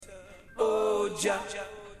Jah,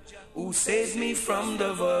 who saves me from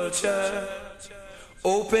the vulture.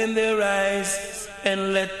 Open their eyes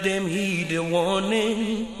and let them heed the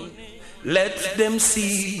warning. Let them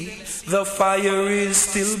see the fire is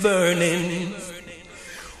still burning.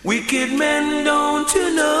 Wicked men, don't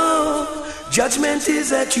you know, judgment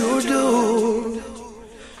is at your door.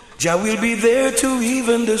 Jah will be there to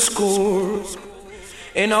even the score.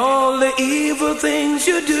 And all the evil things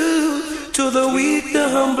you do to the weak, the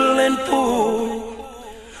humble and poor.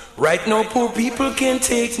 Right now poor people can't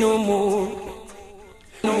take no more.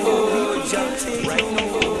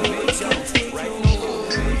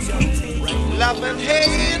 Love and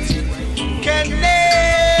hate can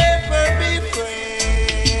never be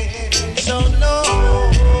friends. So no,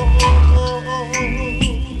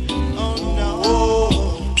 oh no.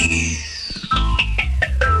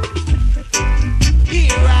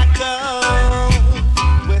 Here I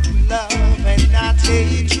come with love and not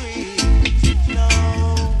hatred. No,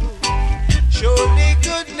 surely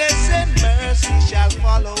goodness and mercy shall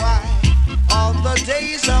follow I all the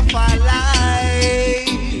days of our life.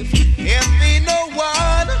 If be no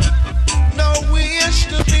one, no wish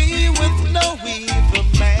to be with no evil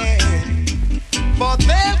man. For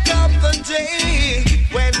there'll come the day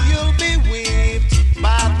when you'll be whipped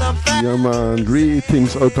by the fact. Yeah man,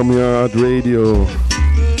 greetings Outta Radio.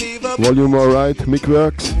 Volume alright, mic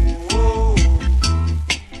works. Oh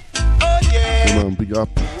yeah. Yeah man, big up.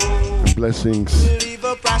 Blessings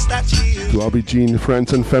to Abidjan,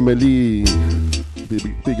 friends and family.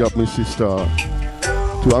 Big up my sister.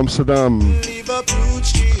 To Amsterdam. Big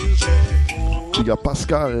up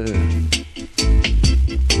Pascal. To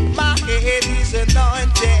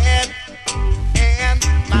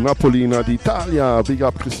Napolina d'Italia. Big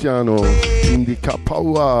up Cristiano. Indica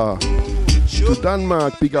Power. To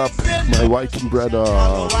Denmark. Big up my Viking brother.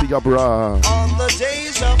 Big up Ra.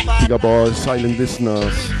 Big up all silent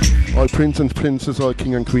listeners. All prince and princess, all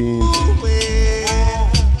king and queens.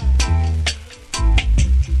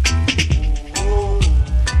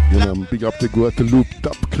 Big up the Guadeloupe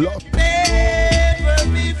Top Club.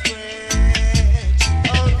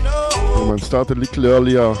 Yeah, man, started a little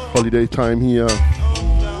earlier, holiday time here.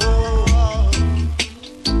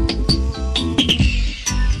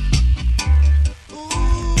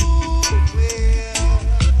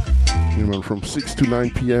 Yeah, man, from 6 to 9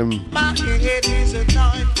 p.m.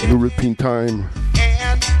 European time.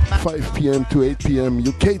 5 p.m. to 8 p.m.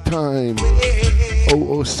 UK time.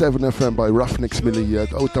 007 FM by Ruffneck Smille here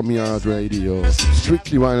at Outta Radio.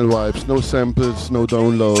 Strictly vinyl vibes, no samples, no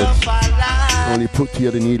downloads. Only put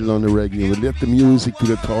here the needle on the reggae. We let the music do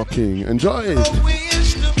the talking. Enjoy it!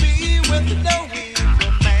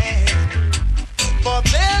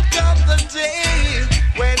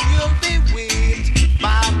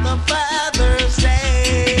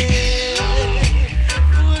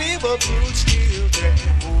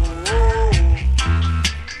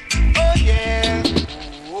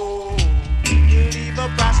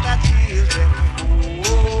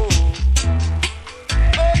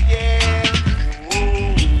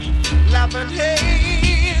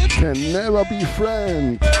 Can never be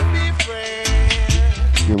friends.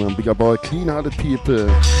 Yeah man, big up all clean-hearted people.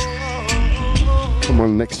 Come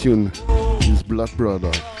on, next tune. His blood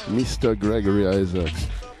brother, Mr. Gregory Isaacs.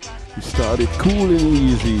 He started cool and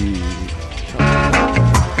easy.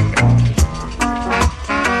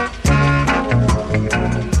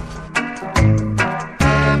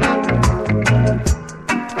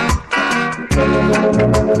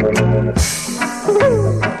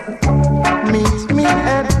 Meet me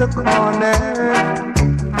at the corner.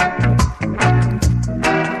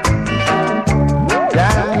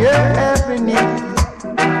 Down your avenue.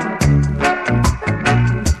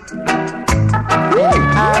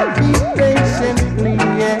 I'll be patiently,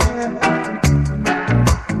 yeah.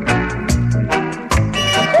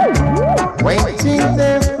 Waiting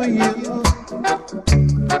there for you.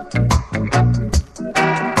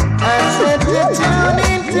 I said to tune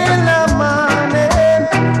in till the morning.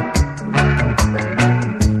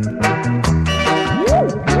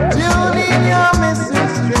 Tune in your missing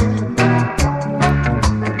string.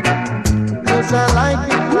 'Cause I like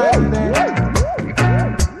it like that.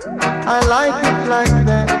 I like it like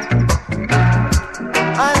that.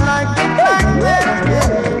 I like it like that.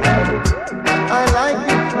 Yeah. I like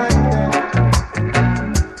it like that.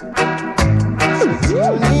 So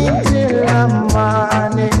tune in till the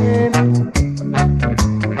morning.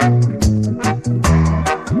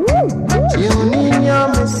 Tune in your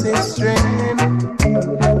missing string.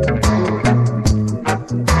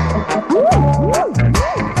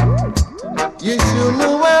 You should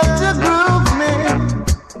know how to groove me.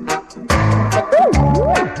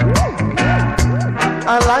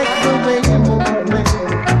 I like the way you move me.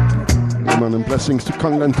 Yeah, man, and blessings to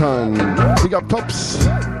Konglantan. Big up tops.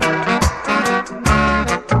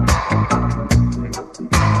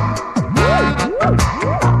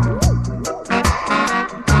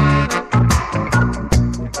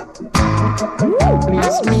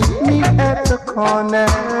 Please meet me at the corner.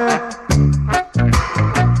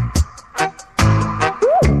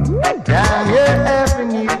 Down your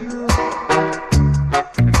avenue.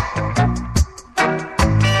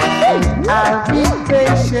 And I'll be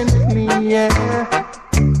patiently,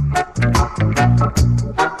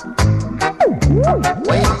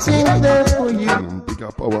 waiting there for you. Big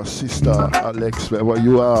up our sister Alex, wherever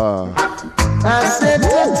you are. I said to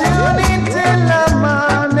tune in till the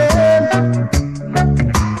morning.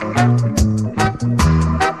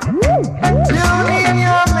 Tune in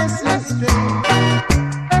your message string.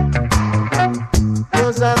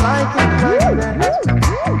 'Cause I like it like that.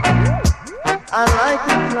 I like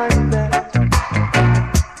it like that.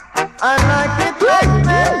 I like it like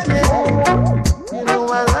that, yeah. You know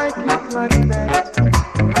I like it like that,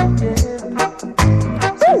 yeah.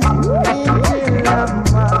 Tune in till the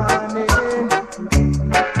morning.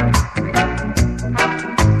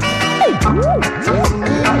 Tune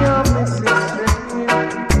in your message string.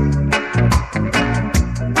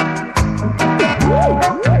 You do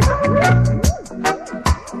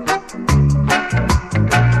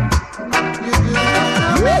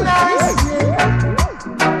me nice, yeah.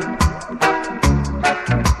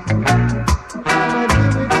 I'ma do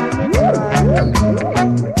it to me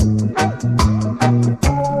right.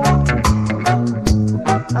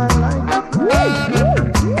 I like it right.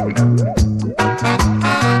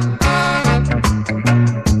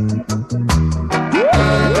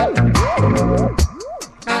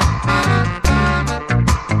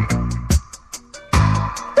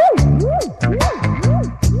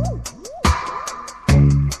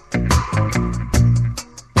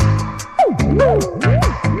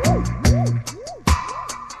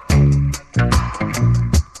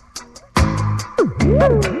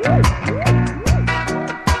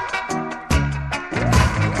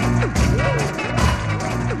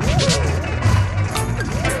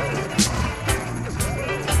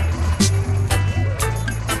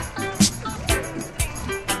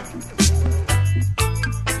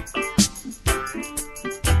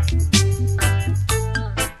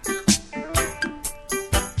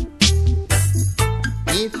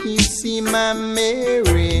 If you see my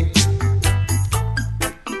Mary,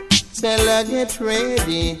 tell her get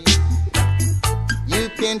ready. You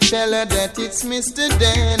can tell her that it's Mr.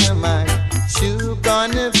 Dynamite. She's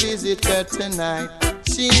gonna visit her tonight.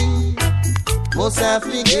 She must have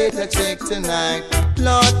to get a check tonight.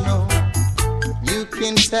 Lord no, you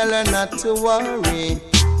can tell her not to worry,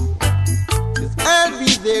 'cause I'll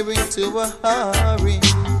be there into a hurry.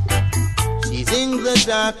 She's in the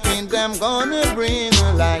dark and I'm gonna bring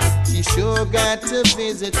her light. She sure got to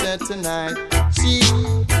visit her tonight. She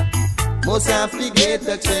must have to get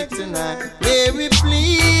a check tonight. Mary,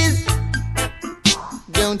 please,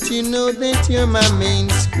 don't you know that you're my main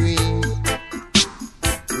screen?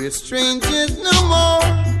 We're strangers no more,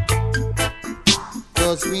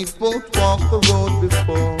 'cause we've both walked the road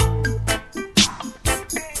before.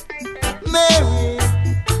 Mary,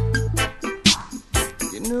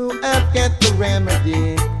 you know I've got the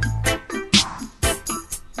remedy.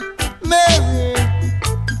 Mary,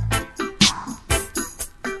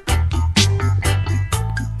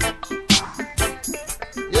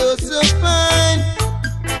 you're so fine.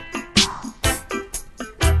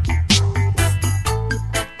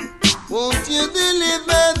 Won't you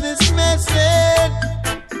deliver this message?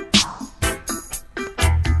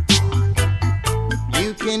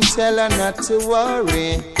 You can tell her not to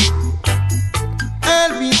worry,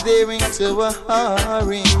 I'll be there into a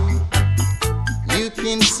hurry. You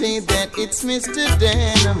can say that it's Mr.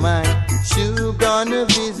 Dynamite. She's gonna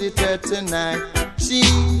visit her tonight. She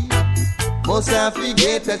must have to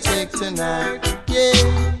get a check tonight. Yeah,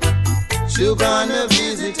 she's gonna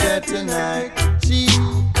visit her tonight. She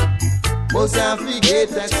must have to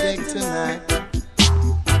get a check tonight.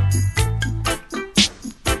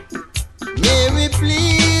 Mary,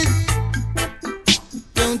 please,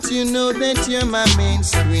 don't you know that you're my main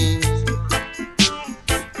screen?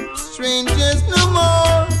 Strangers no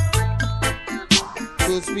more,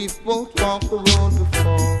 'cause we both walked the road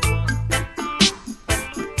before.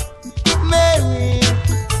 Mary,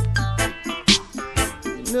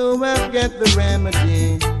 you know I've got the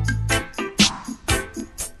remedy.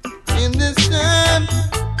 In this time,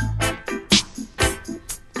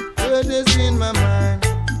 what is in my mind?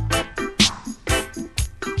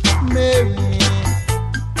 Mary,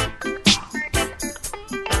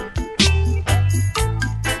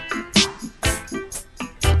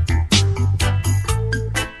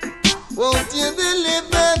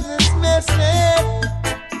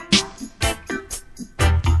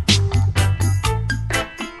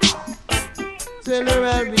 Tell her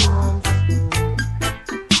I'll be home soon.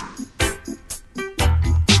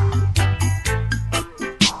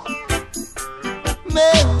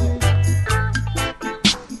 Mary,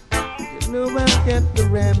 no one kept the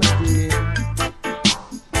remedy.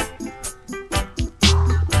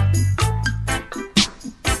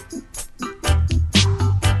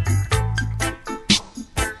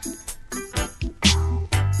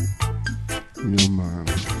 Yeah, man.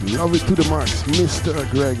 Love it to the max, Mr.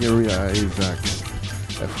 Gregory Isaacs.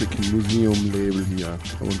 African Museum label here.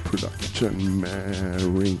 On production,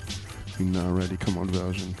 Mary. In already come on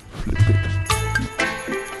version. Flip it.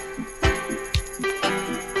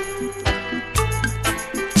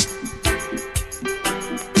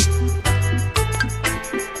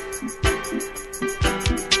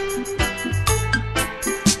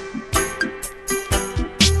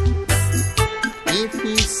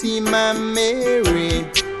 My Mary,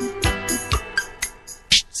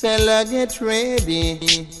 tell her get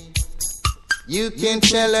ready. You can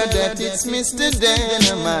tell her that it's Mr.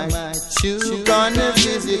 Dynamite. You gonna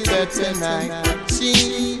visit her tonight.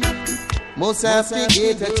 She must have to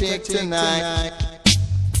get her check tonight.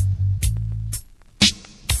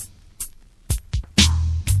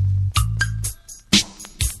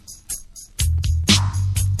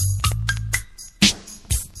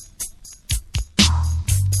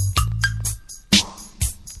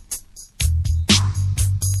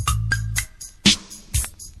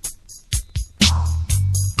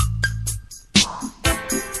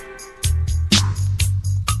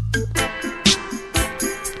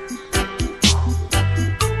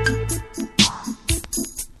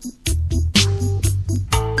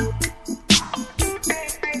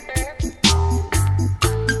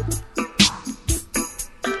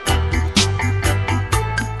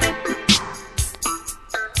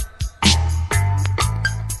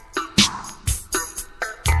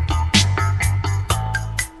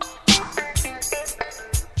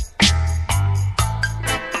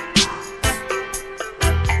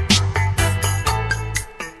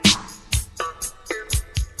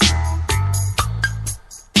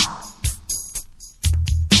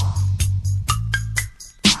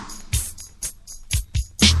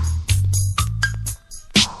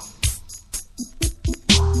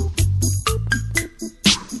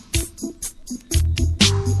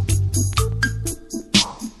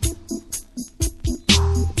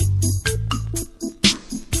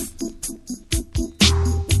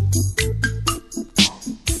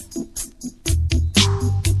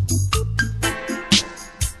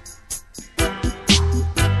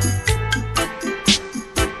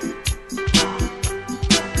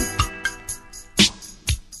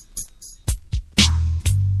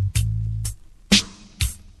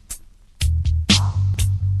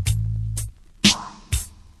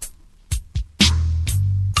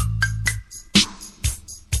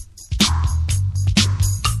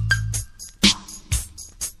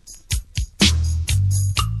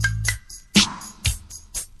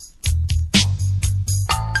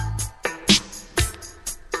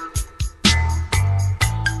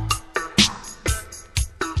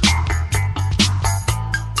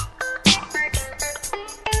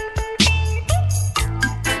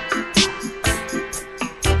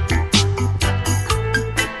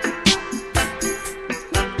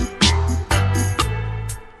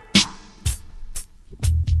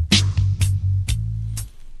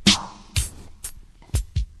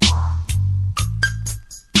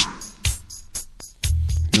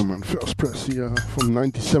 First press here from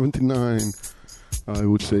 1979. I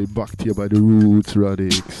would say backed here by the Roots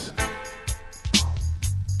Radix.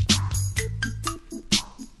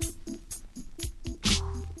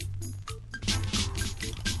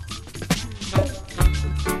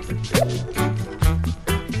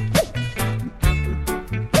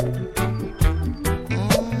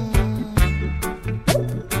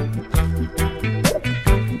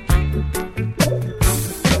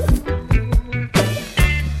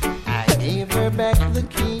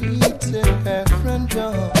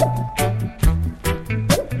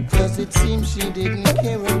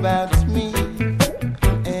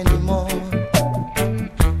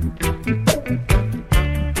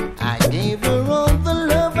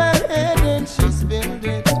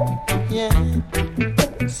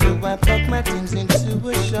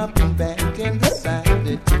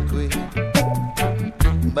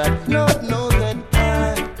 Lord knows that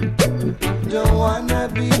I don't wanna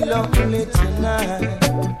be lonely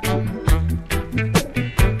tonight.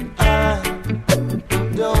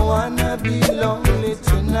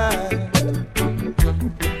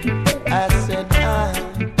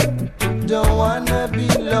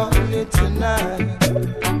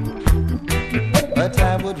 But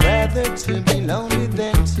I would rather to be lonely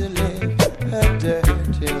than to live a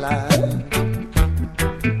dirty life.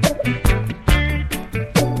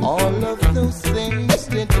 All of those things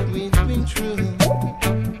that we've been through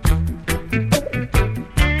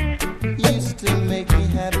used to make me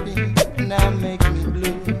happy, now make me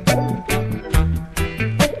blue.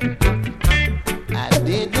 I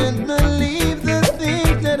didn't believe the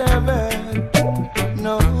things that I've heard,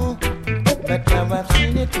 no. But now I've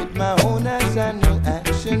seen it with my own eyes. I know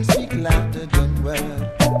actions speak louder than words.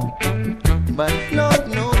 But Lord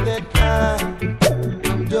knows that I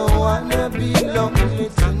don't wanna be lonely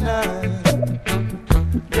tonight.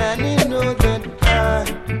 Granny knows that I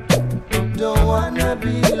don't wanna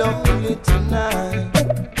be lonely tonight.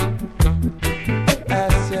 I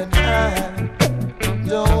said I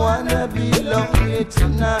don't wanna be lonely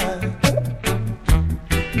tonight.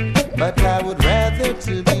 But I would rather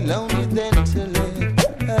to be lonely than to live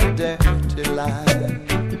a dirty life.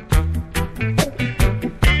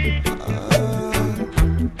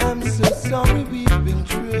 I'm so sorry we've been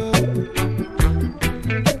through.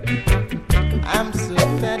 I'm so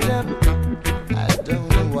fed up, I don't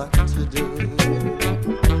know what to do.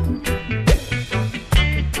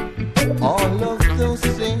 All of those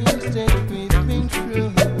things that we've been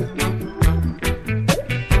through,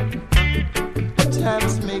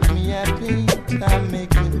 times make me happy, time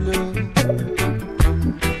make me blue.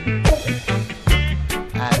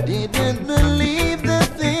 I didn't believe the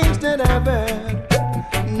things that I've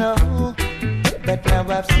heard, no. But now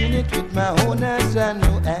I've seen it with my own eyes. I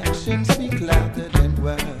know actions speak louder than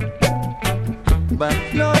words. But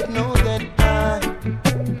Lord knows that I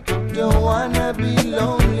don't wanna be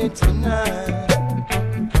lonely tonight.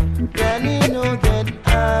 Granny knows that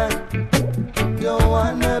I don't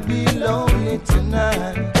wanna be lonely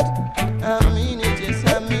tonight. I mean it, yes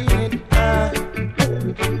I mean it. I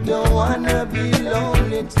don't wanna be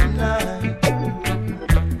lonely tonight.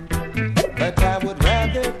 But I would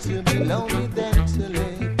rather to be lonely than to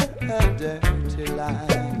live a dirty life.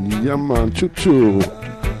 Yeah man, choo-choo.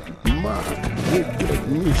 Mark,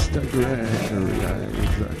 Mr. Gregory.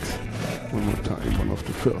 That's one more time, one of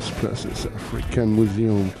the first places, African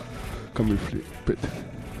Museum. Come and flip it.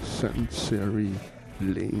 Sensory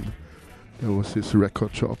Lane. There was his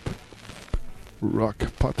record shop. Rock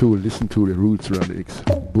Patu, listen to the Roots Relics.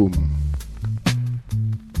 Boom.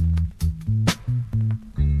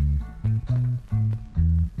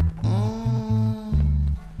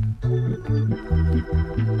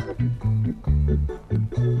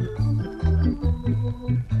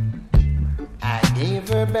 I gave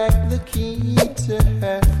her back the key to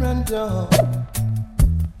her front door,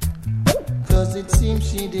 'cause it seemed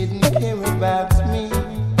she didn't care about me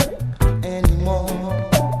anymore.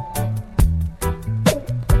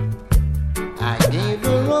 I gave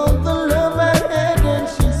her all the love I had and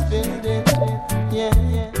she spent it,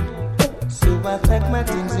 yeah. So I packed my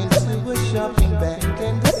things into a shopping bag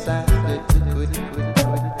and decided to quit.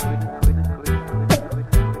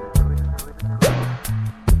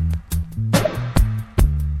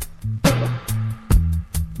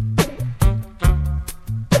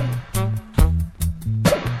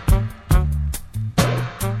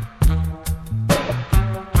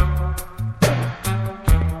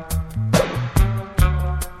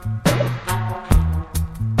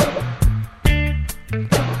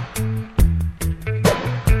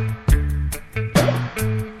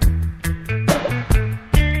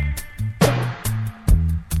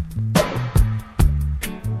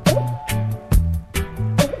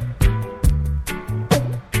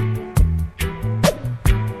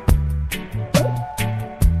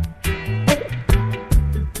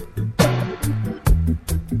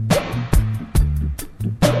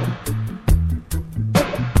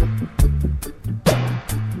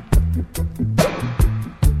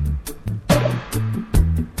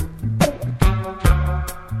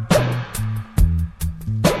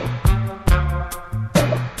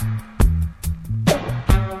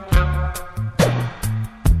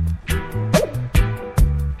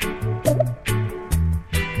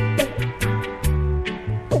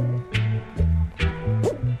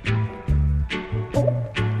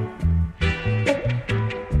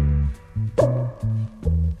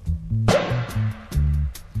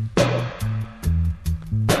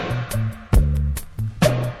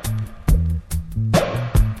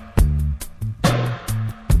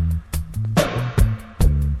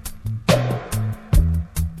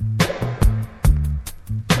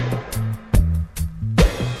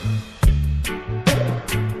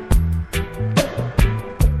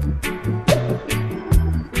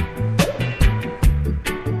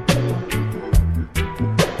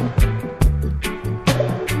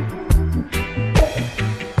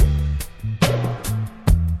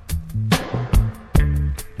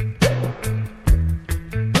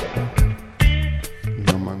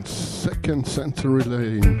 Grand Century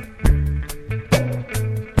Lane,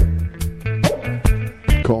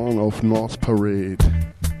 corner of North Parade.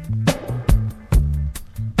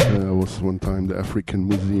 There was one time the African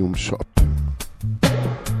Museum shop.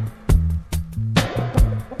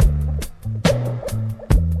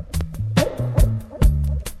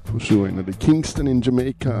 For sure, in the Kingston in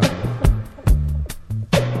Jamaica.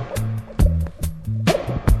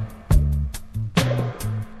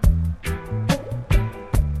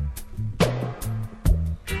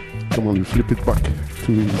 Come on, we flip it back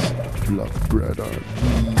to his blood brother,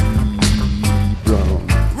 Brown.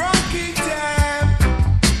 Rocky time,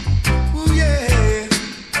 ooh yeah,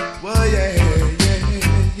 well yeah,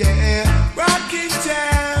 Rocky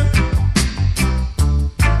time.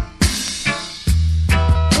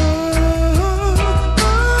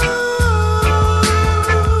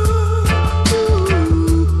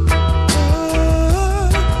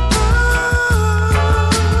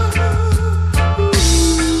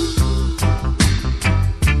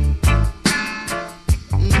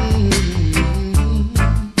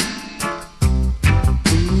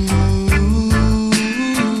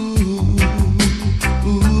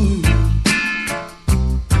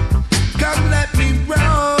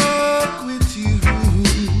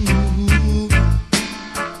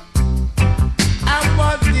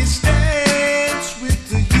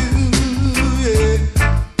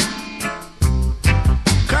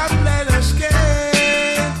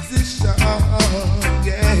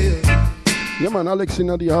 Alex in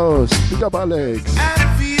the house. Big up, Alex.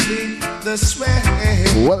 I'm feeling the sweat.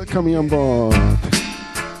 Welcome you on board.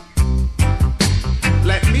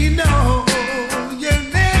 Let me know your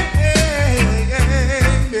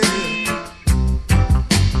name.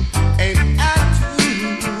 And I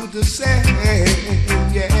do the same,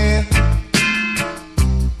 yeah.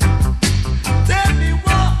 Tell me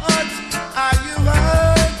what are you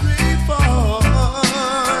hungry for?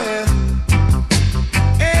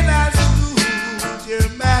 And I soothe your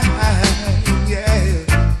mind, yeah.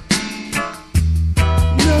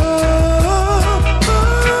 No,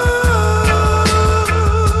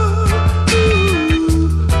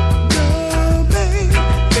 make me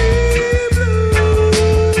blue.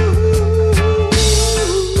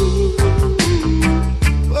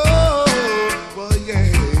 Oh,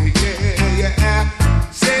 yeah.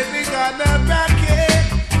 Say we gonna rock it.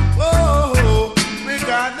 Oh, we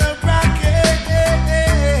gonna rock it.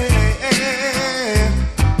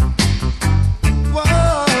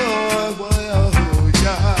 Whoa,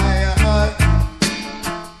 yeah.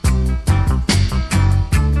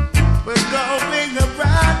 We're going to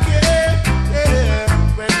rock it.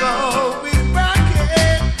 Yeah, we're going to rock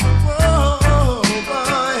it. Whoa,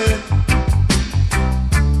 boy.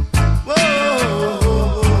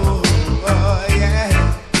 Whoa, yeah.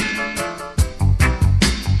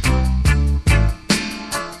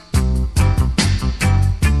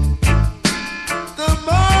 The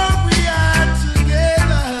more we are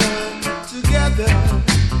together,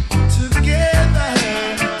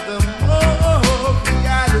 the more we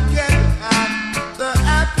are together, the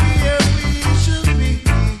happier we should be.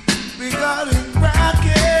 We're going rock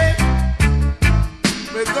it.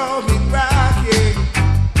 We're going rock it.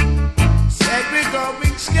 Said we're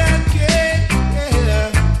going skank it.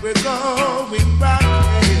 Yeah, we're going rock it.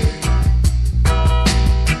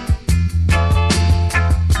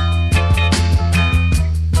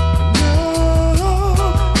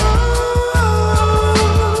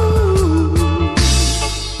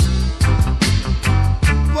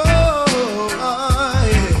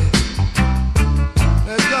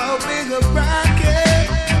 We're going to rock it.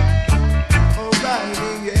 Oh, right,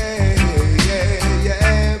 yeah.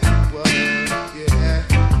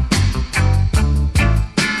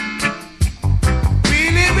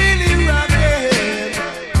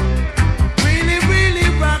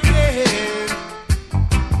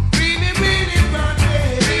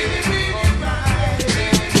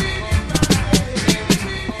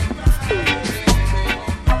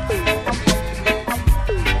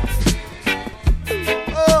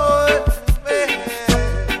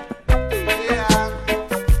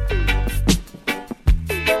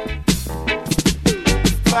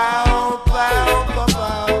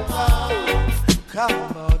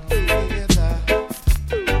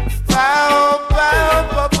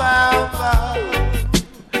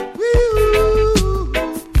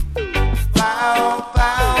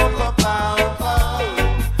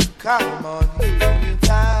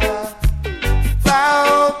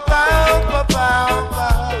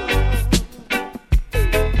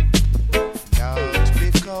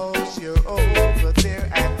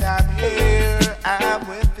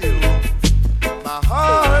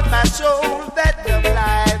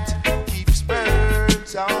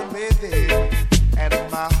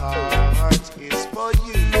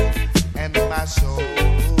 my soul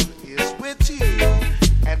is with you,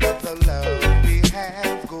 and the love we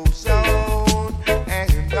have goes on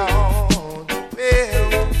and on.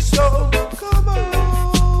 Well, so come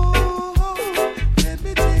on, let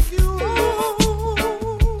me take you home.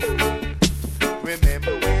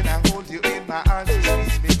 Remember when I hold you in my arms, you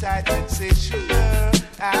squeeze me tight and say, sugar,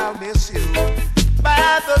 I'll miss you.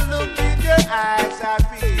 By the look in your eyes, I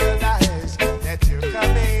realize that you're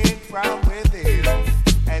coming from within,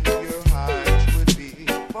 and your heart would be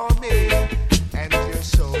for me, and your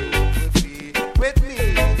soul would be with me,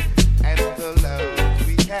 and the love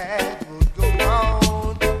we had would go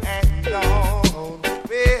on and on.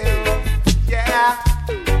 Well, yeah,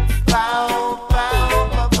 bow, bow,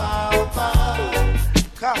 bow, bow, bow.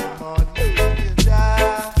 Come on, you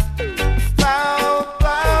die. Bow,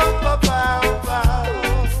 bow, bow, bow, bow.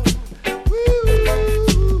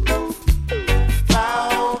 Woo.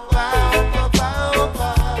 Bow, bow, bow, bow,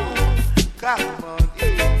 bow. Come on,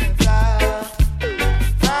 you die.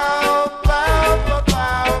 Bow, bow, bow,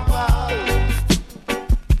 bow, bow.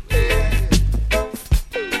 Yeah.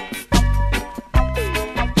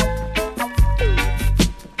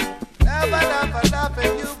 Love, love, love,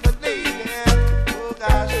 and you believe it. Oh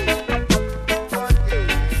gosh. Oh yeah.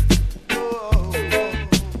 Oh, yeah.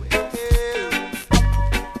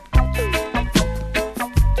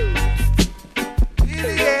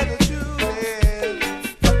 Really and truly.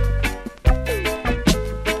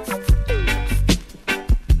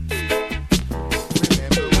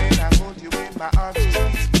 Remember when I hold you in my arms, you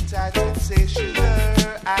squeeze me tight and say,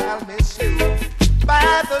 sugar, I'll miss you.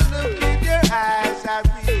 By the look in your eyes, I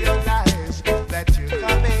realize that you're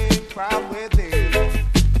coming from within,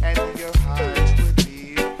 and your heart would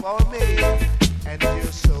be for me, and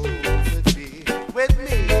your soul would be with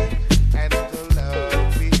me, and the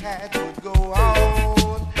love we had would go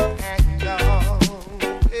on and on.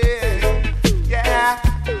 Yeah, yeah.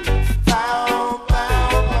 Bow, bow,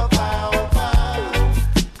 bow, bow, bow.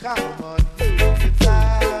 Come on, you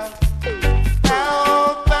bow.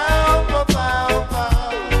 Bow, bow, bow, bow, bow.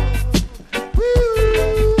 Woo.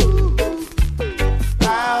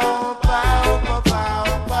 Bow, bow, bow, bow,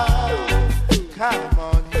 bow. Come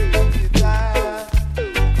on, you bow.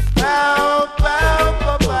 Bow, bow,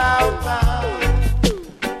 bow, bow, bow.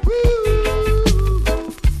 Woo.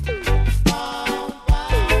 Bow, bow,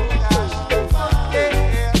 bow. Yeah,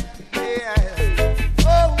 yeah. Oh,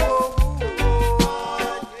 oh, oh,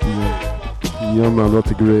 yeah. Yeah man, what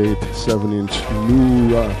a great 7-inch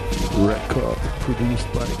new record produced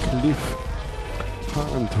by Cliff,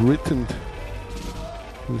 handwritten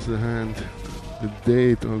with the hand, the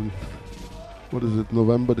date on, what is it,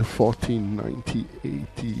 November the 14th,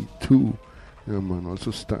 1982. Yeah man,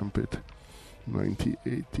 also stamp it,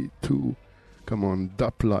 1982. Come on,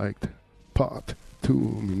 Dub Liked, Part 2,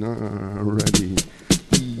 Mina, ready,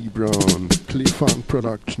 E. Brown, Cliff Hand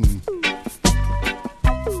Production.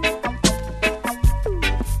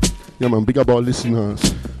 Yeah man, big up all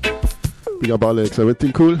listeners. Big up Alex,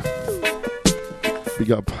 everything cool?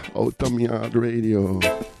 Big up Outta Radio.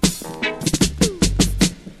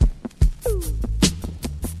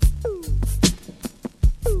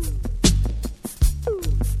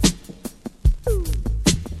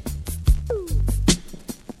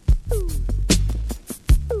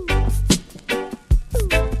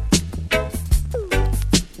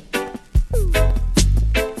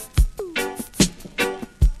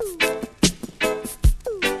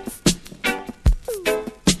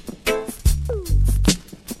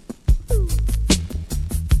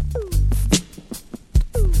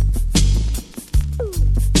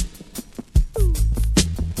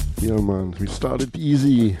 We started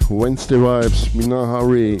easy, Wednesday vibes, Mina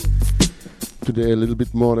hurry. Today a little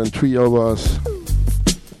bit more than 3 hours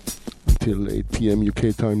until 8 p.m.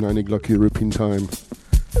 UK time, 9 o'clock European time.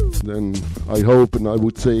 Then I hope and I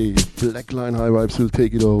would say Black Line High Vibes will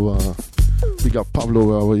take it over. Big up Pablo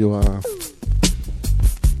wherever you are.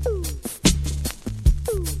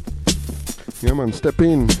 Yeah man, step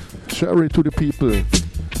in, share it to the people.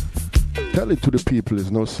 Tell it to the people, it's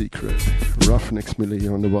no secret. Ruffneck, Smille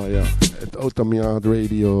here on the wire at Outta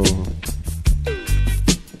Radio.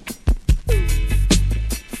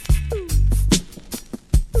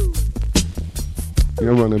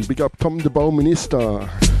 Yeah man, and big up Tom the Bauminister,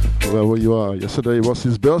 wherever you are. Yesterday was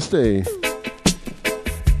his birthday.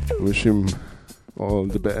 Wish him all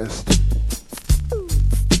the best.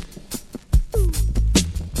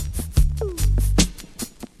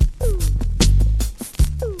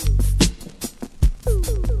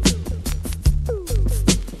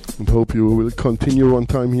 Hope you will continue one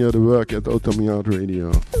time here to work at Outta Radio.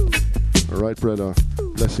 Alright brother,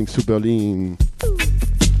 blessings to Berlin.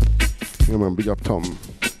 Yeah, man, big up Tom.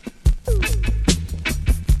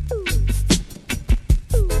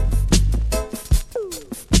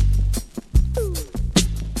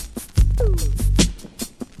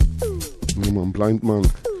 Yeah, man, Blind Man.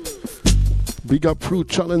 Big up Fruit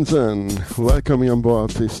Challenging. Welcome on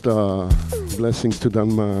board, sister. Blessings to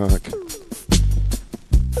Denmark.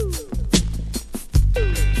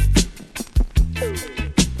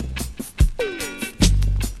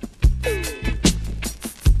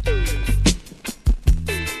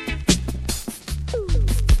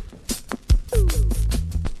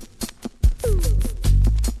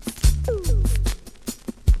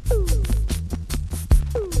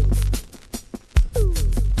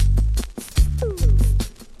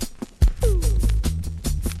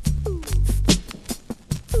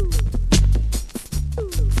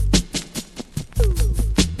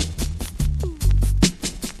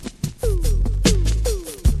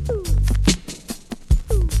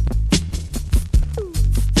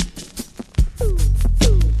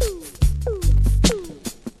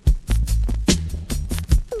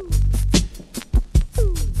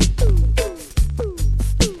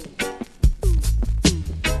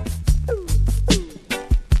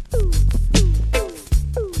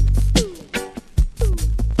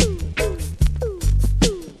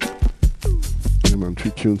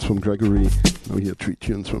 Tunes from Gregory. Now here 3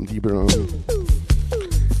 tunes from D Brown.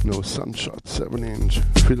 No Sunshot 7-inch.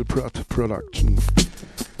 Phil Pratt production.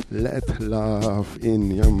 Let love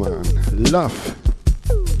in, yeah man. Love.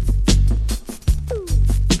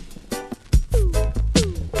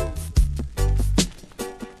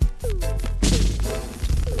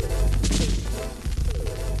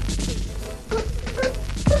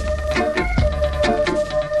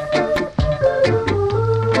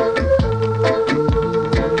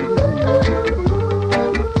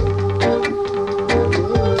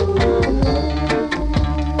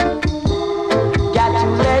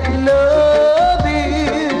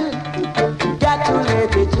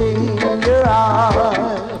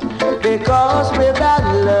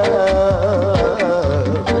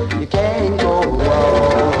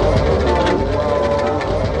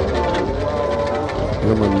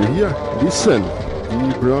 Listen, D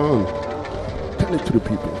Brown, tell it to the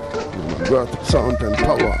people. Worth, sound and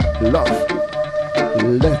power, love.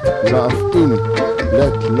 Let love in,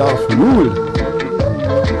 let love rule.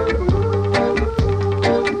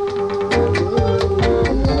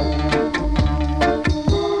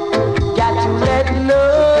 Got to let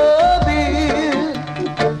love in,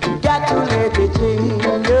 got to let it in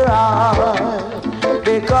your heart,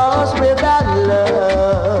 because without love,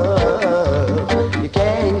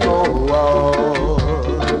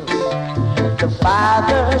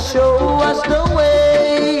 Father, show us the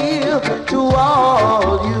way to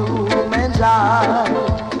all humans are.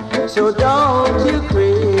 So don't you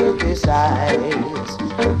criticize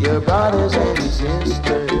your brothers and sisters.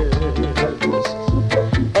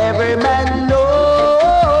 Every man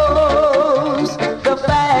knows the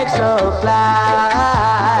facts of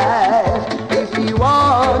life if you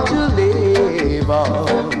want to live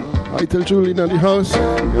on. I tell Julie in the house.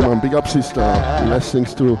 Yeah, man, big up sister.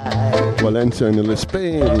 Blessings to Valencia en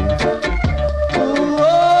Spain.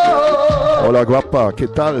 Hola guapa, ¿qué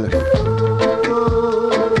tal?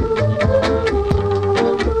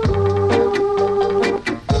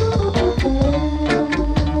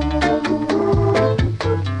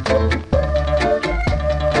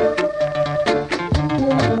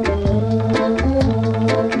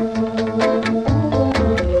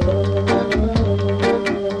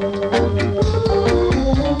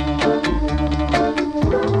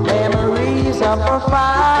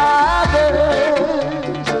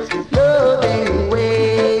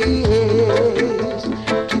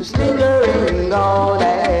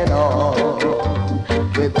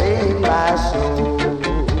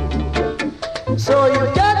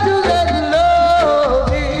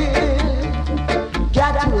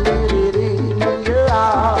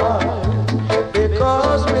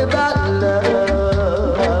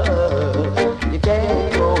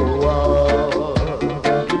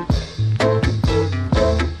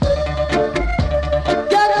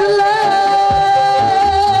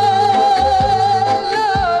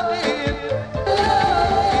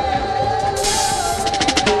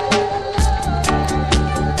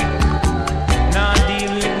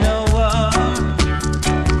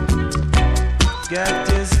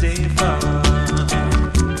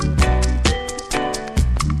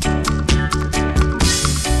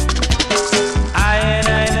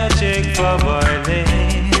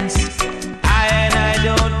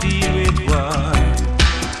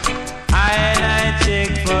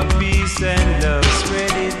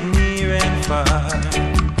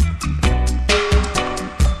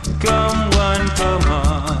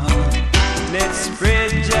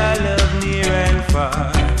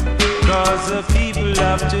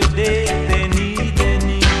 of today, they need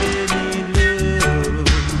love.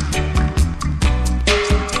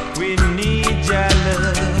 We need your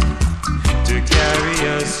love to carry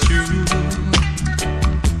us through.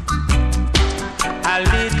 A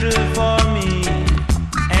little for me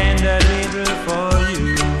and a little for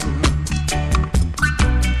you.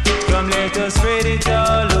 Come, let us spread it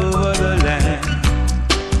all over the land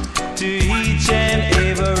to each and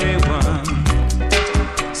every one.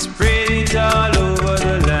 Spread it all over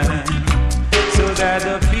the land so that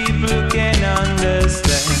the people can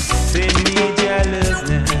understand. They need your love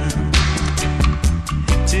now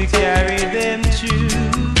to carry them through.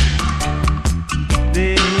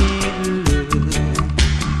 They need love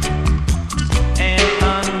and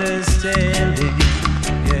understanding.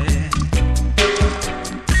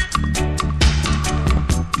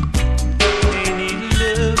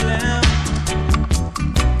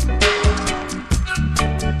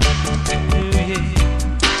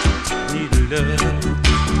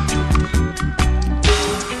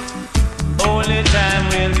 Only time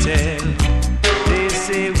will tell. They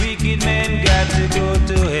say wicked men got to go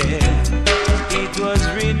to hell. It was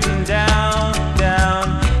written down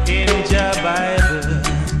in your Bible.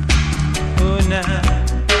 Oh, now.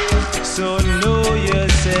 So know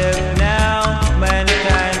yourself now,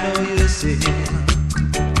 mankind, know yourself.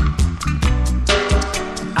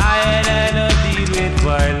 I don't deal with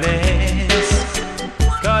violence.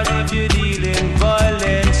 'Cause if you deal in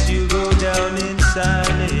violence, you go down in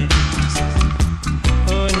silence.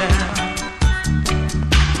 Oh, now,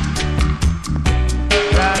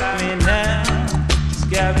 rock me now,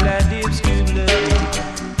 scabla deep, scubla deep.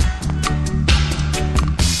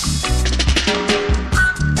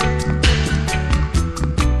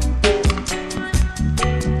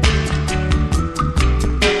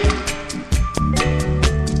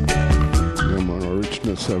 Yeah, man,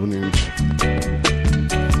 original 7-inch.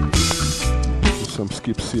 Some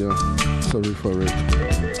skips here, sorry for it.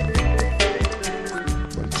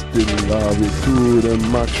 But still love it to the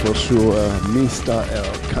match for sure. Mr.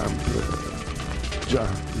 L. Campbell. Ja,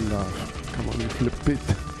 love. Come on, you flip it.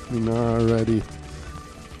 We're not ready.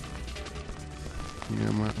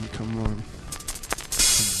 Yeah, man, come on.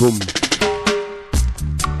 Boom.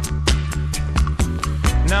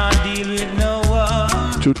 Not deal with no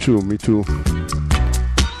one. Choo-choo, me too.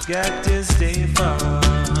 Got to stay far.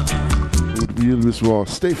 Would deal with war.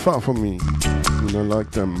 Stay far from me. You don't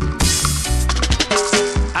like them.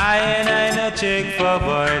 I no check for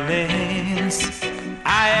violence.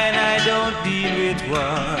 I don't deal with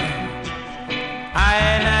war.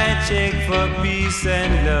 I check for peace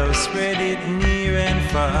and love. Spread it near and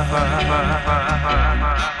far.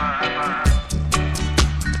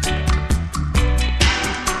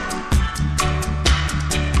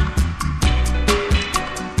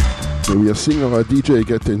 Maybe a singer or a DJ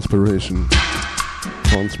get the inspiration.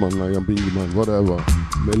 Hansman, like a Bingy Man, whatever.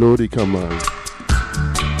 Melodica man.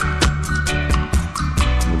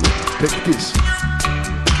 Take this.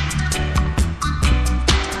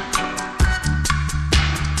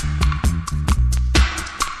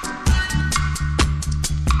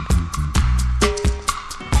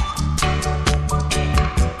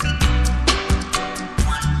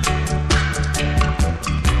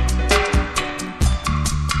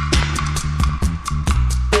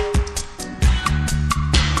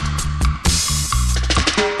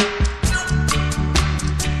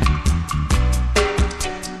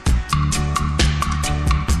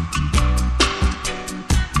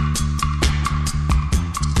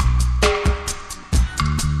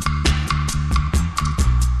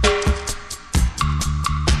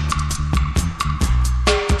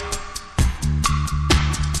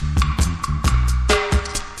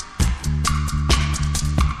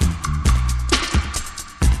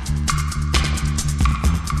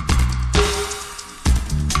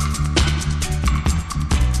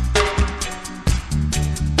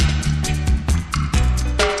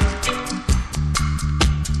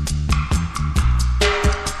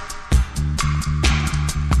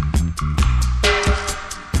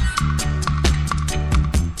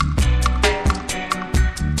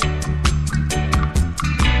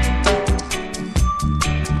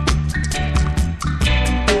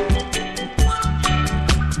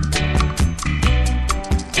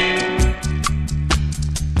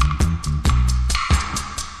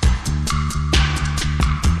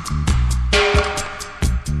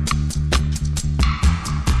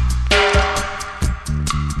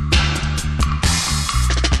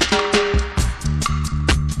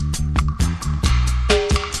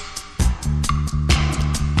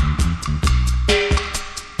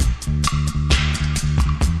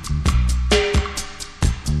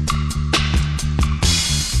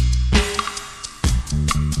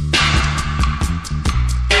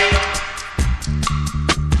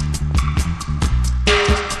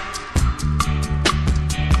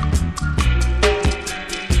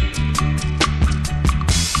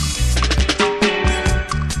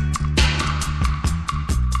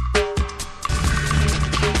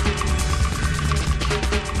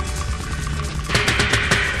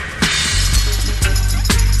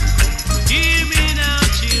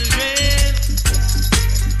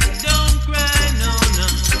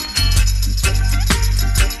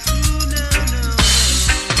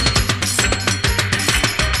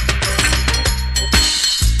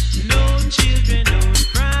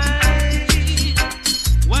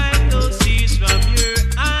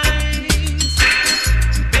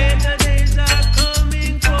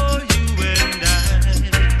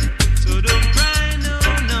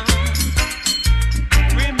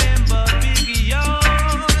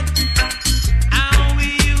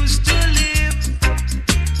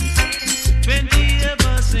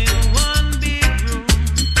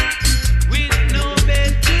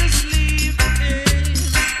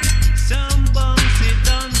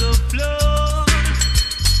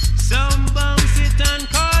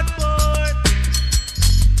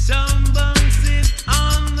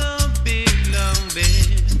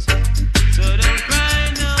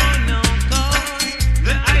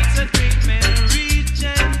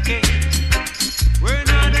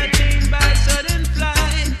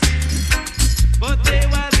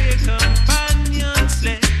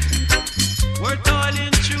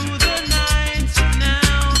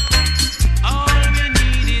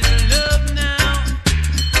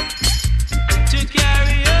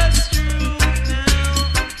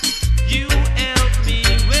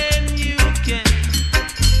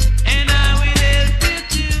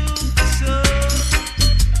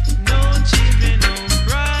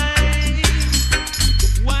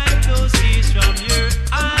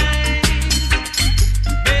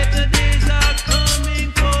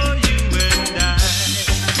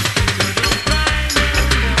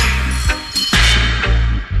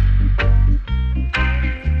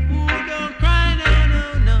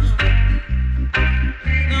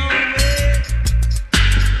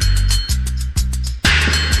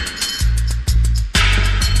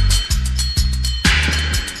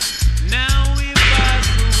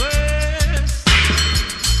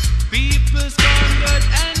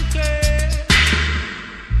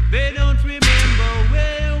 We don't remember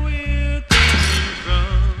where we're coming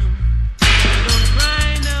from. We don't cry,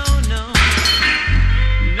 no, no.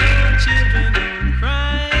 No children don't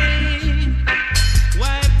cry.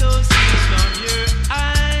 Wipe those tears from your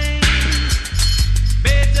eyes.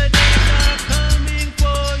 Better days are coming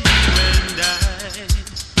for you and I.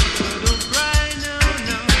 So don't cry, no,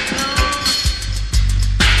 no, no.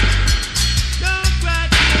 Don't cry,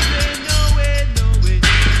 children, no way, no way.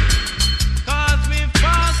 'Cause we've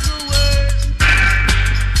passed the worst.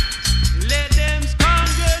 Let them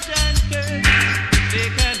scourge and curse. They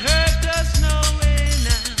can't hurt us no way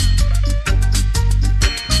now.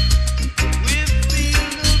 We feel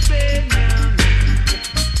the pain now.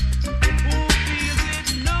 Who feels it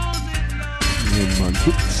knows it, Lord. Yeah, man,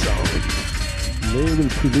 good sound. Label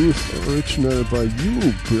produced original by you,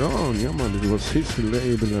 Brown. Yeah, man, it was his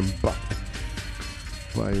label and backed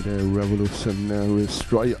by the revolutionaries.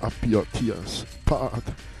 Dry Up Your Tears, part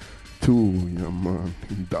 2. Yeah, man,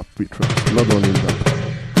 in that we trust. Not only in that.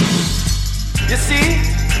 You see,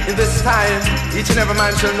 in this time, each and every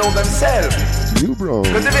man shall know themselves. You, Brown.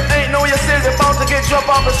 Because if it ain't know yourself, you're bound to get dropped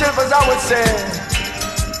off the shelf, as I would say.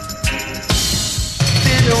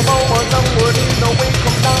 Till you moment, I wouldn't know when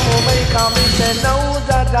come down, will make me say, no,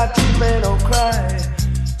 Jaja, children don't cry.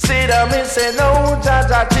 See that me say, no,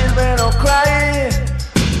 Jaja, children don't cry.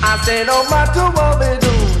 I say, no matter what we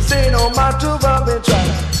do, say no matter what we try.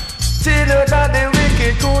 Till you that the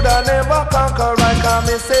wicked could have never conquer, I come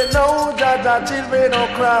and say, no, Jaja, children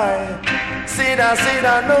don't cry. See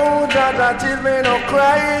that, no, Jaja, children don't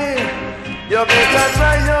cry. You better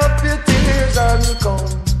dry up your tears and come.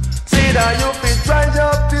 See that you fit dry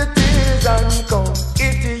up your tears and come.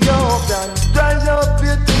 Ethiopian, dry up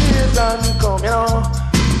your tears and come, you know.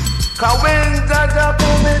 'Cause when Jaja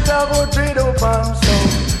come, it a go treat up and some.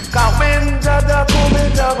 'Cause when Jaja come,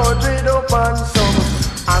 it a go treat up and some.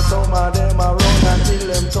 And some of them a run until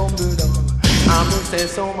them tumble down. And me say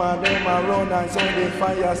some of them a run and some the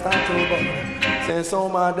fire start to burn. Say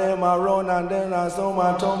some of them a run and then some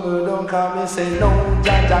a tumble down. 'Cause me say no,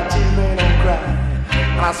 Jaja, children don't cry.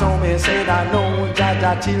 And so me say that no,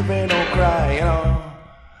 Jaja, children don't cry, you know.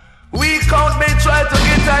 We can't be try to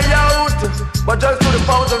get her out, but just to the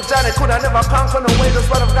powers of Johnny could I never conquer no way. That's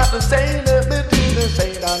what I've got to say. Let me Jesus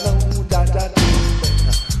say that no, Jaja, children.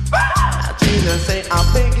 Jesus say I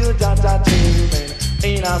beg you, Jaja, children.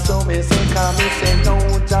 And I saw me say, come me say no,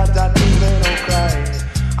 Jaja, children don't cry.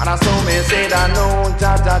 And I saw me say that no,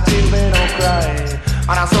 Jaja, children don't cry.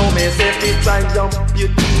 And I saw me say, be try jump your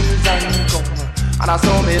tears and come. And I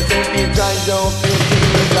saw me say, be try jump your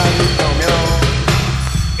tears and come, you know.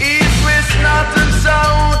 East, west, north and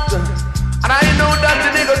south. And I know that the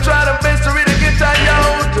nigga try the best to really get her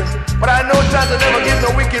out. But I know that to never give no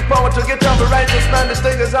wicked power to get on the righteous man. This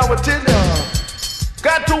thing is I would tell you.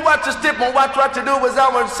 Got to watch your step and watch what you do, as I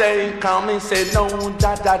would say. Come and say, no,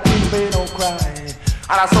 Jaja, children don't cry.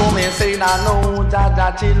 And I saw me say, nah, no,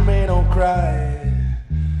 Jaja, children don't cry.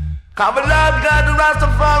 'Cause the Lord God, the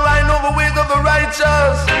Rastafari, know the ways of the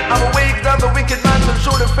righteous. I'm awake that the wicked man shall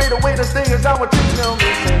surely fade away. This thing is I would tell you.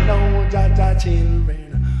 Me say, no, Jaja, children.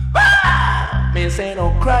 Me say, no,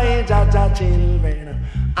 cry, Jaja, children.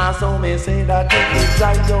 And so me say that if you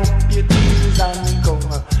dry up your tears and come.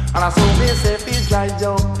 And I saw me say, if you dry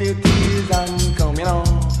up your tears and come, you know.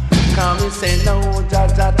 Come me say, no,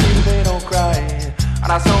 Jaja, children don't cry.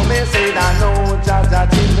 And I saw me say that, no, Jaja,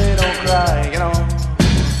 children don't cry, you know.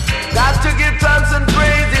 Got to give thanks and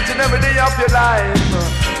praise each and every day of your life.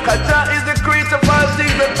 'Cause Jah is the creator of all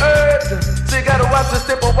things on earth. So you gotta watch the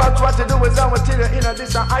step or watch what you do, as I will tell you in a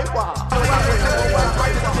this and I want.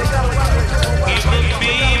 Give the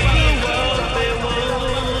people what they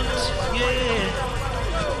want, yeah.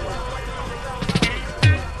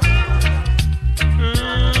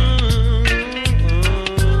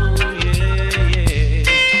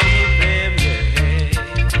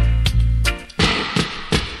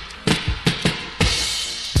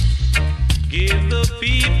 Give the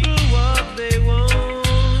people what they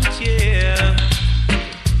want, yeah.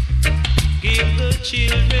 Give the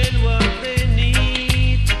children what they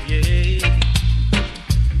need, yeah.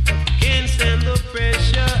 Can't stand the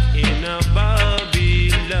pressure in a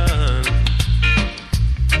Babylon.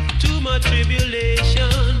 Too much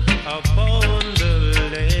tribulation upon the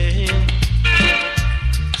land.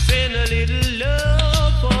 Send a little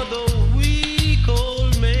love for the weak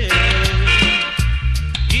old man.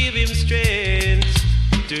 Give him strength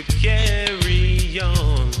to carry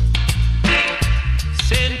on.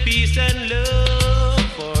 Send peace and love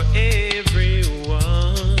for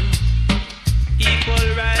everyone. Equal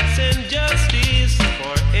rights and justice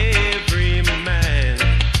for every man.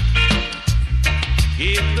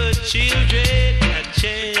 Give the children a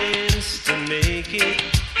chance to make it.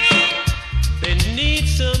 They need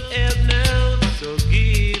some help now, so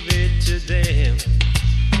give it to them.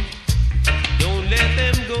 Don't let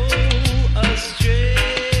them go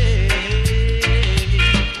astray.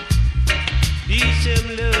 Teach them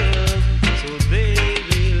love so they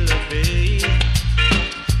will obey.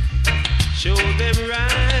 Show them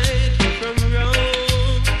right from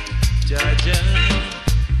wrong, Jaja.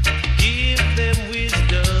 Give them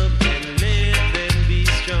wisdom and let them be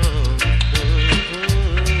strong.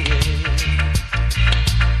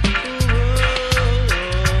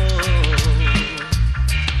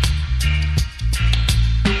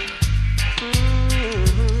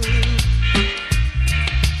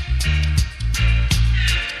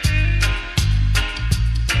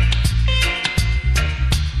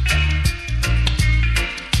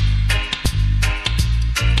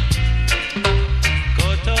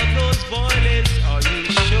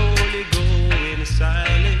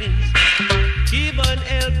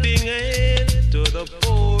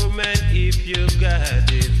 If you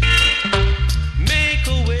got it, make a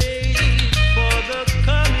way for the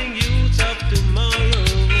coming youth of tomorrow.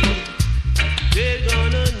 They're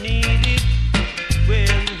gonna need it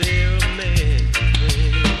when they're a man.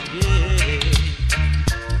 Yeah.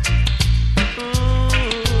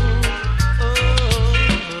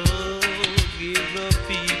 Give the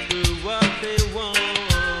people what they want.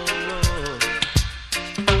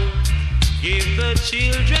 Give the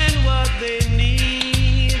children what they need.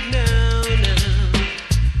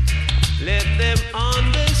 Let them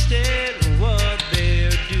understand what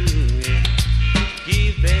they're doing.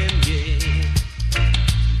 Give them,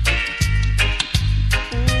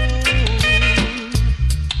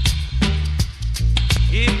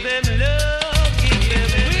 give them love, give them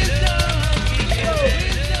wisdom, give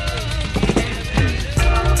them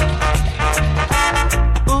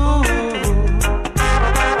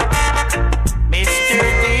Mr.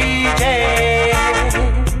 DJ.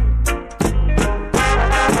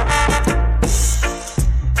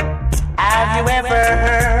 Have you ever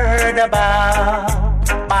heard about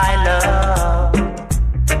my love?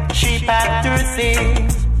 She packed her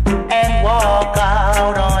things and walked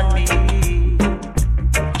out on me.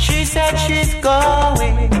 She said she's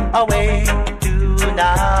going away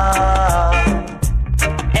tonight,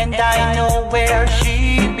 and I know where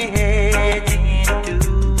she'll be heading to.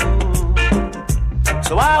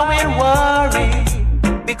 So I will worry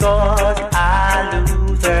because I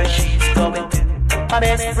lose her. She's going to my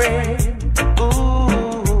best friend.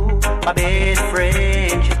 Ooh, my best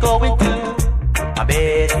friend. She's going to my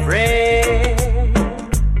best friend.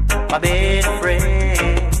 My best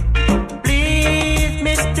friend. Please,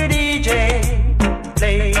 Mr. DJ,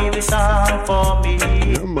 play the song for me.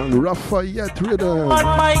 Yeah, man, Lafayette Rhythm. Want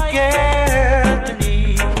my girl to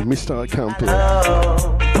leave. Mr. Campbell.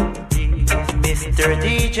 Hello, please, Mr.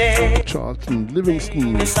 DJ. Charlton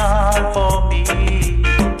Livingston. Play the song for me.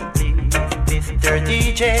 Mr.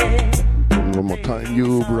 DJ. One more time,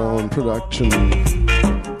 you Brown production.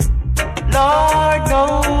 Lord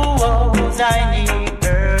knows I need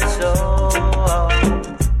her so.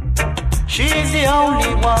 She's the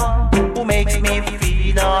only one who makes me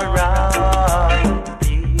feel alright.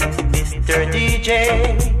 Please, Mr. DJ,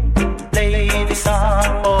 play the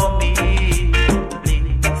song for me.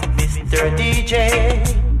 Please, Mr. DJ,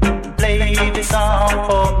 play the song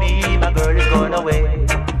for me. My girl is gone away.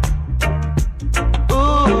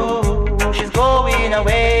 She's going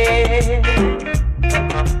away.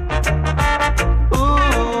 Ooh,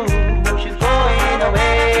 she's going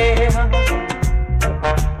away.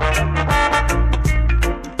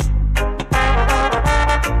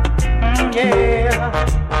 Yeah.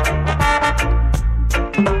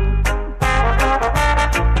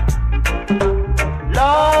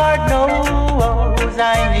 Lord knows I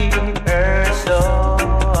need her so.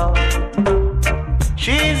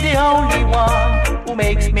 She's the only one who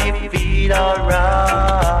makes me feel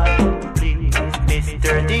alright. Please,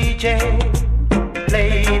 Mr. DJ,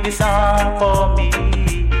 play the song for me.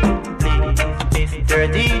 Please, Mr.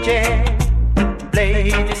 DJ, play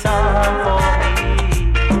the song for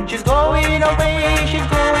me. She's going away, she's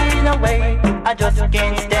going away. I just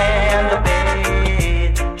can't stand the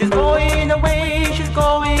pain. She's going away, she's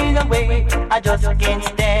going away. I just can't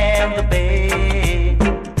stand the pain.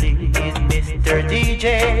 Please, Mr. DJ,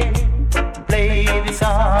 play the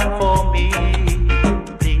song for me.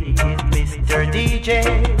 Please, Mr. DJ,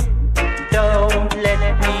 don't let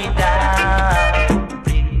me down.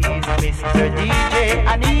 Please, Mr. DJ,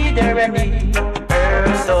 I need her, I need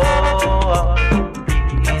her so.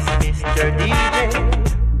 Please, Mr. DJ,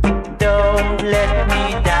 don't let me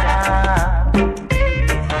down.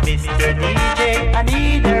 Please, Mr. DJ, I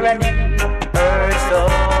need her so.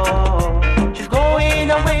 She's going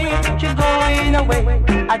away,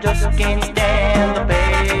 I just can't stand the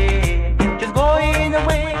pain. She's going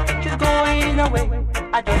away,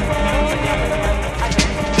 I just can't stand.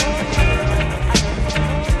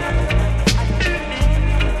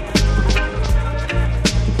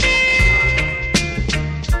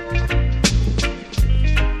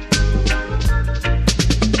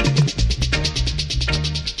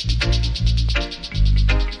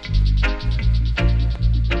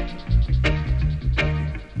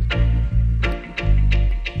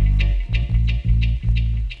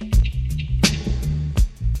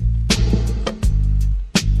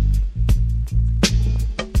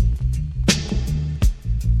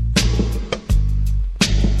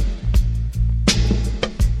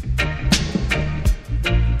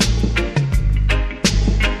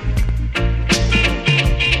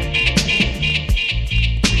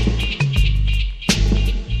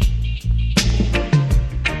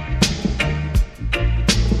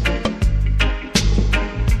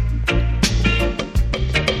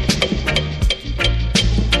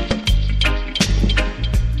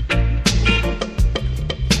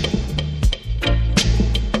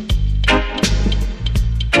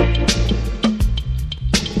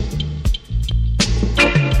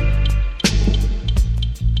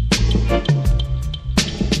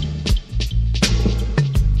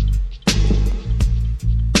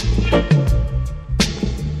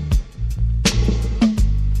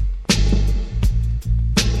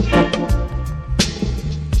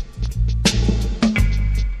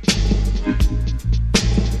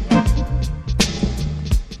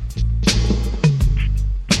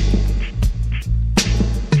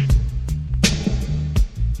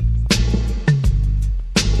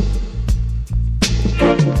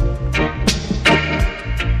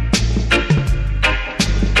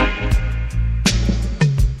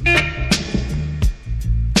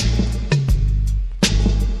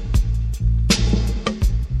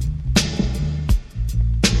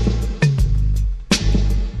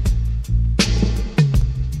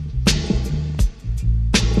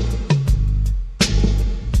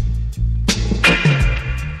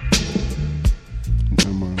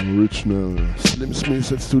 Slim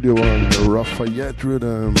Smith at Studio One, the Lafayette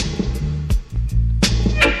rhythm.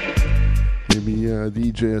 Maybe a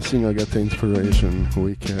DJ, a singer got the inspiration.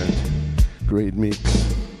 Wicked. Great mix.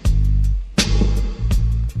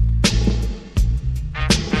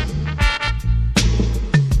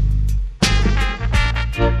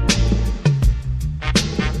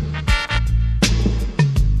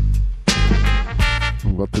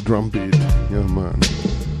 What the drum beat, yeah man.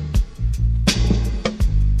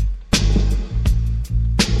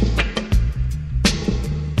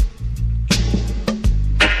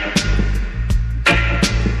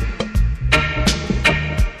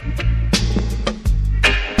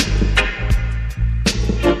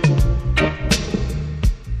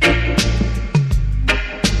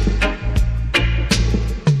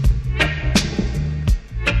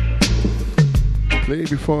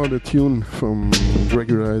 Before the tune from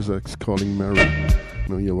Gregory Isaacs calling Mary.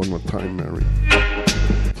 No, here one more time, Mary.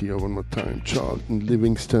 Here one more time, Charlton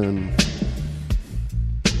Livingston.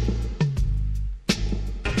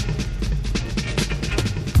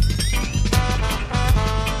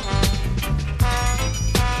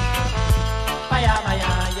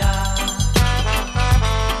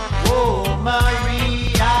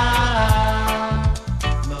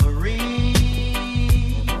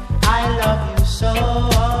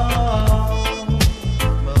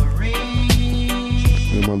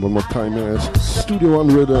 One more time, yes. Studio One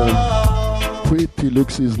rhythm. Pretty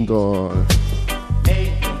looks isn't all.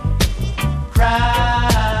 Make me cry.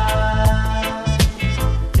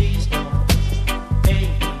 Please don't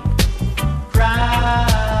make me cry.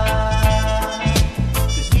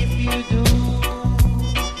 'Cause if you do,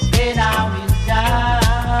 then I will die.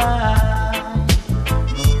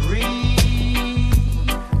 Marie,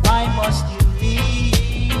 why must you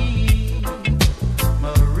leave?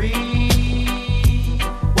 Marie,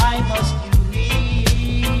 why must you leave?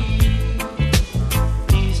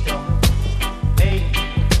 Please don't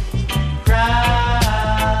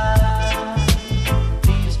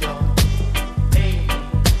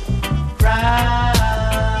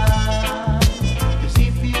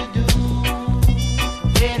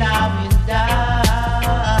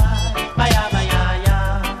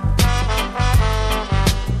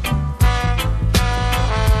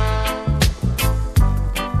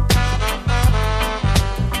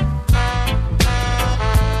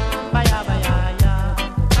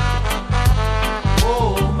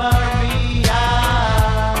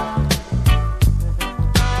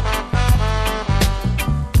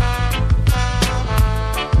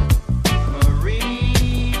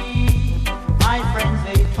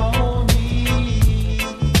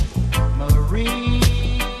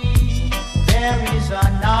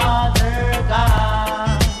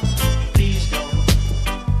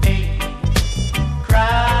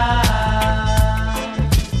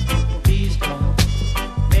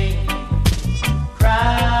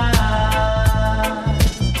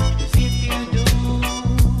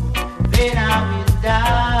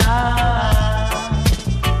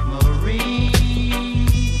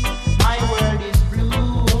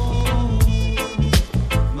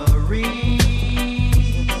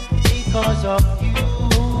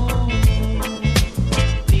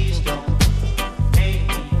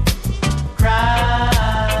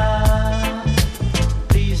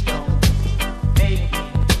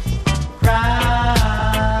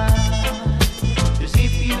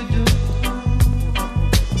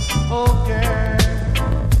Oh girl.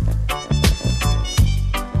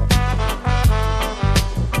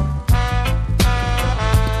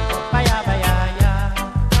 Baya baya ya.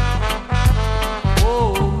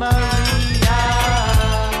 Oh Maria.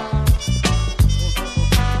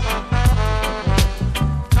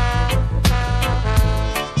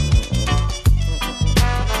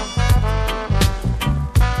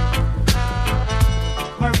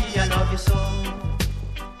 Maria, love you so.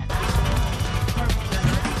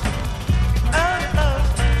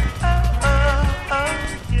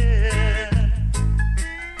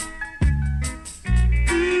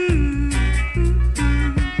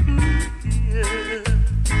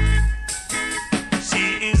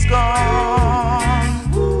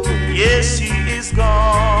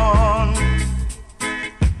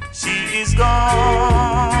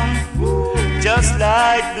 Just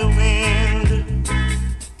like the wind,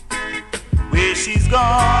 where she's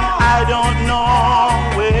gone, I don't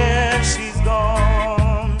know where she's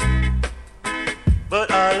gone,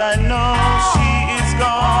 but all I know, she is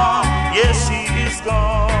gone, yes, she is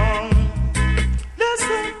gone.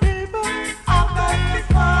 Listen, people, I've got to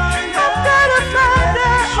find her, I've got to find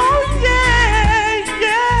her, oh yeah,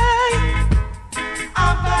 yeah,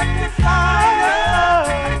 I've got to find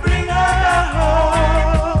her, bring her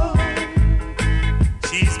home.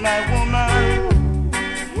 She's my woman,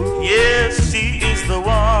 yes, she is the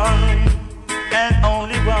one and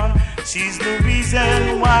only one. She's the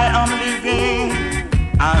reason why I'm living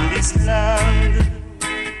on this land.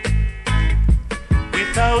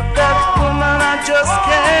 Without that woman I just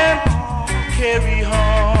can't carry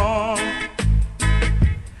on.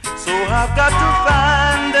 So I've got to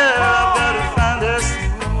find her, I've got to find her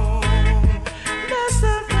soon.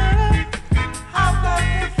 Listen, girl, I've got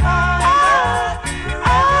to find her.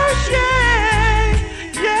 Oh yeah,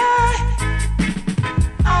 yeah,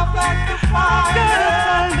 I've got to find her.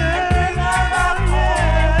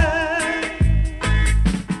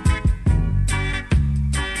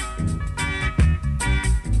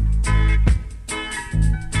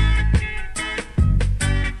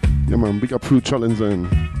 Yeah man, big up Fruit Challenge and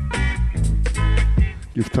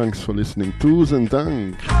give thanks for listening. Tausend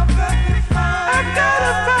Dank. I've got to find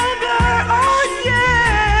her, oh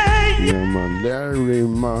yeah, Yeah man, Larry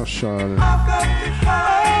Marshall. I've got to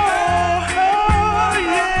find her, oh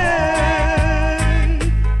yeah.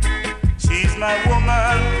 She's my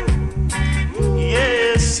woman,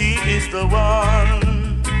 yes, she is the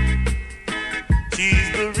one. She's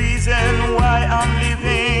the reason why I'm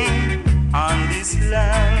living on this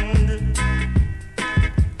land.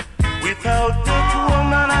 Without that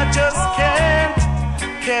woman I just can't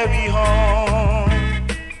carry on.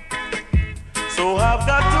 So I've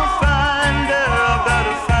got to find her, I've got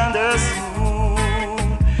to find her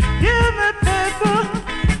soon. Give me paper,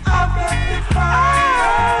 I've got to find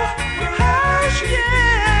her. Hush,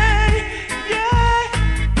 yeah, yeah,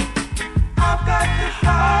 I've got to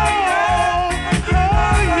find her.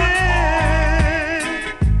 Oh yeah,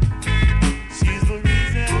 she's the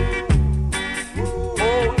reason.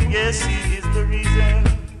 Oh yes, she is the reason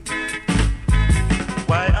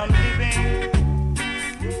why I'm living.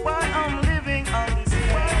 Why I'm living on this way.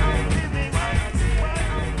 Why I'm living on this way.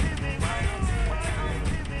 Why I'm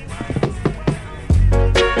living on this way.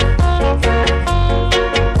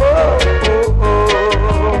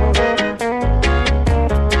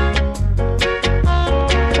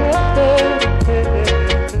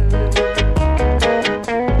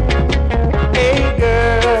 Hey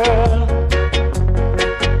girl,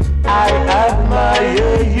 I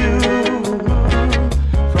admire you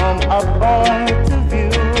from a point of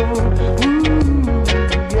view. Ooh,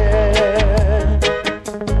 yeah.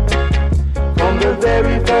 From the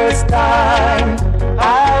very first time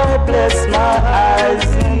I bless my eyes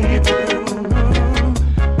in you,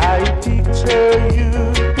 I picture you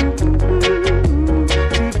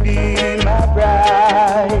to be my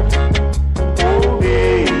bride. Oh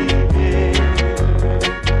baby,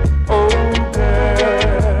 oh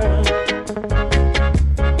girl.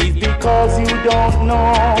 It's because you don't know,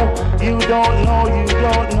 you don't know, you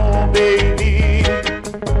don't know, baby.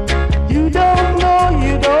 You don't know,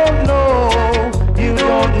 you don't know, you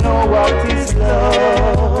don't know what is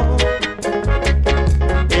love.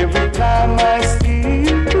 Every time I see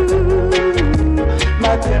you,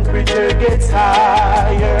 my temperature gets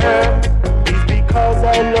higher. It's because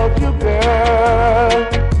I love you, girl.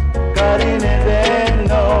 God in heaven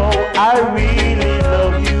know I really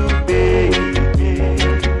love you, baby.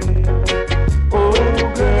 Oh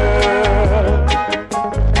girl.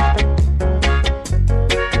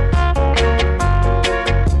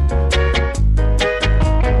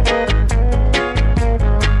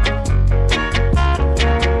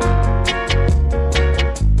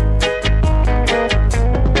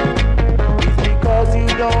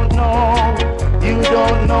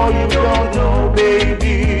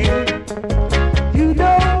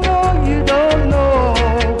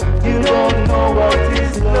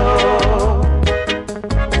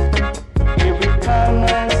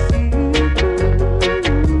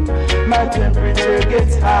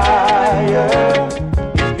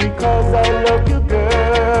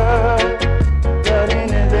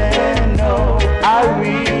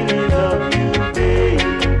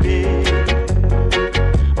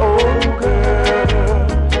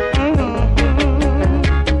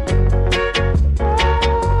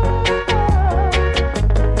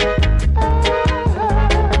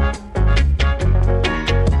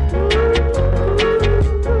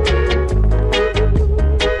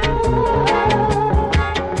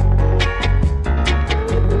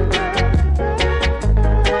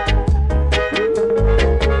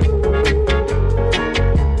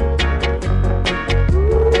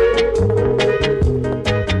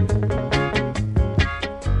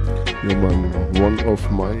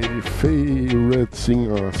 favorite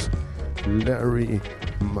singers, Larry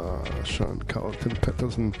Marsh and Carlton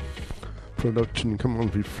Patterson production. Come on,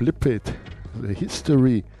 we flip it. The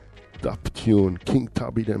history dub tune, King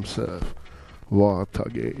Tubby themselves,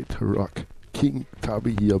 Watergate Rock. King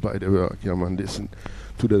Tubby here by the work. Yeah man, listen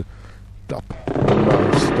to the dub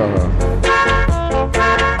master.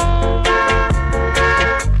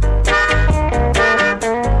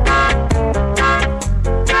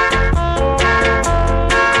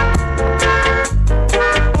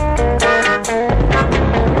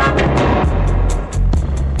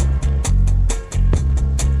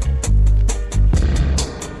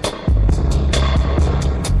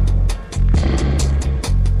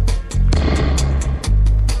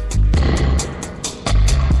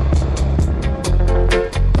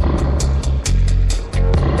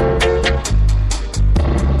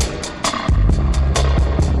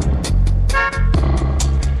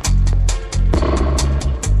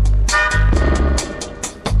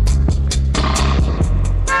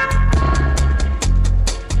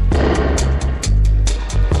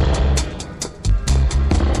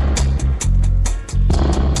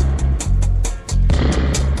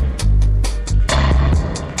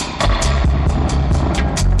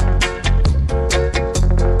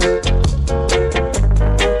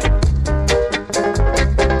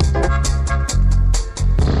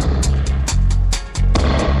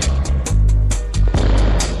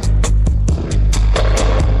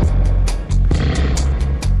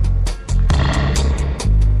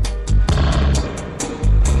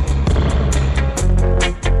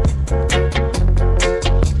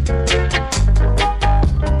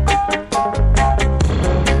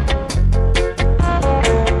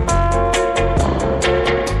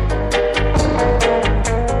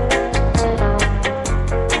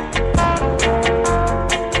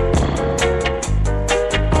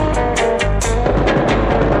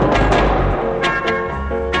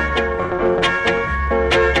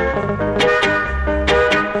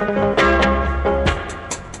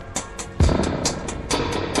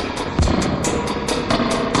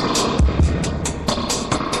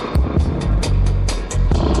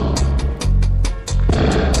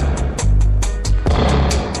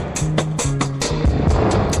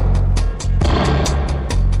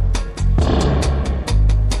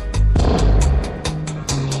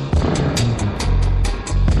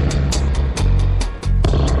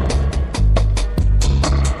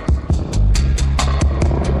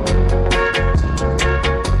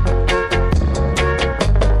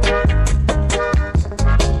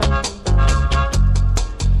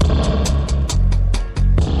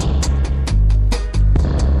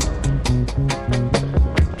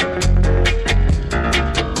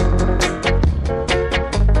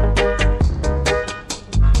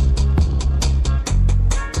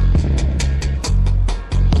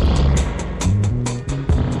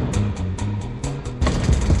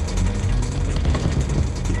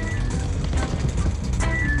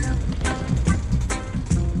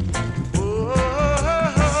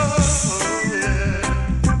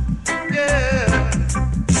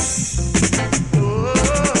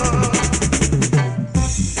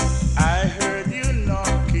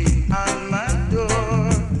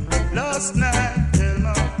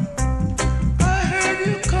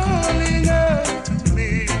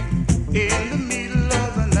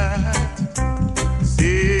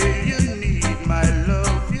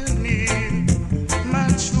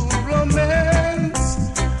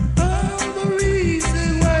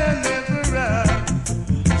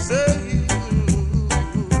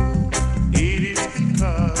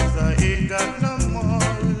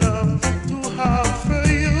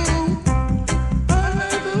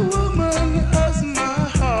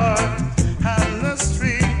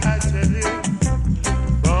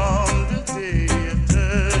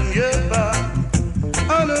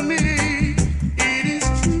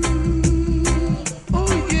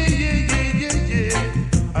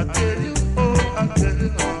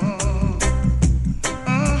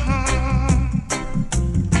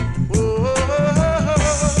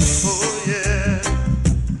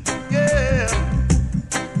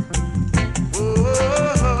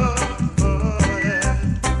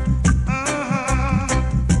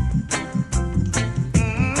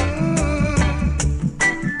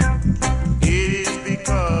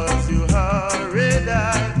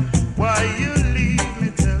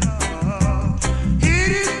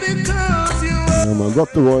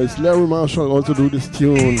 Rock the Voice. Larry Marshall also do this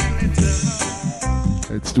tune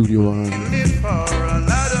at Studio One.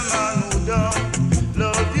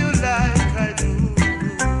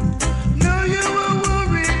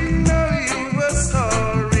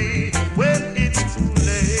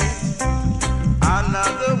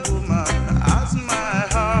 Woman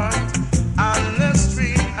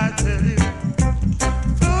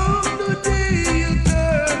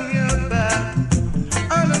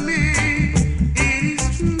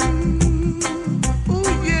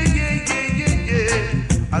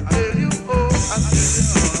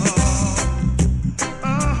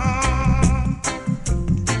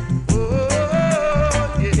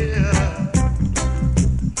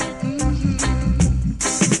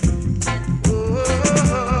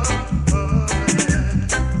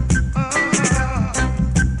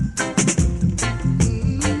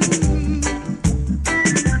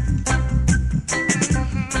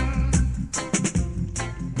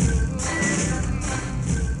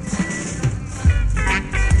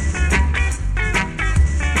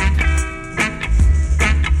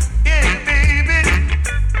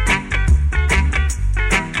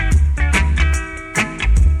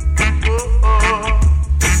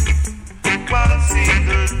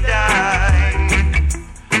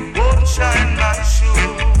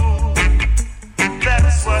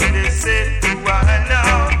said to I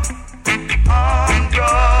now on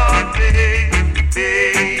Broadway,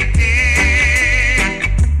 baby.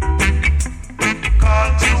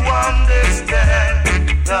 Can't you understand,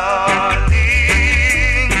 darling?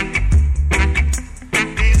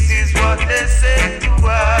 This is what they said to I.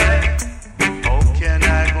 How can I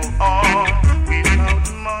go on without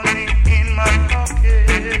money in my pocket?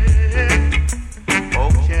 How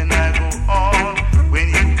can I go on when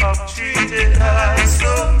you have treated I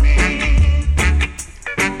so mean?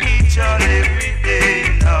 Each and every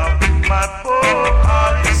day now, my poor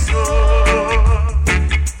heart is sore.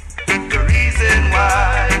 The reason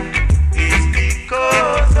why is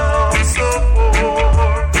because I'm so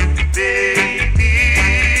poor, baby.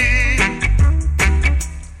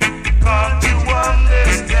 Can't you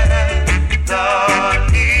understand,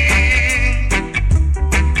 darling?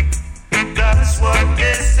 That's what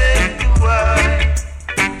they said to I.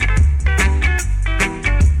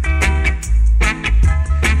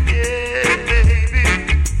 Yeah, baby.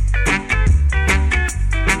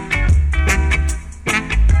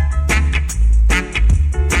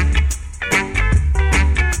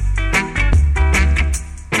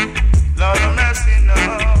 Lord of mercy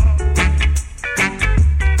now.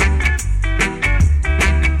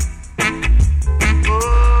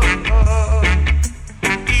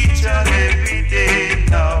 Each and every day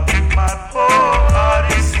now, my poor heart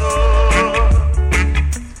is sore.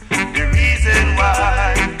 The reason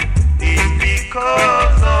why is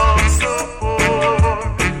because I'm so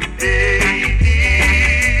poor, baby.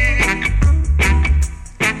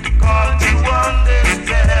 Can't you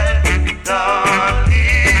understand, darling?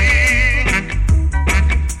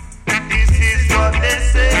 This is what they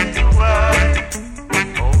say to I.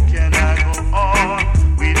 How can I go on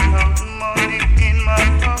without money in my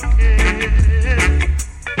pocket?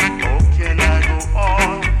 How can I go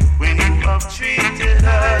on when you have treated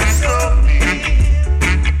us so mean,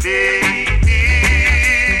 baby?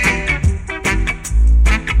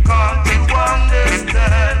 Can't you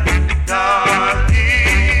understand, darling?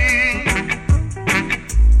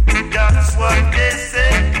 That's what they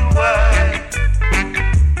say to I.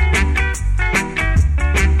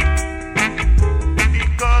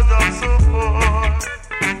 Because I'm so poor.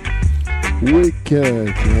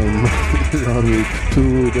 Wicked, love it to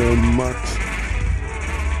the max.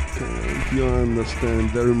 Can't you understand?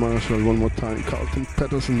 Derry Marshall, one more time. Carlton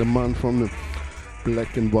Patterson, the man from the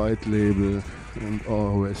Black and White label, and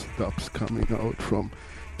always dubs coming out from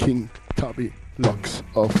King Tubby Locks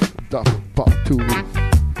of Dub Part 2.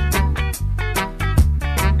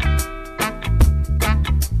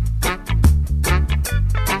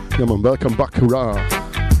 Yeah man, welcome back, hurrah.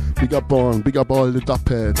 Big up Born, big up all the dub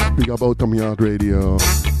heads, big up Outta Radio.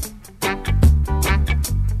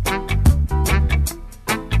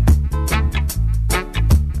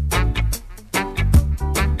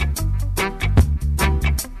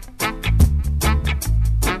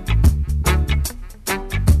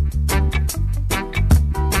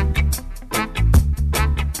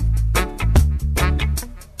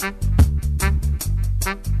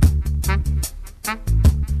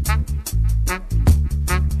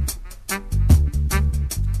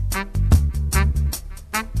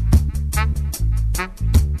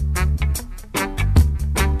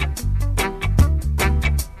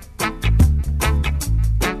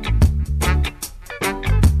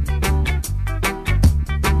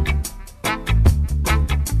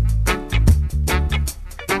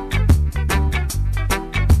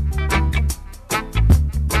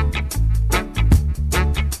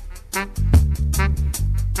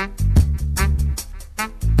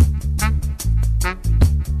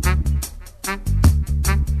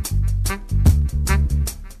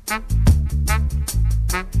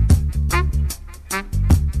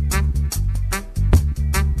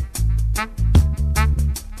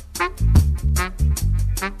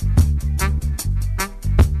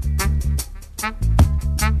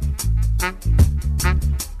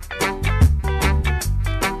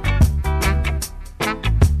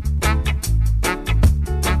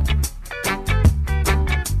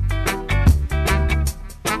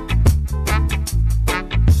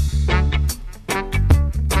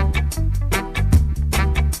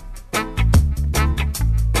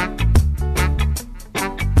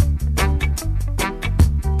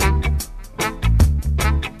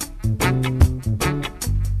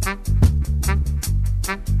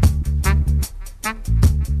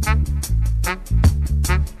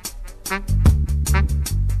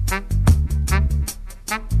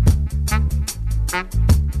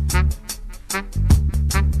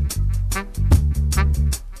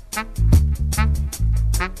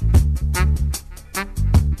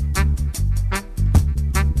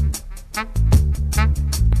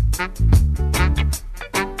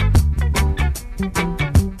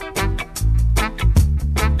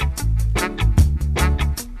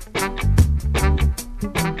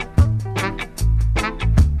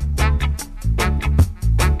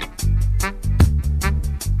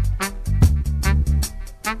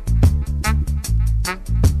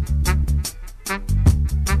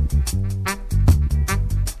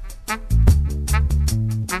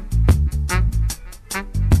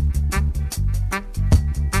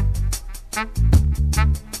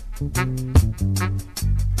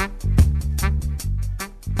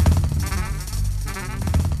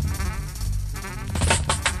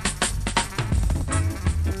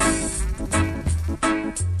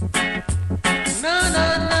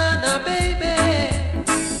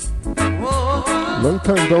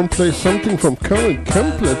 time don't play something from current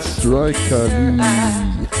templates, right, Kali?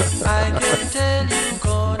 I can tell you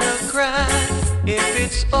gonna cry if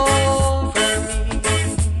it's over me.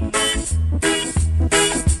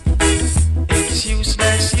 It's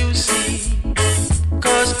useless, you see,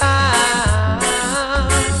 'cause I'm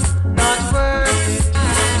not worth it.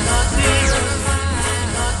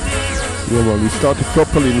 Yeah, man, we started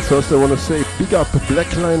properly. And first I want to say big up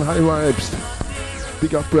Black Line High Vibes.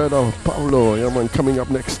 Big up brother Paulo. Yeah, man, coming up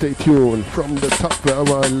next, stay tuned. From the top where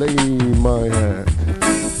I lay my head.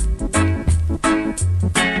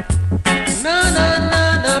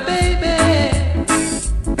 Na baby.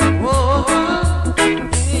 Whoa,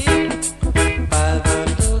 by the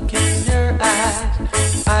look in your eyes,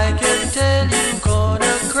 I can tell you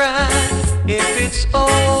gonna cry if it's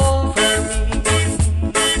over me.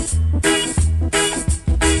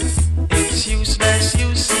 It's useless,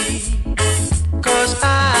 you see, 'cause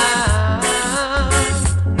I'm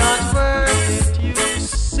not worth it, you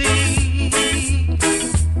see.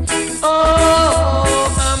 Oh,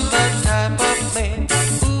 I'm the type of man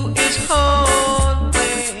who is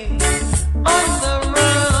always on the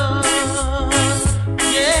run.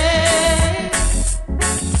 Yeah,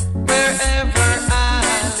 wherever I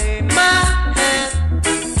lay my head,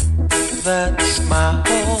 that's my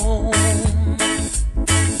home.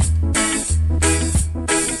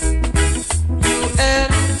 You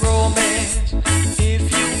and romance, if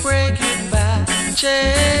you break it by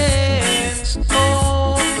chance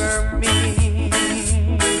over me.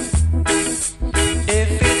 If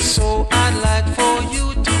it's so, I'd like for you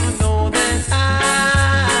to know that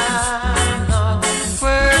I'm not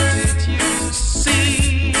worth it, you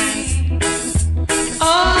see. Oh,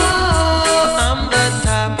 I'm the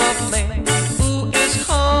type of man who is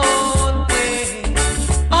always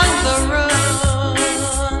on the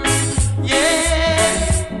run. Yeah,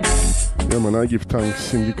 Yeah, man, I give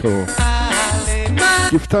thanks, Indico. I lay my,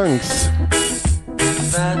 Give thanks.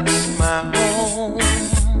 that's my home.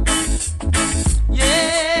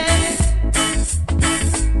 Yeah,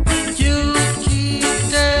 you keep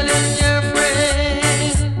telling your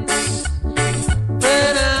friends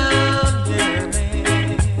that I'm your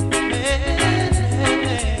man.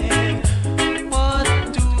 What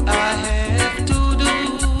do I have to do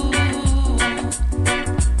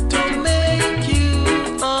to make you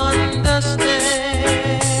understand?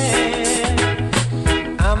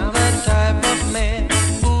 I'm the type of man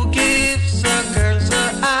who gives a girl a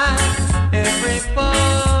eye.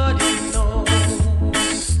 Everybody knows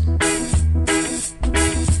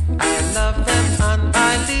I love them and I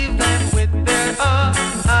leave them with their heart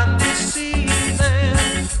and deceive them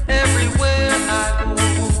everywhere I go.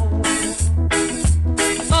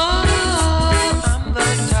 Oh, I'm the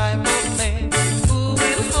type of man who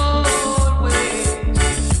will always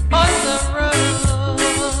on the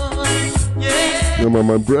run. Yeah. Yeah, man,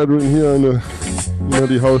 my brethren here in the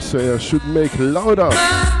house say I should make louder.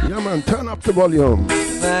 Yeah, man, turn up the volume.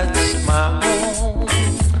 That's my home.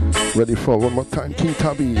 Ready for one more time, King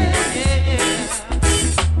Tabby.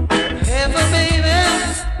 Heaven,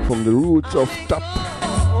 baby. From the roots of Dub.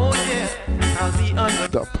 Oh, yeah. I'll be under.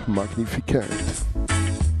 Dub Magnificent.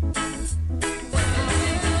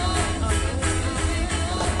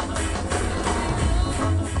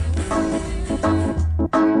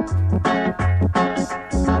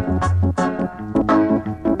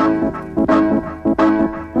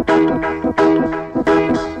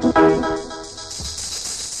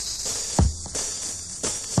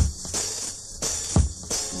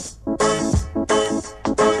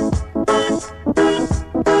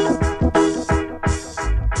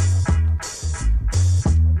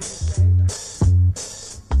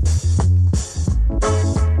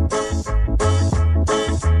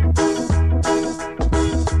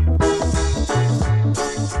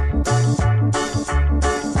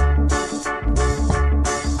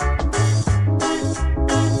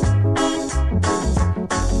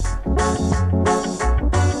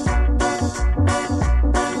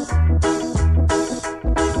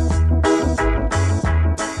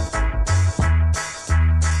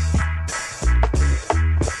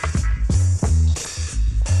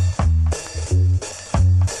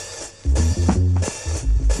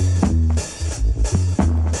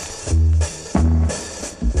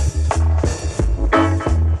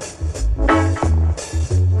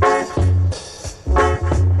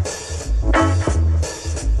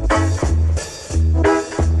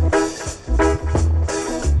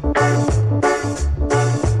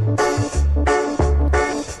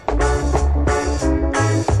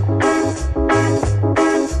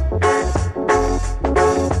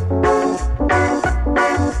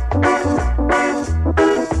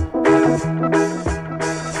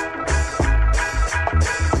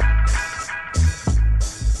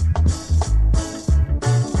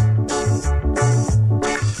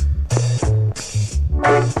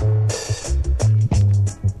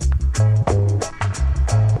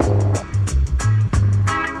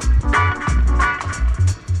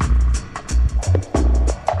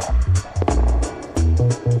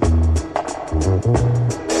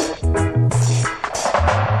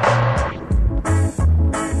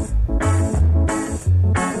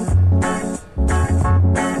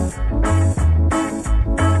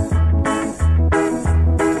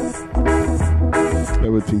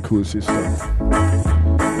 Everything cool, sister.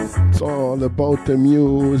 It's all about the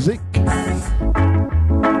music. Yeah,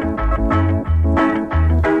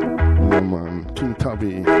 man. King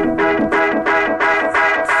Tabby.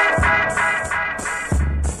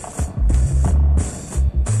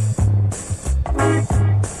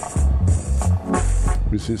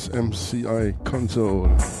 This is MCI console.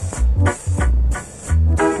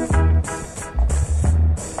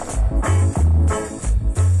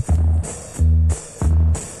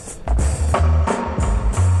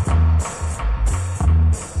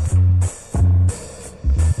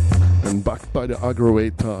 By the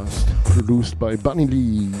Aggravators, produced by Bunny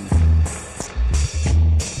Lee.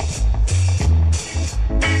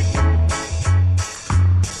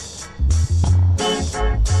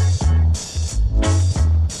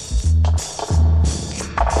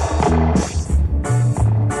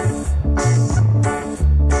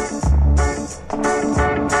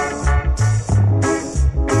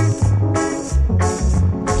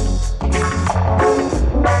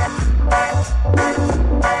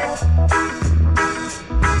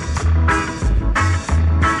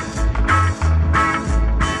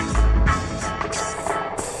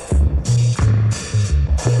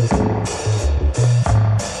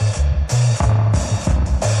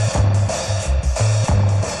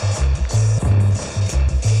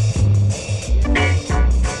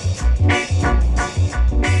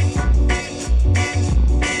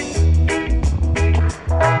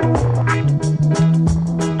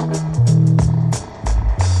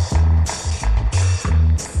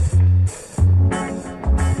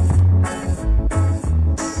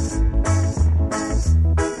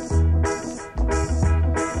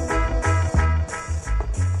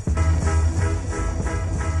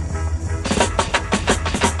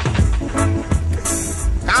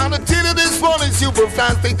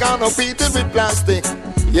 Plastic on a beaten with plastic,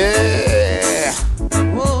 yeah.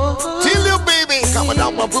 Till you, baby, coming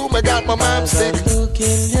down my room, I got my mom sick. Look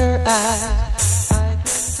in your eyes, I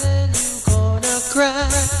can tell you gonna cry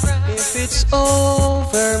if it's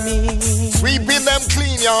over me. Sweeping them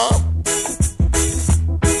clean, y'all.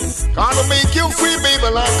 Gonna make you free, baby,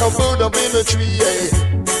 like a bird up in a tree, yeah.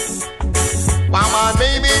 While my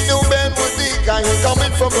name ain't no Ben with dick, I ain't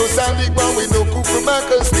coming from no sandy ground with no cuckoo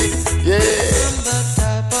stick, yeah. I'm the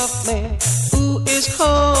type of man who is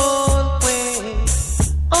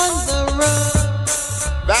always on the run.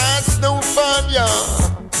 That's no fun, y'all.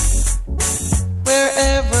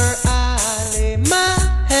 Wherever I lay my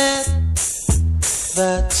head,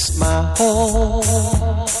 that's my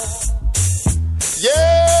home.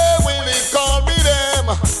 Yeah, when they call me them,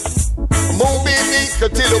 Moby Dick,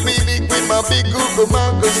 till a baby with my big Google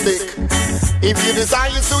mango stick. If you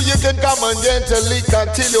desire so you can come and get a lick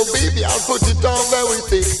until your baby, I'll put it on very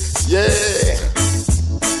thick. Yeah.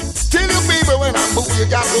 Tell your baby when I move, you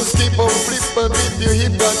got to skip or flip and dip your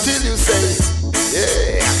hip until you say,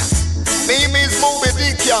 yeah. Name is Moby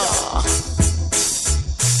Dick, y'all.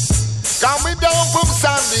 Coming down from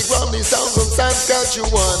Sandy Ground, the sound from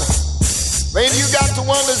Saskatchewan. Man, you got to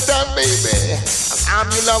understand, baby, I'm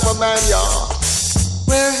your lover man, y'all.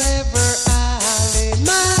 Wherever I lay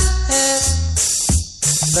my head,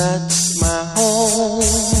 that's my home.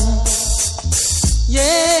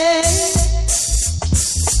 Yeah.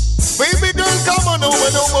 Baby girl, come on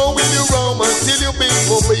over, no more will you roam until you be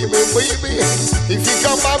for baby, baby. If you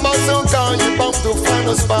come by my son car, you bound to find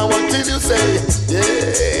a spot until you say,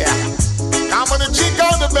 yeah. Come on and check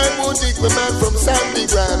out the man who dig the man from Sandy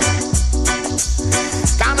Ground.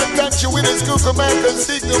 Gonna touch you with his cooker man and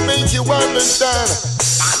stick to make you understand.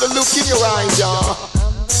 I'll look in your eyes, y'all.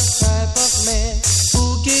 I'm the type of man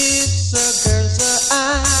who gives the girls a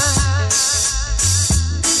eye.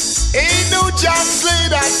 Ain't no John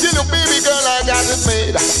Slater, till a baby girl I got it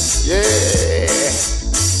made. Yeah.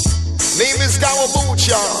 Name is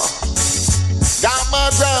Kawabucha. Got my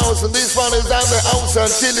grounds and this one is at the house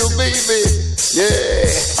until you baby. Yeah.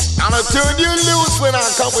 I'ma turn you loose when I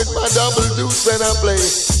come with my double deuce when I play.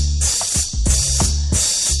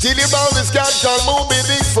 Till you bound this guy called Moby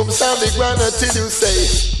Dick from Sandy Ground until you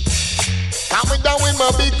say. Coming down with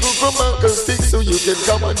my big cuckoo monkey stick so you can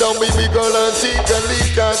come on down, baby girl, and take a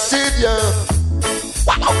lick at it, yeah.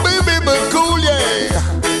 Wow, baby, but cool, yeah.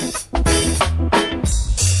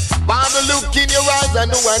 By the look in your eyes, I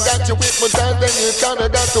know I got you with my time, then you kinda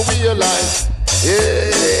got to realize,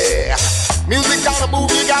 yeah. Music on the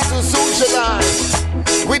move, you got to socialize.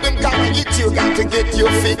 With them can't get you, got to get your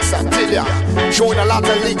fix until ya. Showing a lot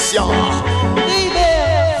of licks, y'all.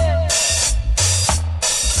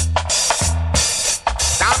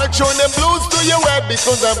 Kinda showing them blues to your web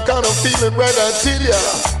because I'm kind of feeling red until ya.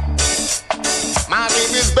 My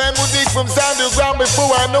name is Ben Woodick from Sanders Ground.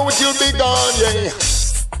 Before I know it, you'll be gone, yeah.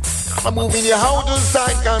 I'm moving you out to the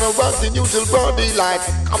side, kind of rocking you till broad daylight.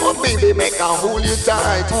 Come on, baby, make I hold you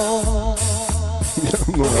tight.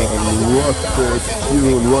 Man, what a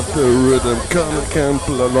tune, what a rhythm. Colonel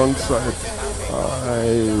Campbell alongside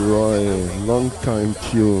Roy, long time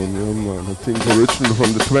tune. Yeah, man. I think original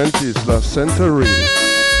from the 20s, last century.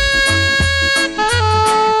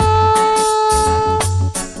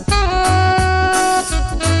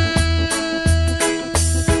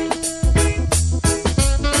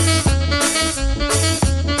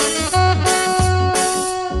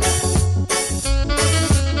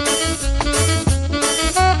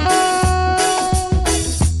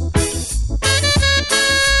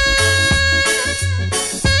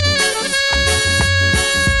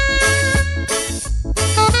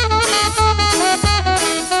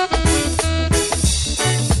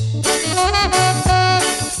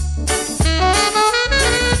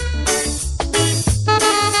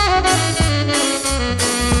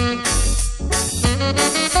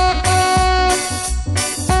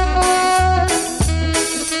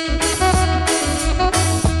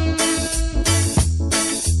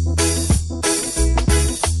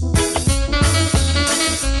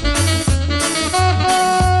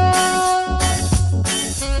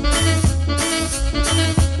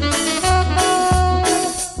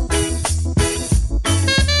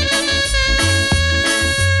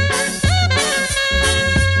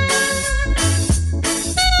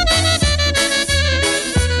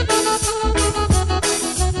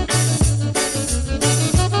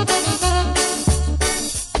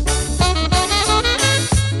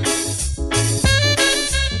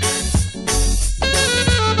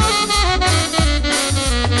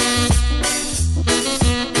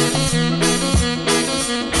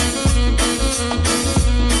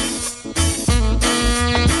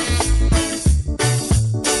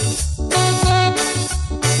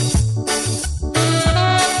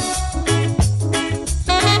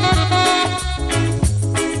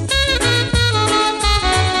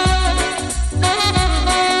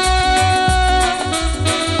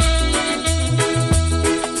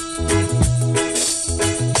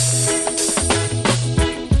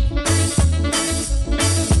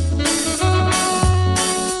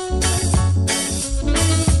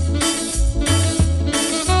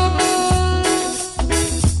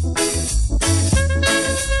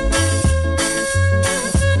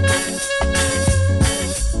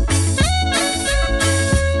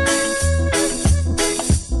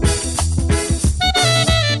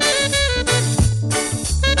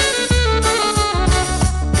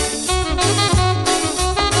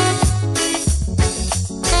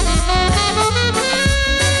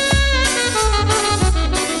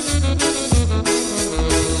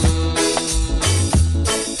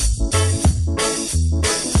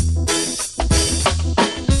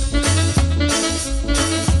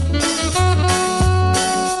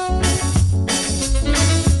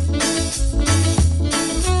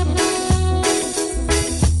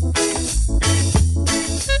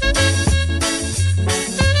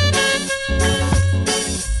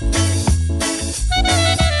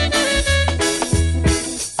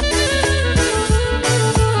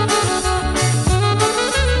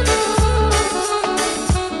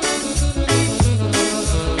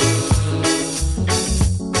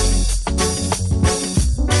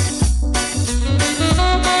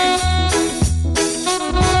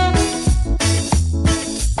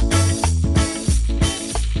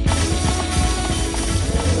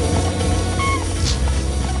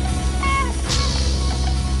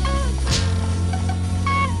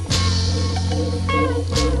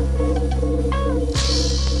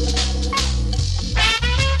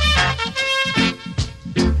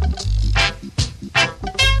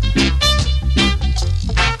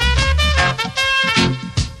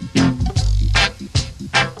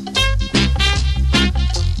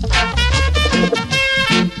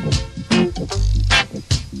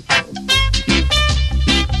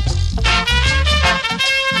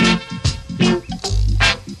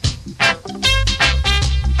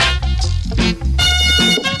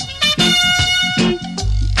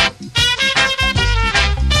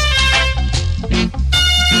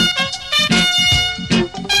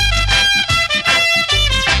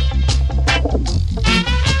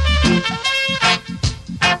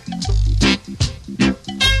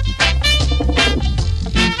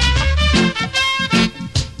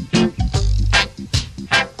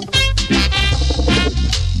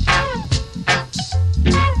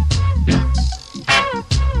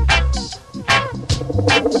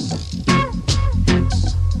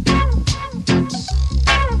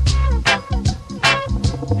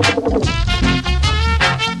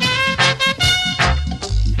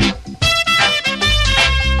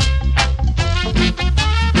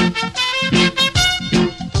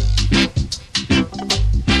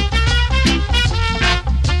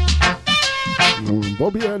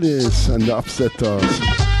 Bobby Ellis and the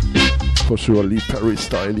Upsetters. For sure, Lee Perry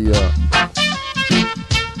style here.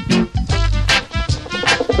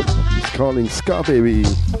 It's calling Ska Baby.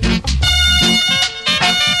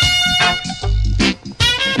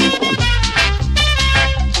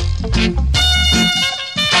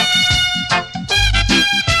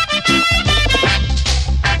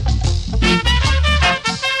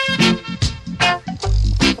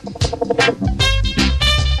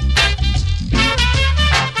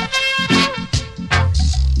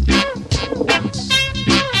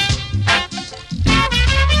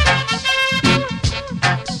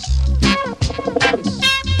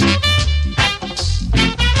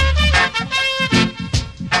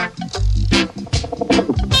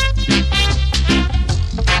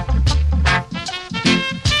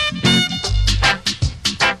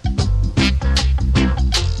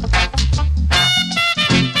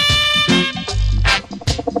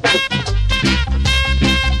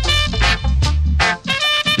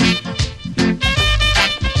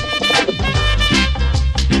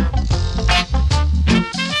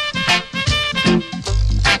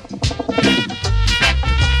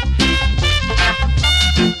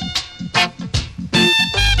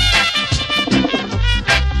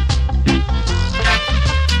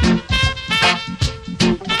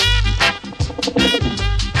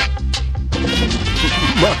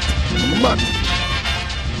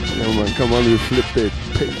 Flip it,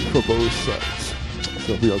 pay for both sides.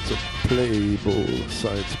 So we also play both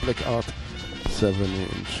sides. Black Art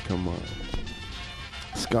 7-inch, come on.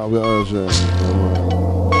 Ska version, come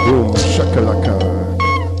on. Boom,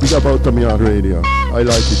 shakalaka. Big up Outta Radio. I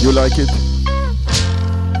like it, you like it?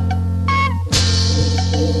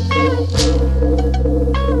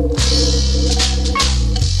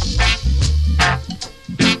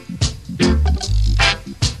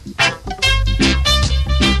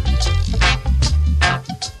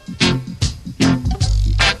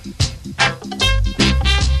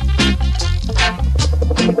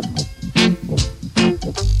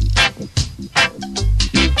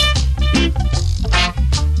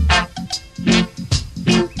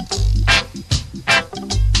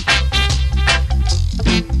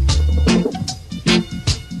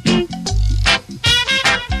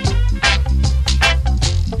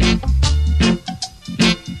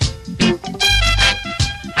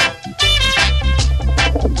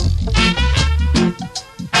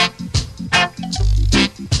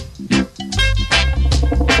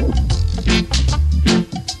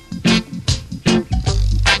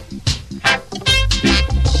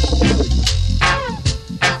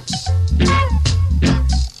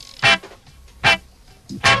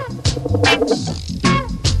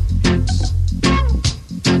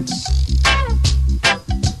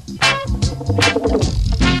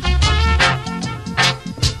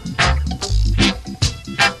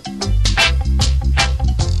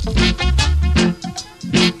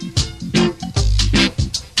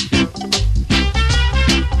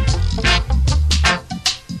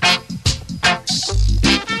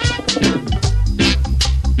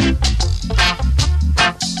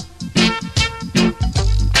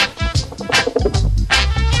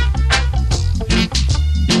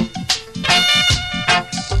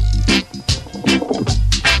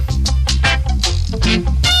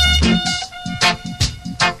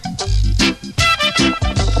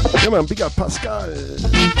 Big up Pascal,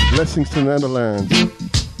 blessings to the Netherlands.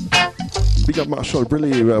 Big up Marshall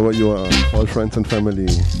Brilly, wherever you are, all friends and family.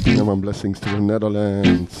 Yeah, man, blessings to the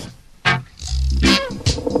Netherlands,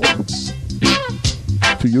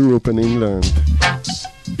 to Europe and England.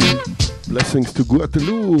 Blessings to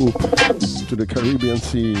Guadeloupe, to the Caribbean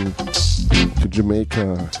Sea, to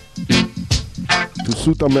Jamaica, to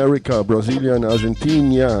South America, Brasilia and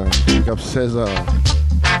Argentina. Big up Cesar.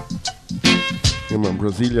 Yeah, man,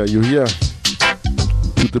 Brasilia, you here?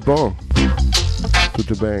 To the bong, to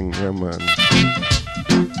the bang, yeah, man.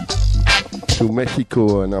 To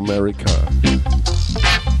Mexico and America.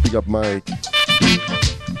 Big up Mike.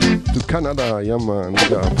 To Canada, yeah, man.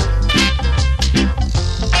 Big up.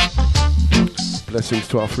 Blessings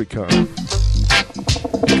to Africa,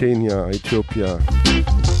 Kenya, Ethiopia,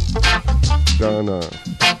 Ghana.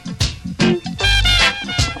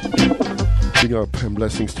 Big up and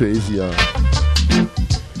blessings to Asia.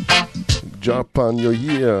 Japan, you're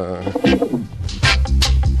here.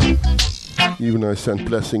 Even I send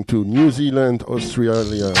blessing to New Zealand,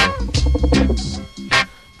 Australia,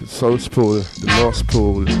 the South Pole, the North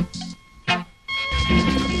Pole.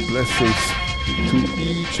 Blessings to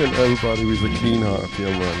each and everybody with a clean heart,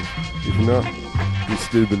 yeah, man. If not, we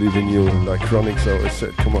still believe in you. Like Chronix always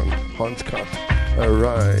said, come on, Hans Cut,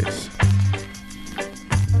 arise.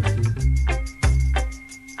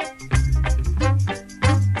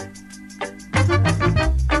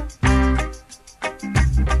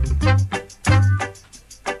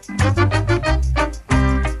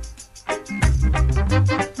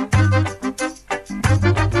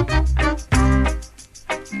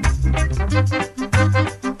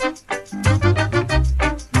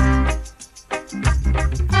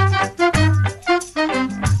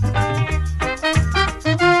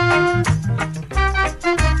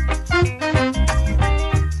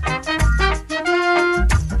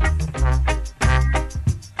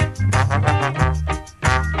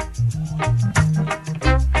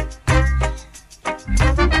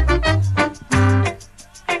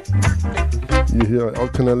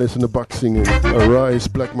 Alternate in the back singing. Arise,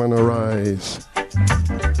 black man, arise.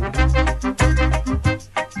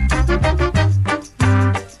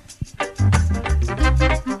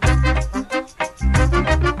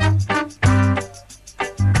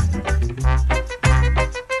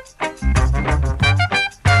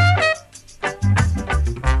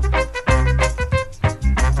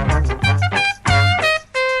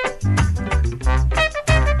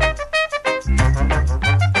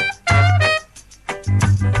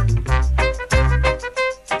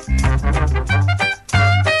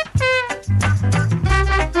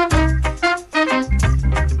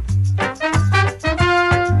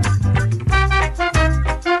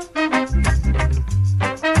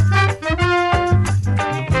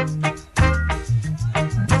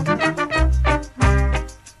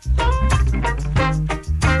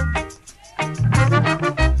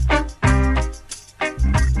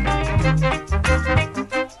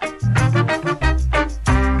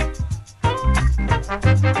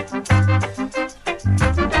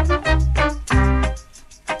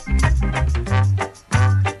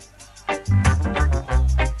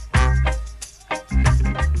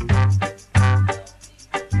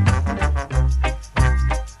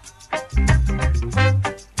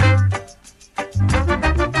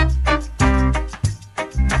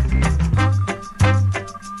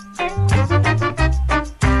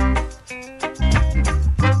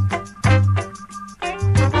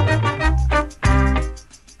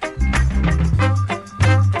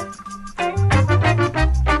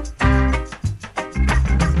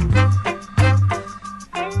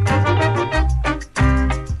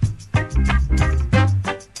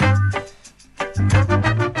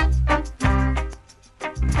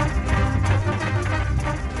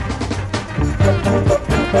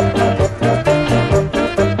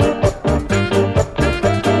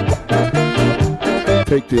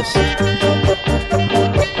 Take this.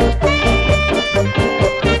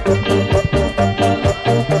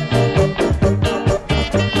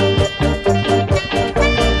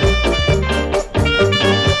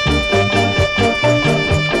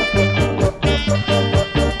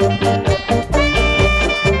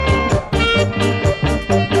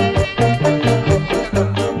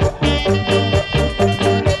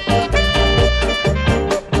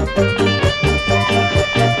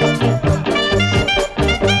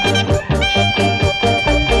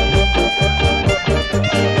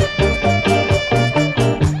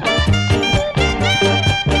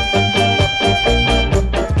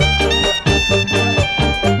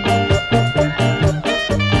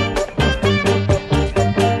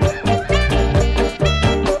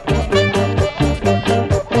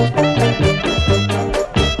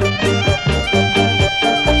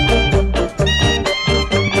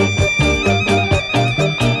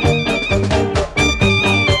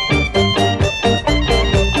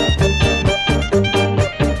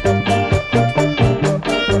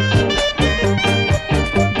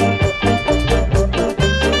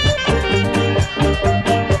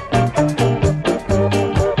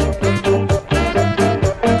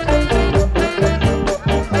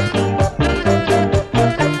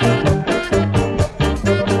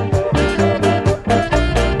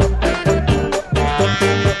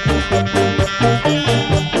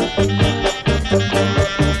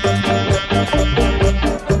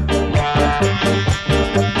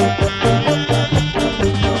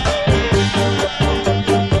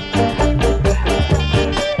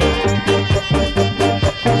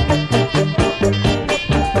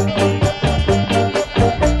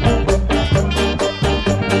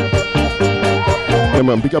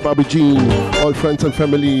 Big up Abby Jean, all friends and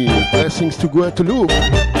family, blessings to Guadeloupe.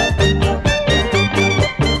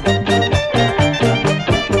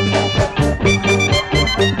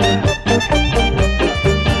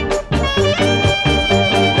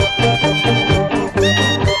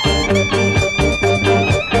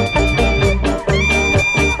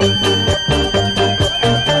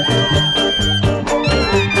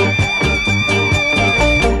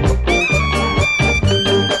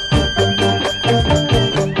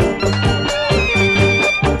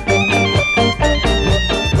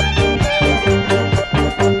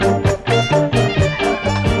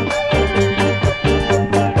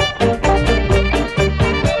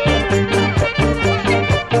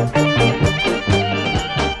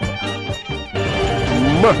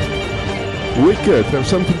 Wicked, have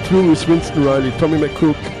something to do with Winston Riley, Tommy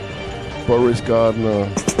McCook, Boris Gardner.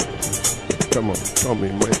 Come on, Tommy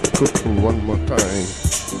McCook one more time.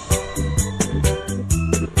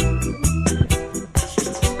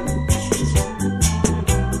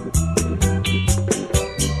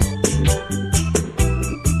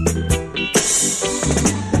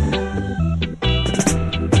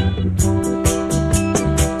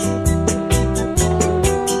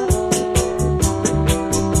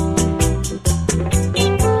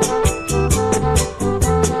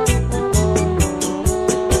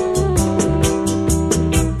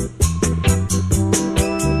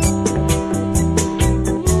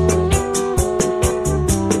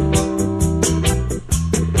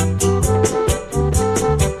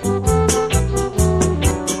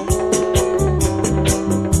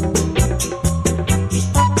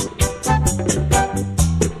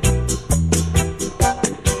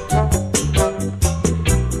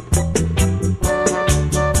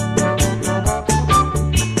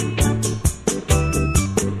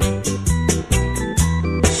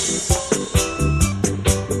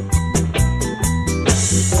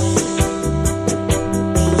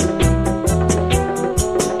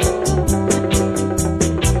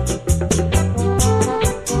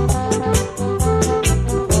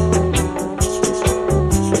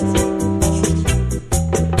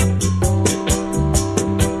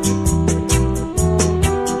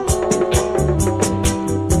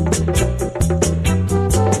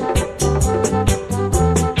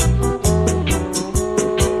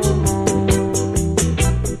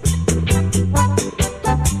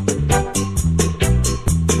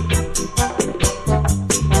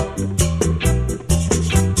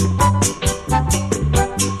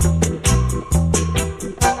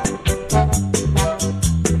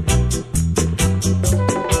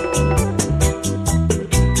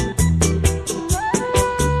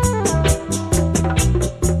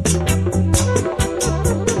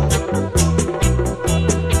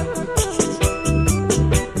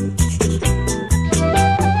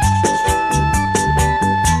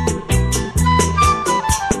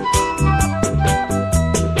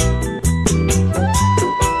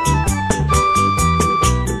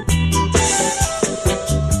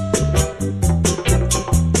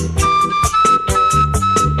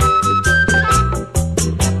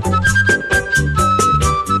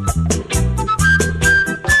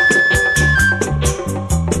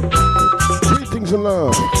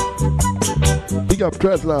 Big up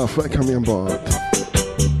Dreadlove, welcome on board.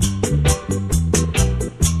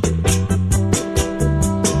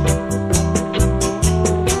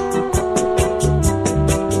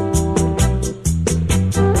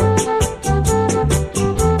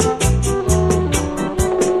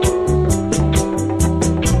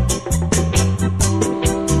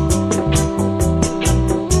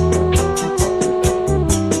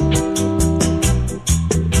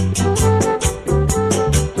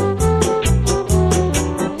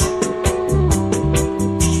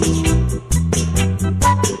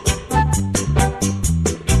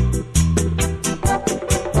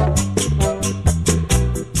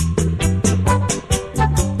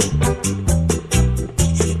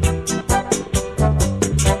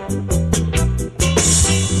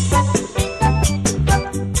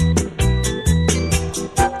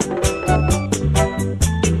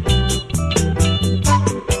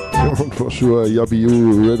 Sure,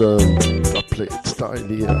 Yabiu rhythm, the plate style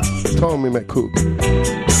here. Tommy McCook.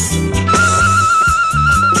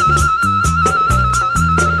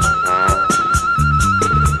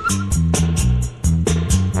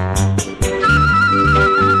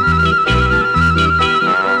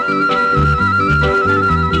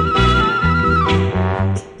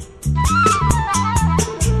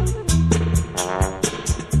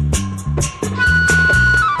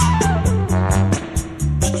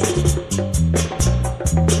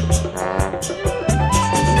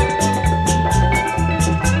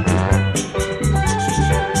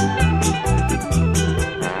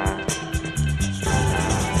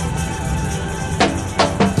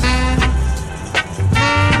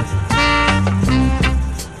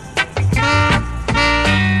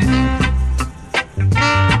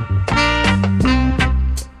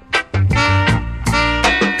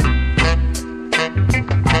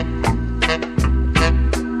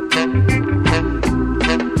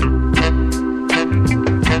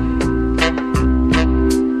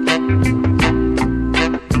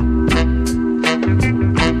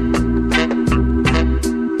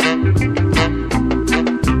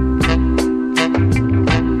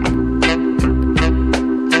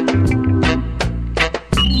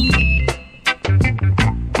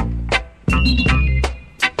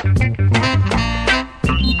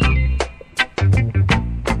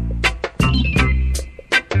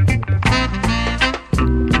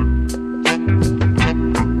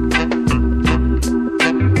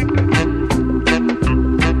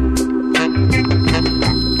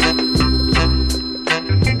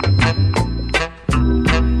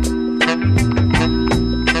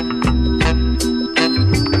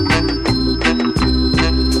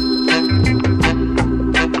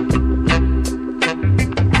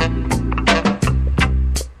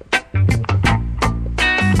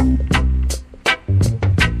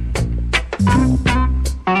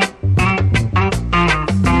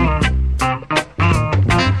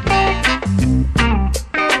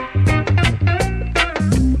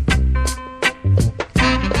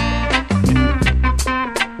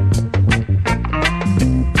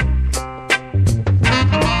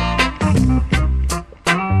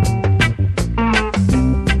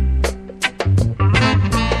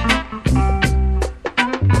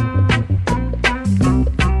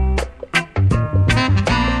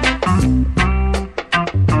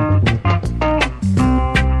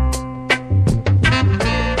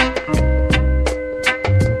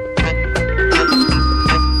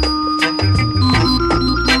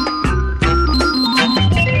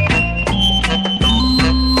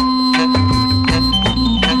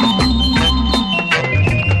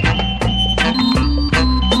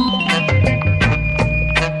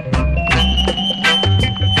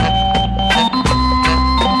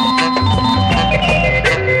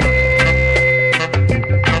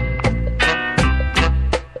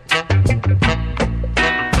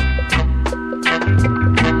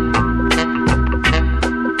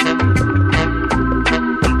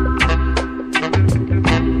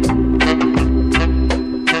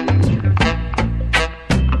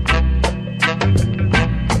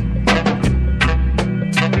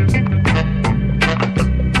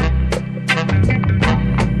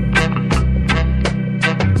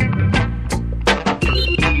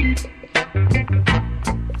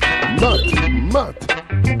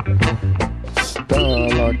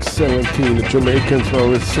 Starlock 17, the Jamaicans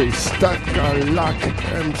always say Stackerlock.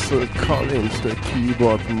 Ansel Collins, the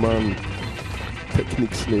keyboard man.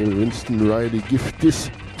 Technics label, Winston Riley. Give this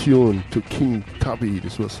tune to King Tubby.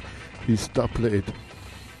 This was his dubplate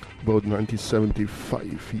about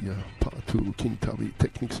 1975 here. Part 2, King Tubby,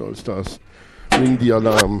 Technics All Stars. Ring the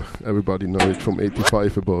Alarm. Everybody know it from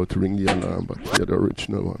 85 about Ring the Alarm, but here the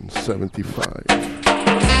original one, 75.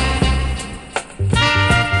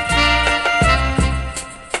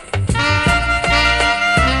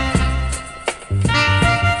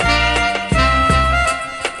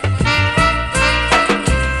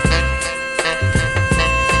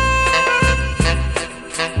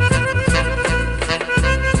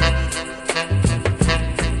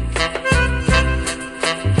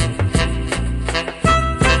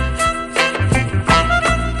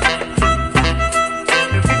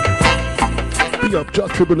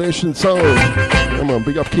 Tribulation Sound. Come on,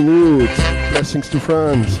 big up King Roots. Blessings to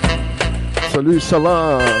France. Salut, ça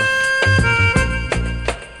va?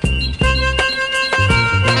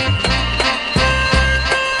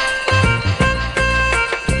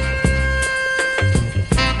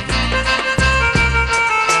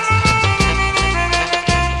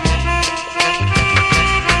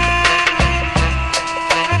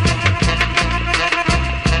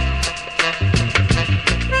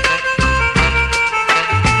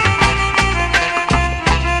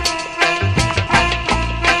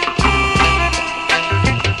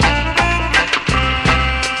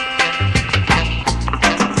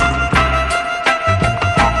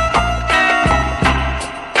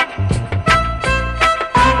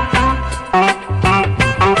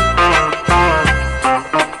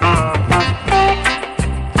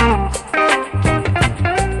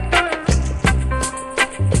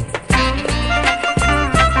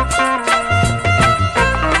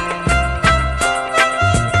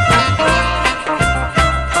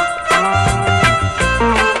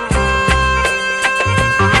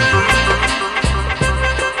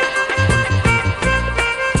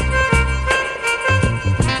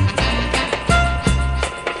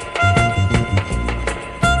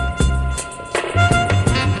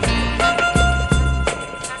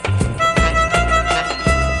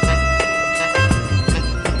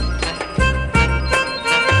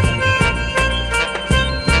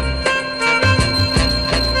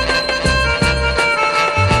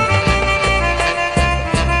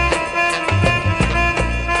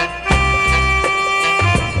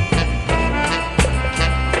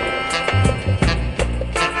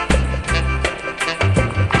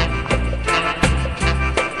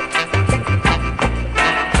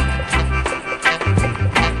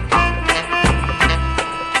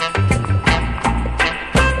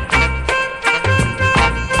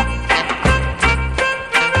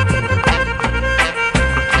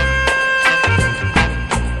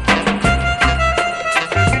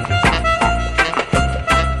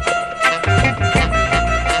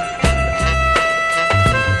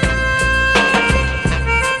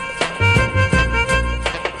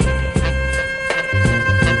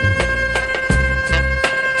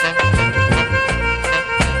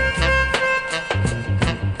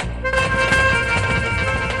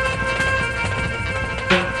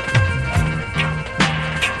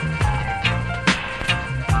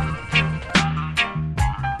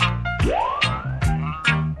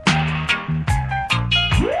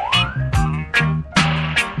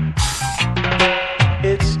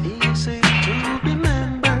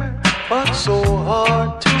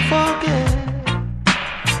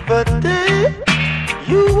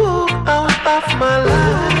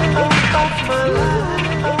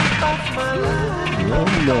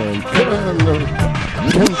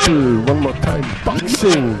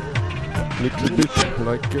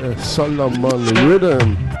 Solomon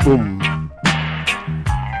rhythm, boom.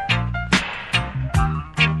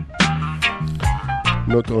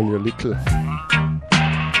 Not only a little.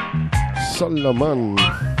 Solomon.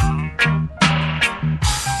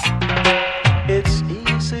 It's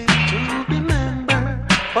easy to remember,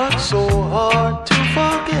 but so hard to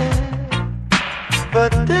forget.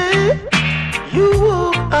 But then you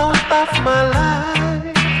walk out of my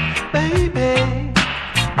life, baby.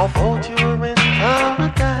 I thought you were in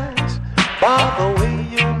paradise. By the way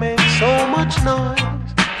you make so much noise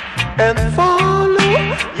and follow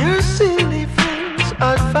your silly friends'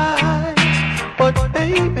 advice. But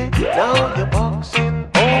baby, now you're boxing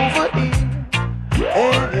over here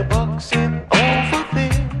and you're boxing over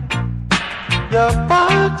there. You're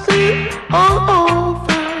boxing all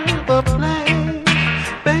over the place.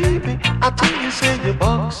 Baby, I tell you, say you're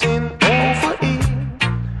boxing over here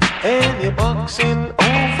and you're boxing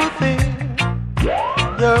over there.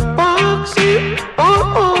 You're boxing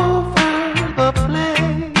all over the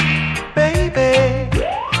place, baby.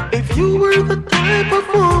 If you were the type of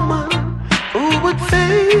woman who would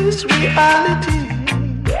face reality,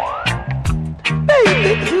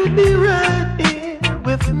 baby, you'd be right here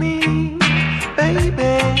with me,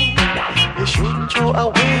 baby. You shouldn't throw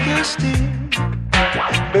away your stick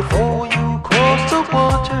before you cross the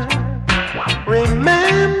water.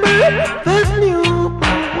 Remember that new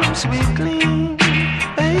brooms we clean,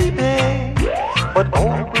 baby, but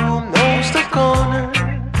old broom knows the corner.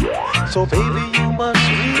 So baby, you must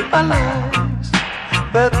realize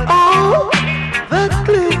that all that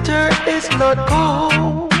glitter is not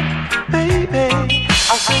gold, baby.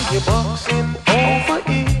 I say you're boxing over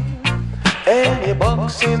here and you're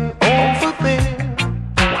boxing over there.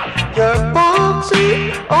 You're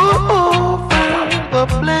boxing all over the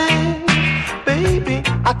place, baby.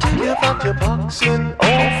 I tell you that you're boxing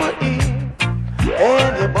over here,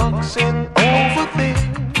 and you're boxing over there.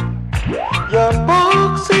 You're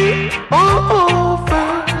boxing all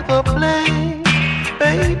over the place,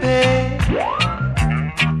 baby.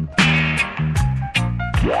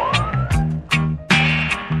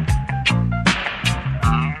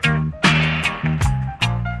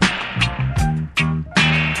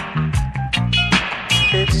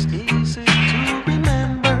 It's easy to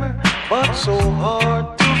remember, but so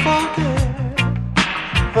hard to forget.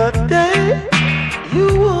 The day you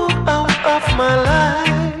walked out of my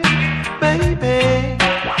life, baby,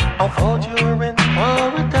 I thought you were in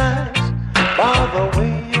paradise by the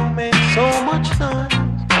way you made so much noise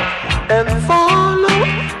and follow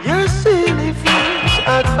your silly friend's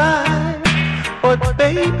advice. But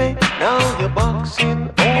baby, now you're boxing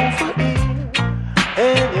over here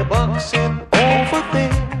and you're boxing over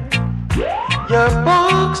there. You're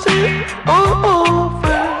boxing all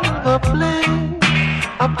over the place.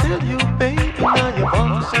 I tell you, baby, now you're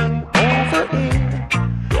boxing over here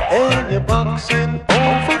and you're boxing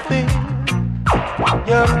over there.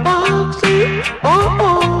 You're boxing all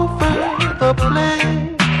over the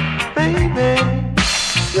place, baby.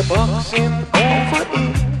 You're boxing over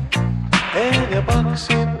here and you're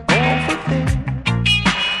boxing over there.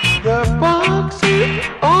 You're boxing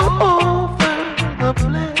all over the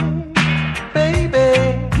place, baby.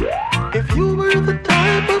 If you were the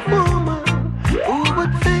type of woman who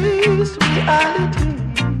would face reality,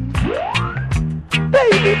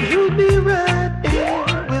 baby, you'd be right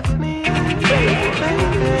here with me, baby.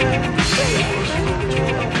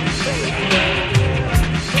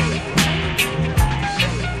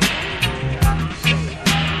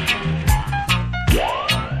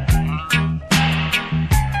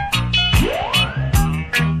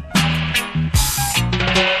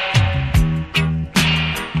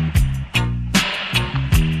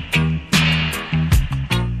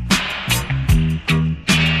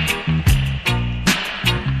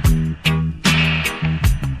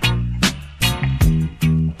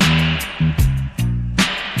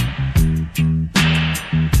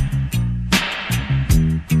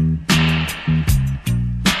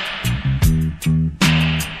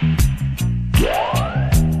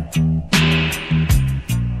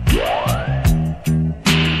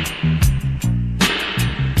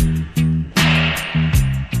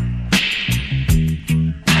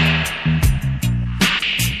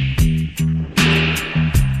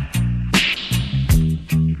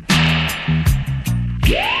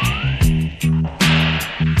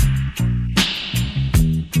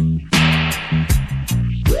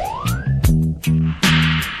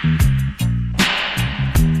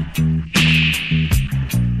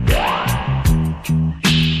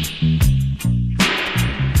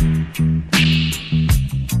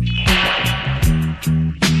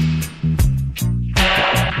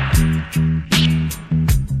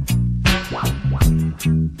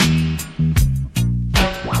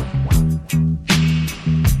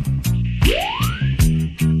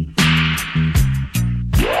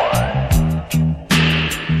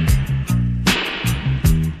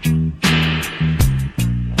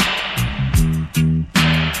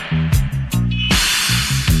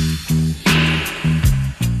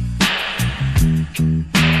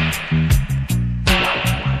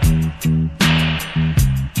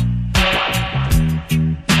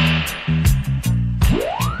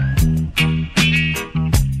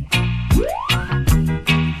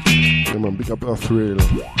 Thrill.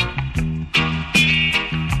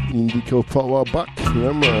 Indico power back,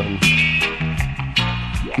 yeah man.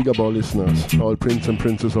 Big up all listeners, all prince and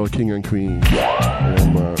princess, all king and queen.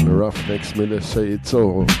 Yeah man, the Ruffneck, Smille, say it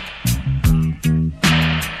so.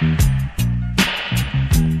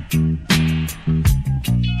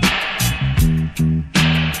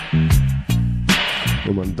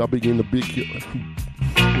 Yeah man, dubbing in the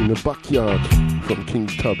backyard from King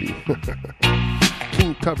Tubby.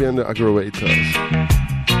 King Tubby and the Aggravators.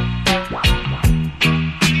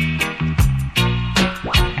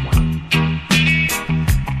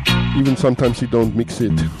 Even sometimes he don't mix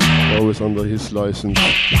it, always under his license,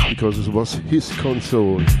 because it was his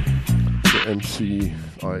console, the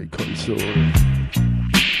MCI console.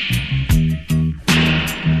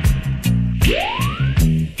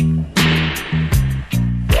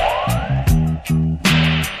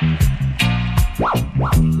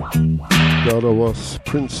 The other was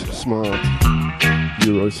Prince Smart,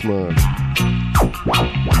 Euro Smart,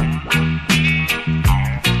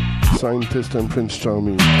 Scientist and Prince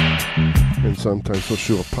Charming, and sometimes for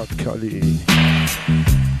sure Pat Kelly.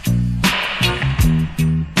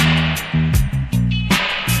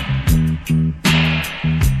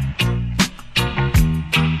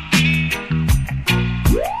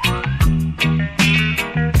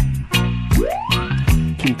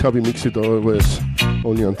 Tubby mix it always,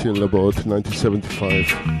 only until about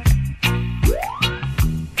 1975.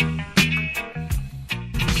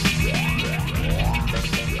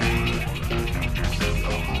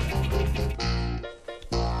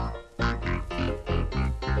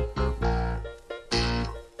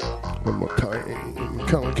 One more time,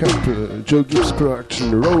 Carl Campbell, Joe Gibbs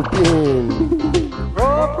production, rope in.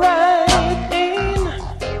 Rope right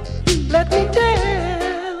in, let me tell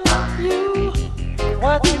you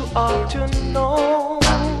what you ought to know,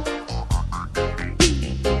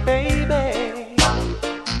 baby.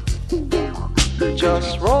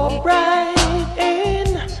 Just rope right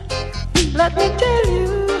in, let me tell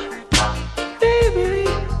you, baby,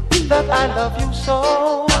 that I love you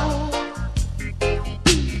so.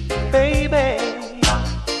 Baby,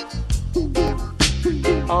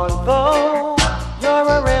 although you're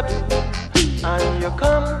a rebel and you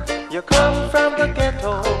come from the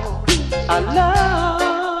ghetto, I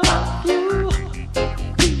love you,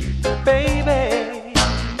 baby.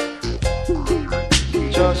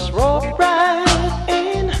 Just rope right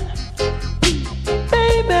in,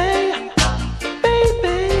 baby,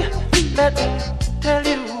 baby. Let me tell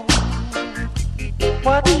you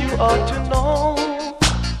what you ought to know.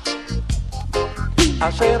 I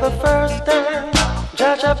say the first time,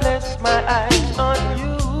 Judge, I bless my eyes on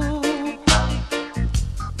you.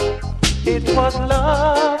 It was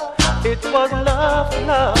love,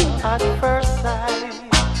 love at first sight.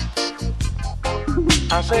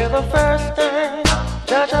 I say the first time,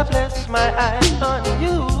 Judge, I bless my eyes on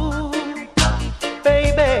you.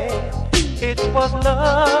 Baby, it was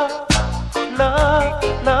love,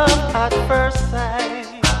 love at first sight.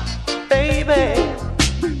 Baby,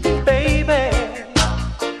 baby.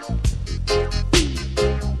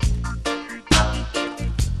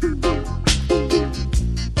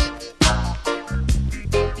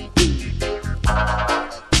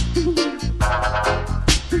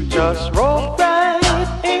 Just roll right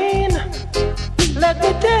in, let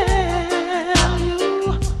me tell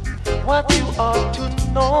you what you ought to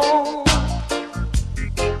know.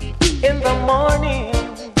 In the morning,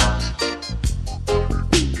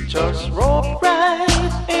 just roll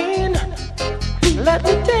right in, let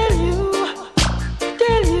me tell you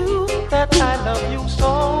that I love you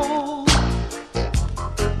so,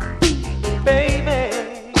 baby.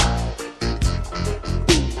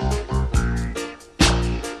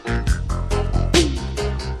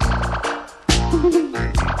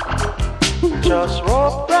 Just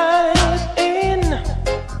rope right in,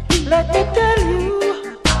 let me tell you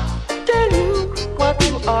what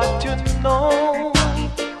you ought to know,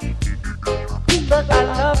 that I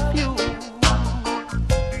love you.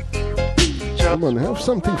 Just come on, have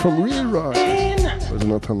something from real rock. It's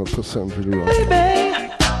not 100% real rock.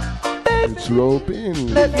 Baby, it's rope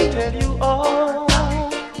in. Let me tell you all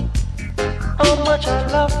how much I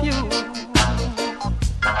love you.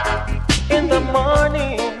 In the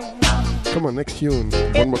morning. Come on, next tune.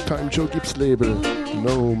 One more time, Joe Gibbs label.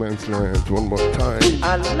 No Man's Land. One more time.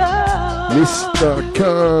 I love Mr.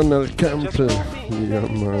 Colonel Campbell. Yeah,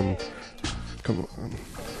 man. Come on.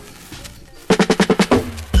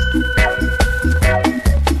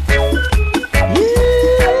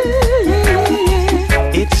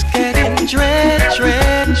 It's getting dread.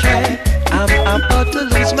 I'm about to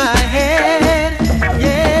lose my head.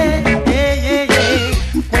 Yeah.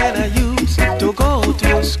 When I used to go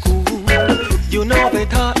to school, you know they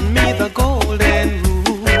taught me the golden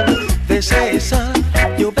rule. They say, son,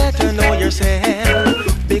 you better know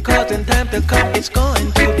yourself, because in time to come it's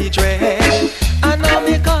going to be dread. I know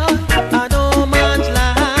me God, I know man's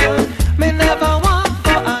land. Me never want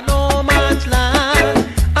for a no man's land.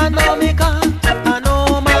 I know me God, I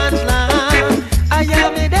know man's land. I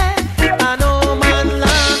am me there, I know man's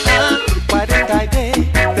land. Why didn't I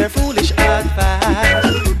take their foolish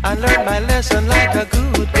advice and learn my lesson like a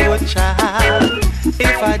good child?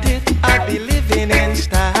 If I did, I'd be living in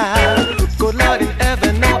style. Good Lord in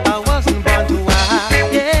heaven, no, I wasn't born to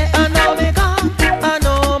wild. Yeah, I know me God, I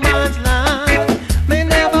know man's land. Me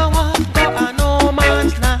never want go, I know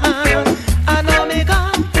man's land. I know me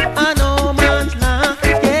God, I know man's land.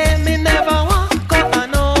 Yeah, me never want go, I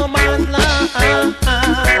know man's land.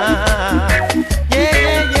 Yeah.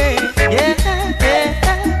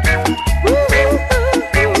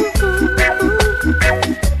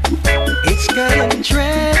 It's getting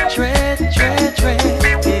dread.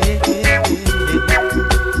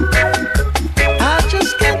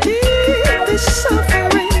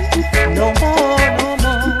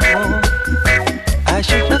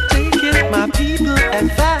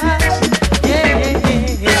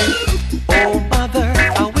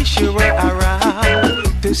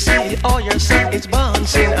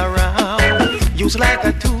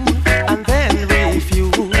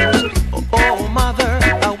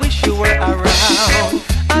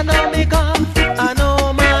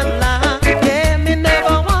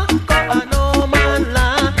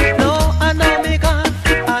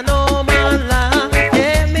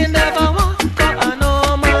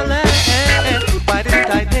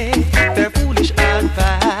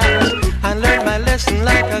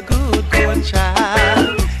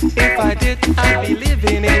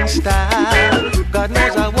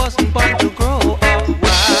 keep on to grow up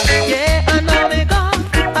wild. Yeah, I know me God,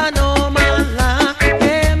 I know my land.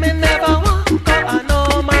 Yeah, me never walk, I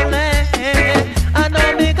know my land. I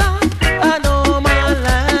know me God, I know my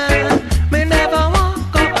land. Me never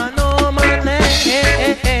walk, I know my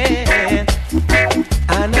land.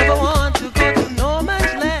 I never want to go to no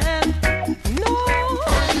man's land. No.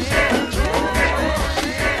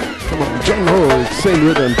 Come on, John Hall, same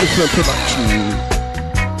rhythm, different production.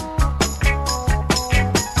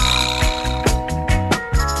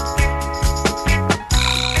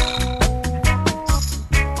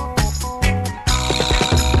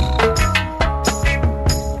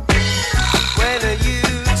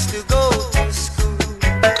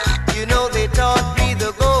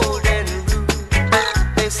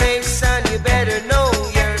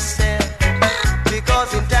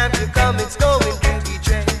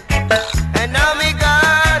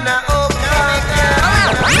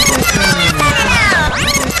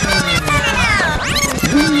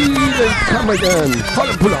 Again,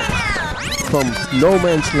 Holland pull up from No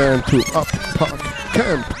Man's Land to Up Park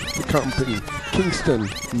Camp, the camp in Kingston,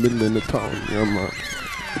 middle in the town. Yeah, man.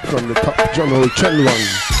 From the top, John Hole, Channel 1.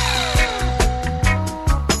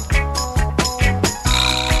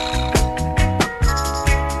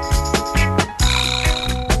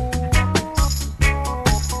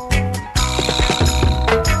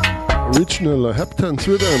 Original Heptons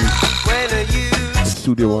rhythm.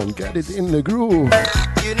 Studio One, get it in the groove.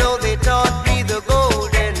 You know they taught me the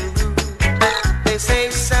golden rule. They say,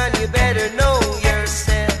 son, you better know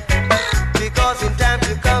yourself, because in time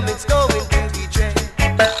to come it's going to be dread.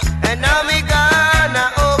 And now me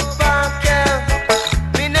gonna up and camp.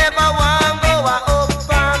 Me never want go a up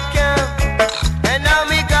and camp. And now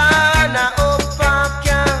me gonna up and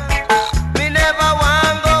camp. Me never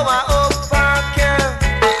want go a up and camp.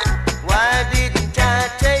 Why didn't I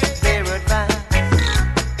take their advice?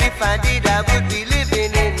 If I did, I would be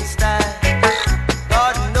living in style.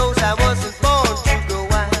 God knows I wasn't born to go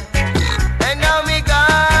wild. And now me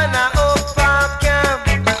gonna up and camp.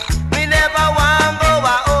 Me never want go a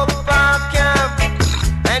up and camp.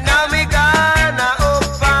 And now me gonna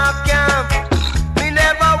up and camp. Me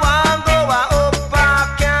never want go a up and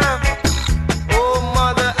camp. Oh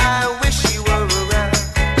mother, I wish you were around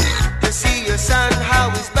to see your son how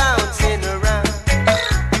he's bouncing around.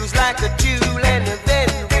 He was like a jewel and then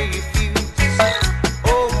refused.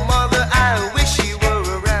 Oh mother, I wish you were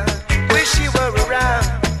around. Wish you were around.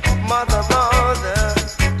 Mother, mother,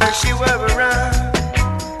 wish you were around.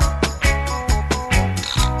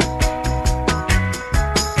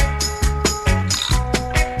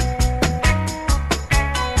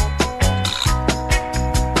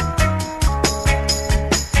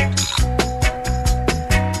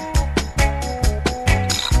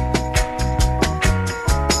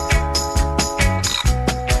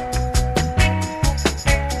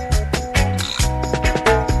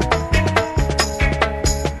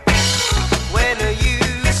 When I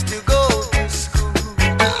used to go to school,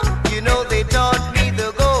 you know they taught me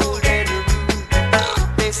the golden rule.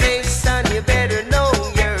 They say, son, you better know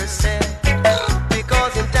yourself,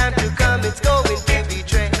 because in time to come it's going to be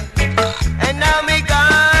dread. And now me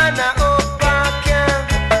gonna up and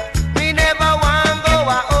camp. Me never want go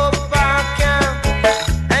a up and camp.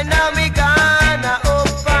 And now me gonna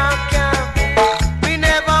up and camp. Me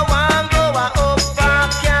never want go a up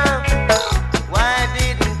and camp. Why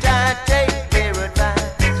didn't I take their advice?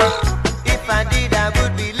 If I did, I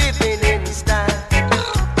would be living in style.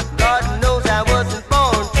 God knows I wasn't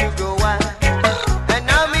born to go wild. And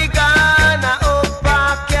now me gonna up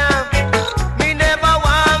and camp. Me never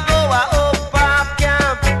want go a up and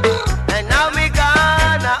camp. And now me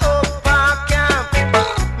gonna up and camp.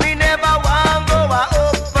 Me never want go a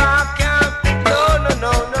up and camp. No, no,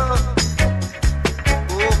 no, no.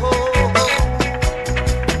 Oh, oh, oh.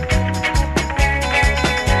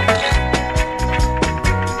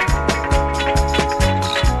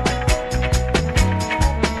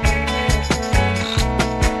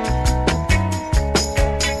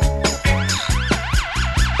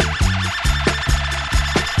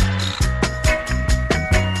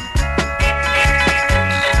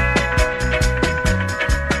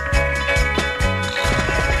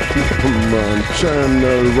 Come on,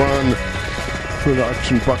 Channel 1.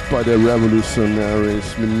 Production backed by the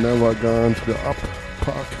revolutionaries. We never gone to the Up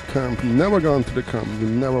Park Camp. Never gone to the camp. We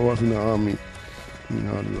never was in the army. We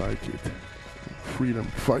not like it. Freedom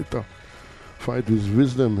fighter. Fight with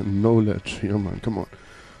wisdom and knowledge. Yeah, man, come on.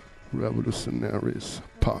 Revolutionaries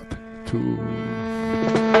Part 2.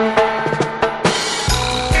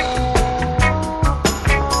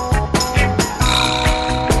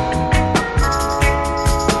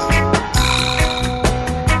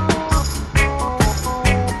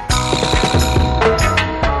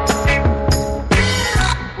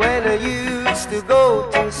 to go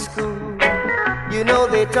to school. You know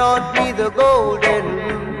they taught me the golden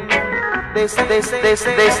rule. This.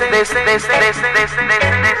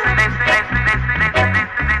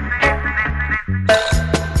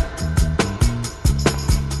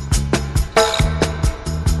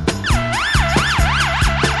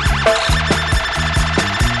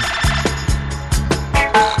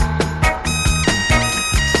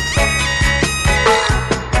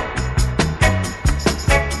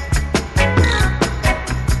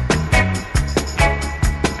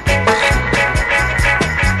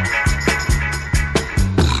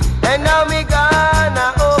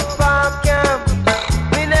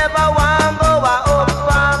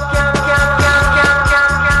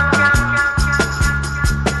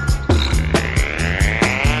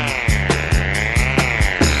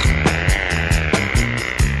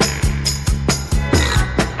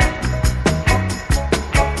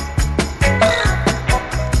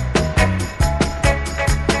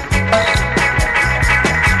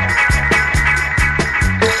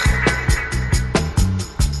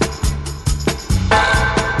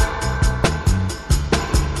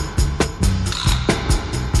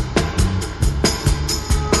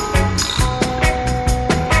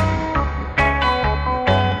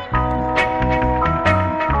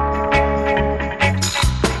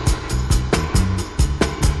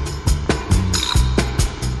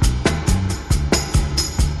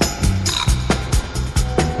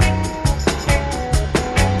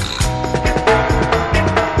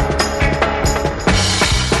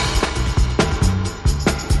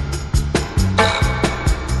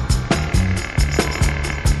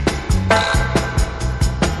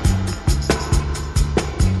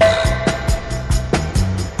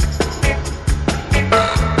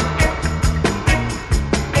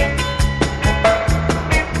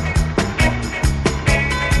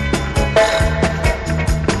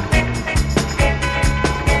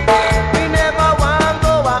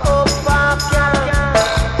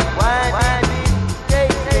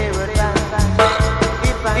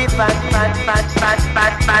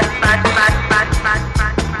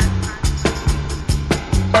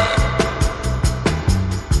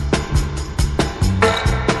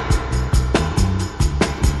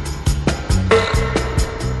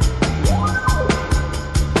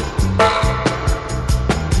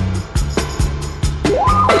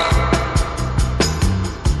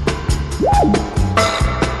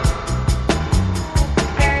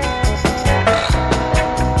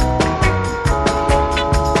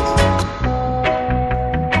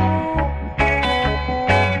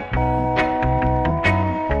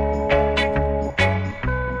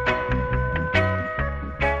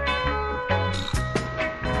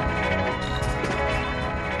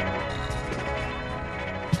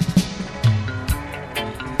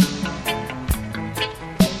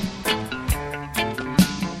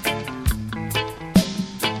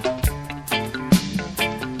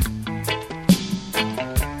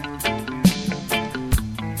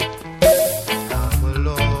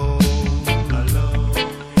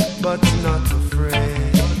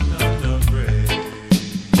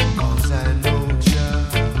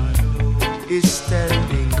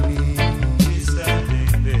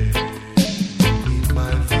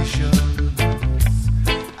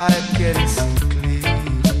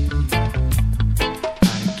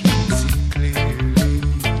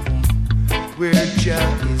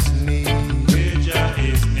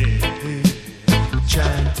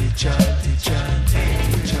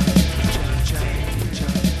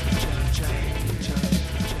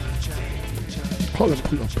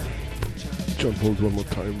 One more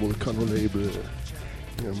time, Volcano label.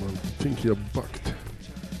 Yeah man, I think you're bucked.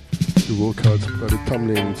 The vocals by the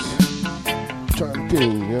Tamlins.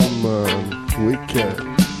 Chanting, yeah man. Wicked.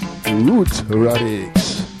 Roots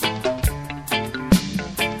Radix.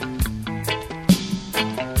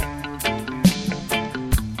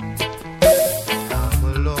 I'm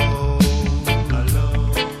alone,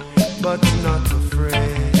 but not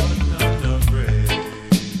afraid.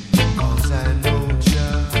 Cause I know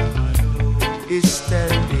is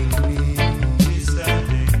standing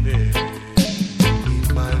there. In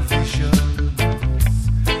my vision,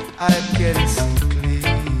 I can see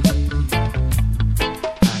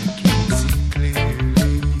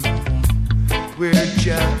clearly where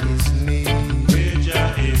Jah is near.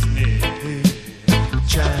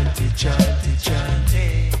 Chanty, chanty, chanty,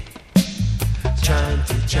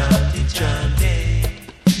 chanty, chanty, chanty,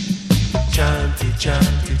 chanty,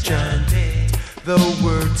 chanty, chanty, the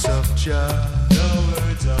words of Jah.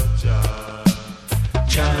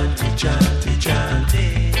 Chanty, chanty,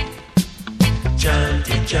 chanty,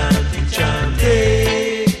 chanty, chanty, chanty,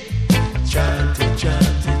 chanty,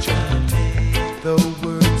 chanty, chanty,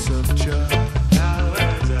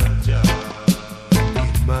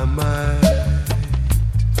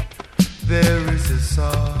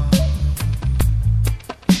 song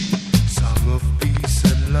of peace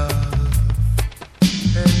and love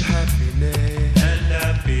and happiness.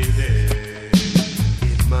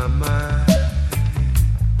 In my mind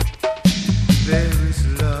there is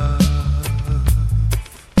love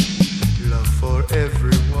for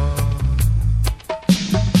everyone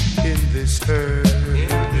in this earth.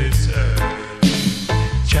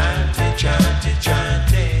 Chante, chante,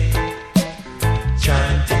 chante,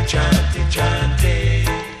 chante, chante, chante,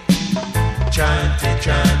 chante,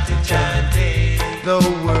 chante, chante, the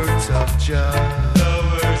words of Jah, the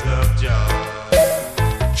words of Jah.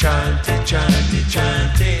 Chante, chante,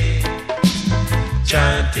 chante,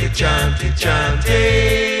 chante, chante, chante,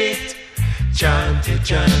 chante,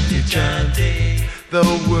 chante, chante, the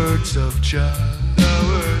words of Jah, the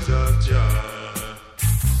words of Jah.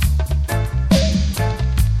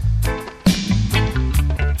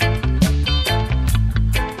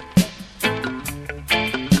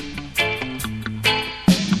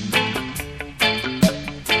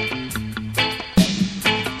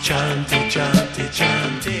 Chante, chante,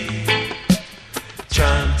 chante,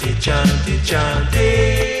 chante, chante, chante,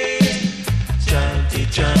 chante,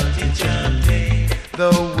 chante, chante,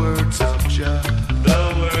 the words of Jah, the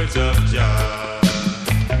words of Jah.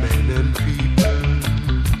 Men and people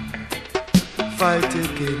fight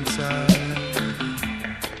against us,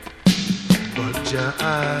 but Jah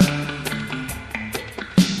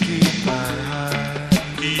keep my heart,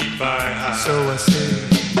 keep my heart. So I say,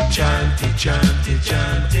 chante, chante,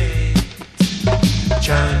 chante,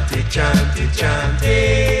 chante, chante, chante,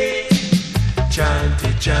 chante,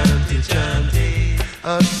 chante, chante,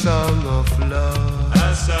 a song of love,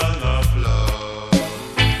 a song of love.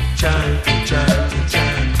 Chante, chante,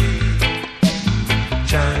 chante,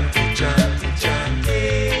 chante, chante,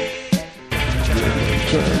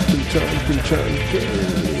 chante, chante, chante.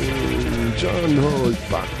 John Holt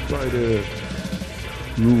backed by the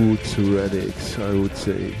Roots Radix, I would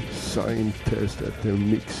say, scientist at the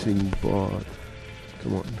mixing board.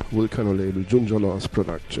 Come on, Volcano label, Junja Loss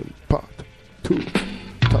production, part 2,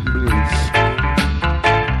 Tumblings.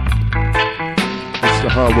 It's the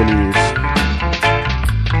harmonies.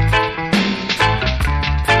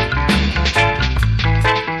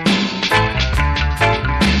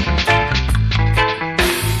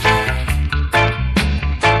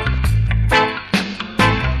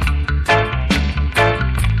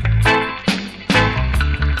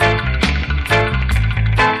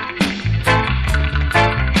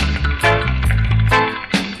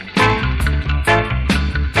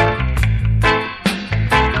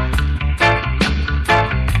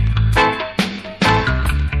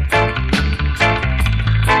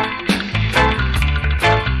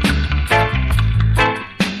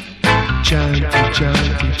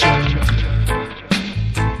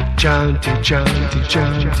 Chante, chante,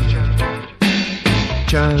 chante,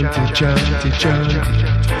 chante, chante, chante.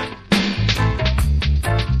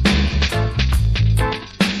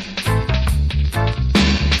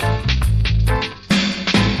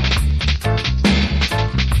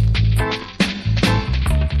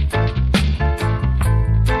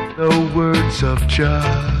 The words of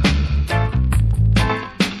Jah.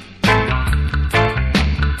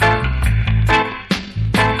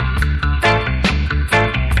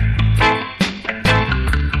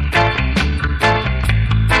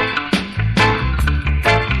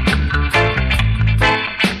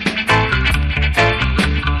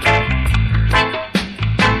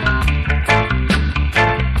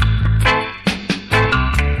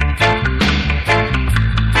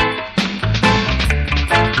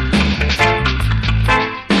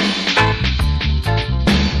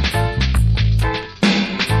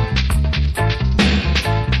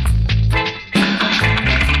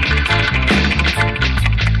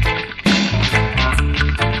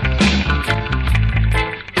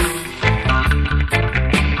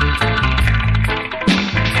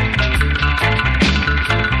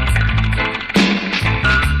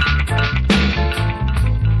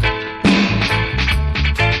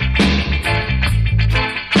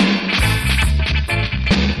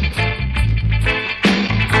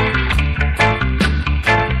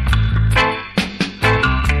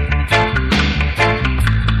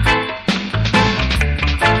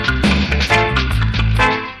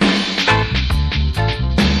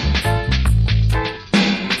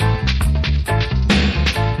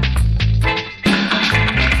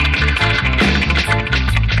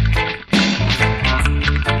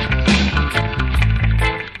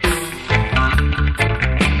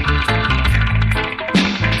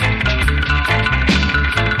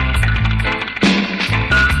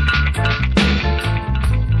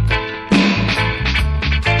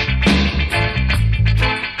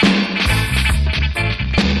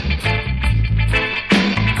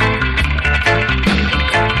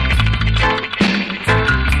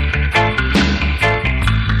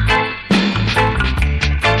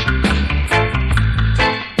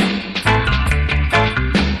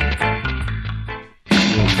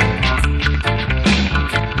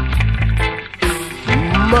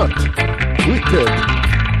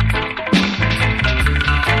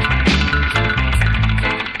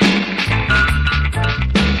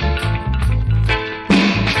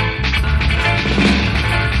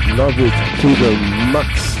 love it to the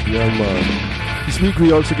max. Yeah, man. This week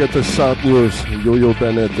we also get the sad news. Yo-Yo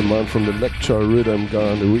Bennett, the man from the Lecture Rhythm,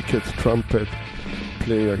 gone, the wicked trumpet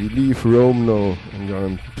player. He leave Rome now and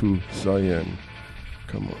gone to Zion.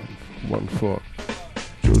 Come on, 1 for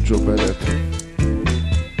Jojo Bennett.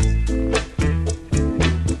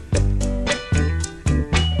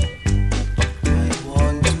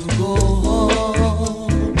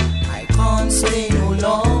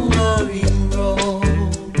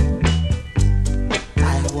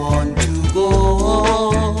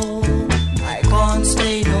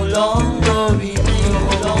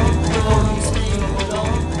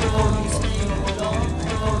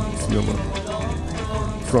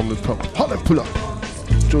 From the top, hot and pull up,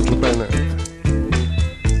 Jojo Bennett,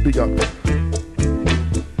 big up,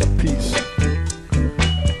 peace,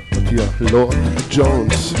 but here, Lord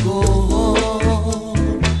Jones.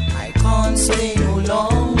 I can't stay no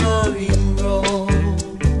longer in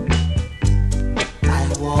Rome. I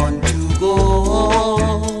want to go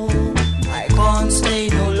home. I can't stay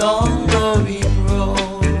no longer in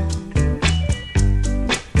Rome.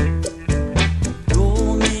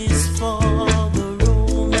 Rome is for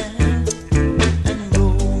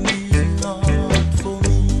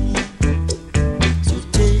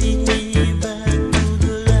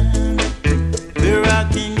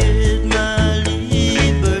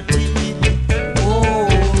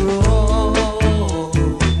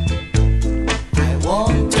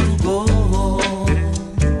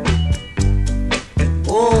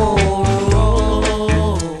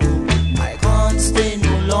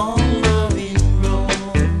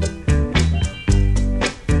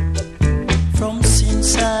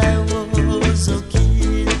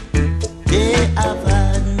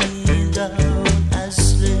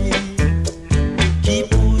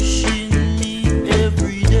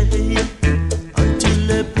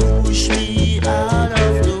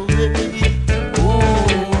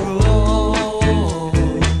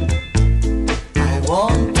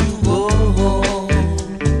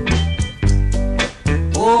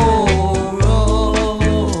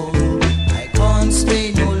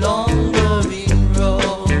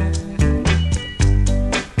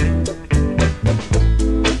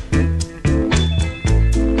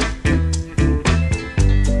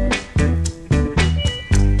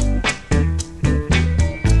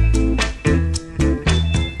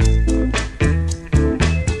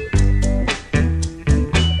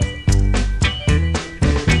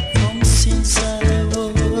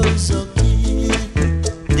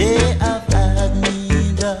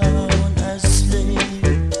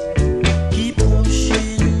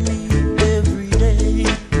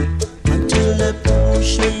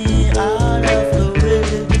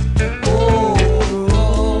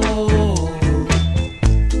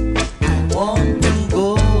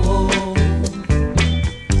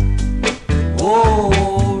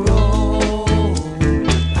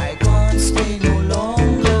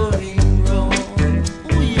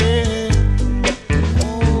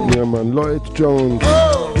Jones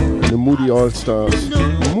and the Moody All-Stars,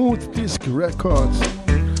 Mood Disc Records.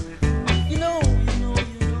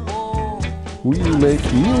 We make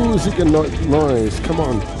music and not noise. Come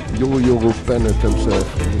on, Yo-Yo Bennett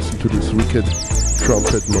himself. Listen to this wicked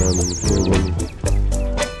trumpet man.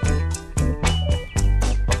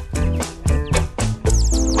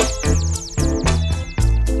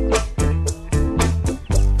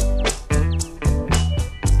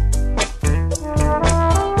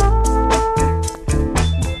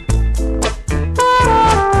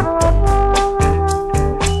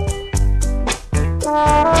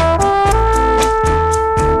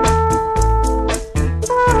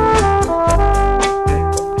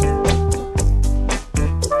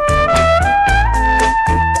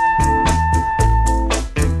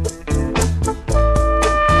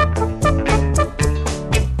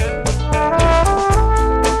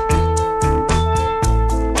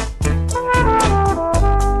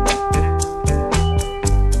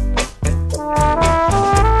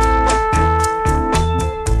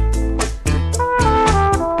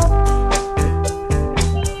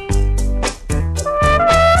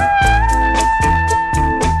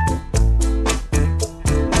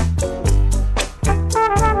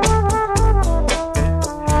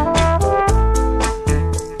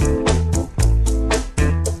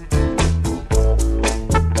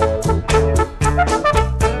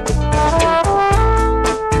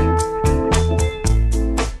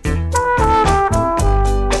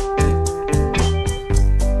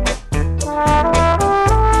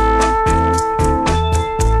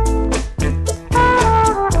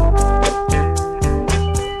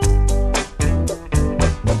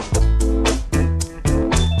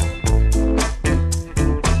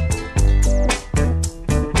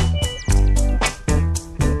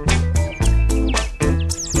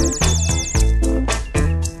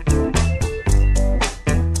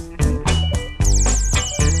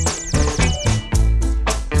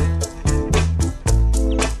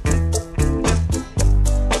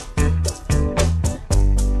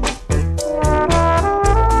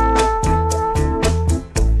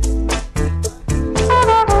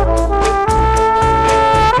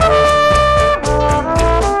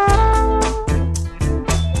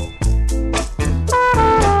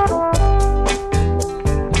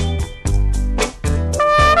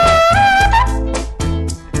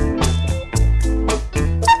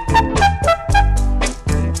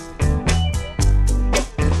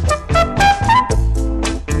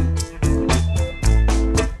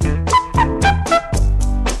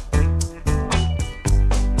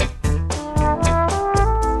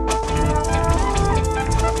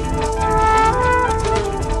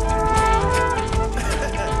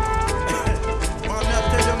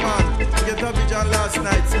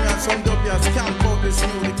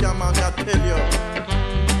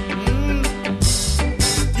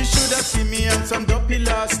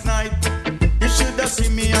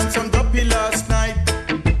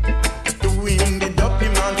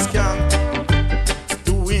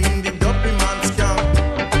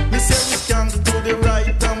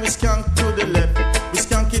 and we skank to the left. We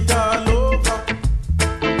skank it all over.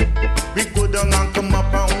 We go down and come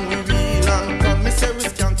up and we wheel and come. Me say we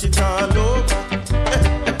skank it all over.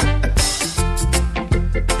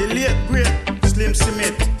 The late great Slim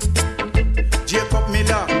Smith, Jacob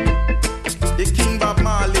Miller, the King Bob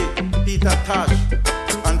Marley, Peter Tosh,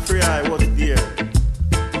 and Free I was there.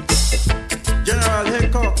 General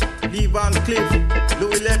Hecker, Lee Van Cleef,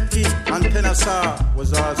 Louis Lepke, and Tennessee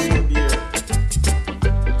was also there.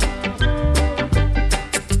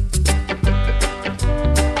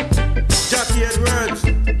 Jackie Edwards,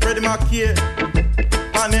 Freddie McKay,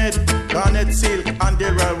 Garnett Silk, and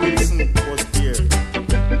Delroy Wilson was there.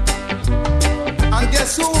 And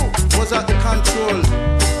guess who was at the control?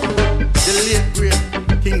 The late great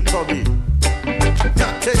King Tubby.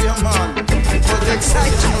 Now tell you, man, it was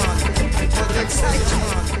exciting.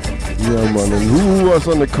 Yeah, man, and who was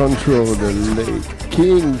on the control? The late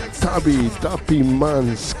King Tubby, Dappy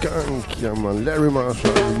Man, Skank, yeah, man, Larry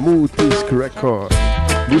Marshall, Mood Disc Record.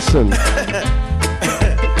 Listen. Man,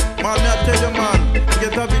 I tell you, man,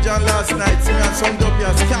 get up with John last night, see me and some dopey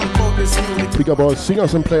skank out this music. Speak about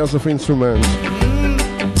singers and players of instruments.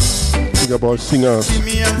 Speak about singers,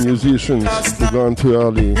 musicians who gone too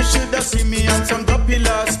early. You should have seen me and some dopey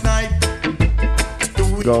last night.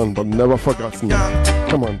 Gone but never forgotten.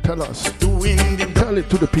 Come on, tell us. Tell it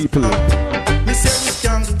to the people. We say we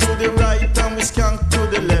skank to the right and we skank to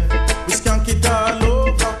the left. We skank it all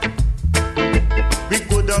over. We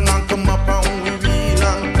go down and come up and we wheel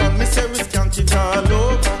and come. We say we skank it all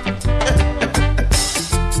over.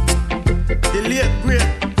 The late great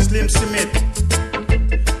Slim Smith,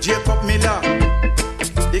 Jacob Miller,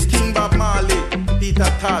 the King Bob Marley,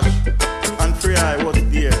 Peter Tosh, and Free I was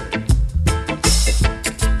there.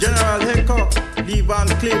 General Hecker, Lee Van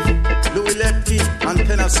Cleef, Louis Lepke, and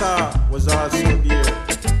Tennessee was also there.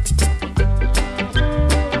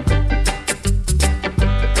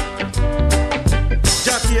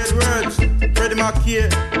 Jackie Edwards, Freddie McKay,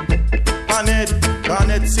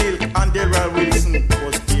 Garnett Silk, and Delroy Wilson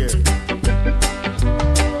was there.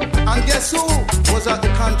 And guess who was at the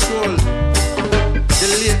control? The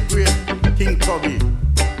late great King Tubby.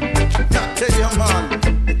 Now tell you, man,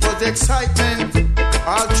 it was excitement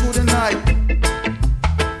all through the night.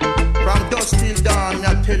 From dusk till dawn, me I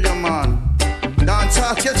tell you, man. Dance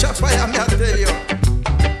all catch a fire, me I tell you.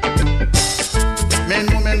 Men,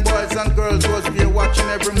 women, boys and girls was there watching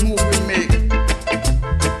every move we make.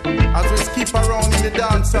 As we skip around in the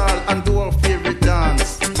dance hall and do our favorite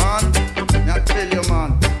dance. Man, me I tell you,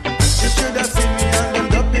 man. You should have seen me and them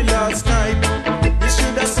dopey last night. You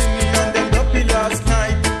should have seen me and them dopey last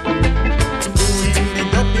night. Doing the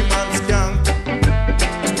dopey man skank.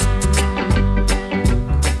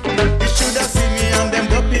 You should have seen me and them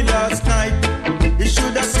dopey last night. You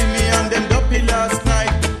should have seen me and them dopey last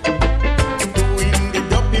night. Doing the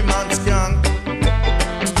dopey man skank.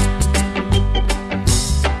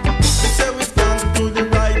 We say we skank to the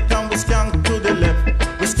right and we skank to the left.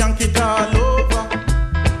 We skank it all over.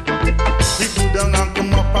 We go down and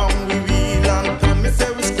come up and we wheel and come. Me say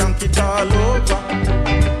we skank it all over.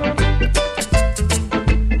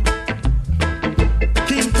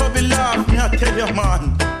 King Tubby laugh, me I tell you, man.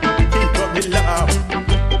 King Tubby laugh.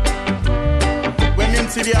 When him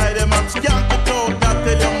see the eye, them up skank it out. Me I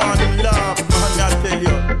tell you, man, him laugh, man. Me I tell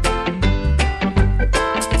you.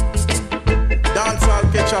 Dance all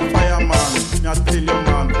catch a fire, man. Me I tell you,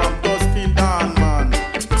 man. From dusk till dawn, man.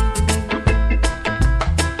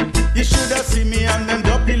 You should have seen me and them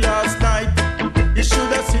dopey last night. You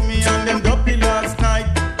should have seen me and them dopey last night.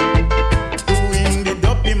 Doing the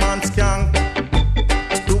dopey man skank.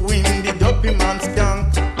 Doing the dopey man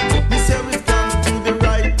skank. Me say we skank to the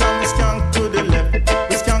right and we skank to the left.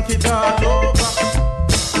 We skank it all over.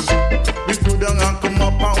 We go down and come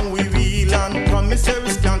up and we wheel and come. Me say we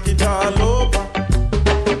skank it all over.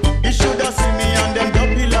 You should have seen me and them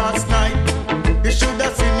dopey last night. You should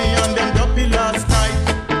have seen me and them dopey last night.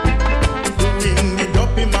 Doing the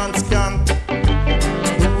dopey man skank.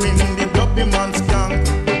 Doing the dopey man skank.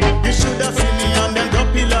 You should have seen me and them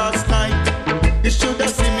dopey last night. You should have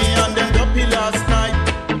seen me and them dopey last night.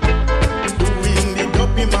 Doing the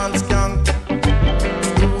dopey man skank.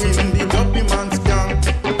 Doing the dopey man skank.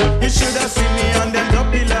 You should have seen me and them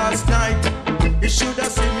dopey last night. You should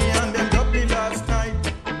have seen me and them dopey last night.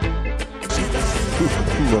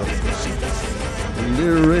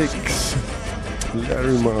 Lyrics.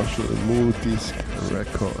 Larry Marshall, Mood Disc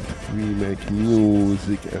Record. We make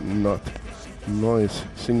music and not noise.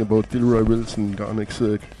 Sing about Delroy Wilson, Garnett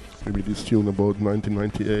Silk. Maybe this tune about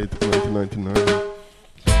 1998, 1999.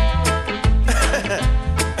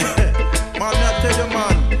 Man, I tell you,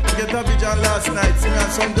 man, get up with John last last night, me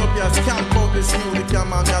and some doppies camp out this music, yeah,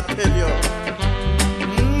 man, I tell you.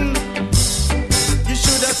 You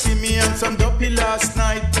should have seen me and some dopey last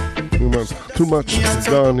night. Too much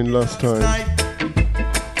gone in last time.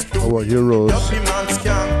 Our heroes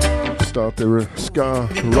start their ska,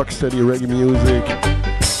 rocksteady reggae music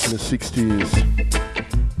in the 60s.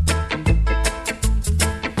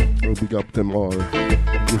 I'll big up them all.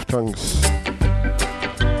 Give thanks.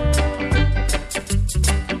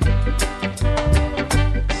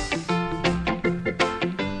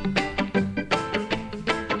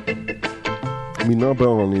 Me not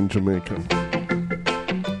born in Jamaica.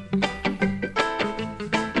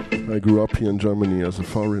 I grew up here in Germany as a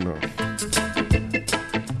foreigner.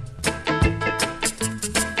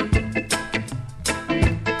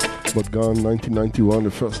 But gone 1991,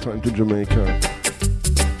 the first time to Jamaica.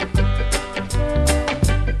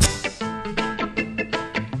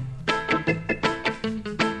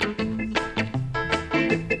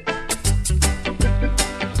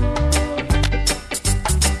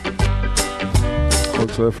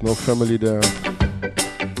 Also have no family there.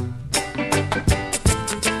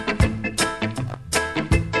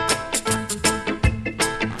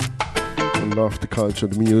 And love the culture,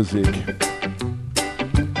 the music.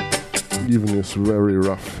 Even it's very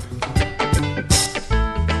rough.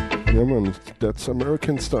 Yeah man, that's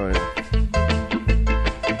American style.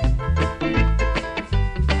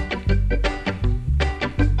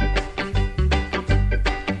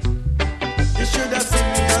 You should have seen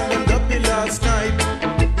me on them dopey last night.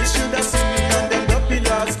 You should have seen me on them dopey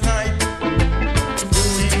last night.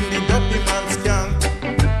 Doing the dopey man's gang.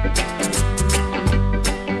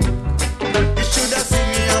 You should have seen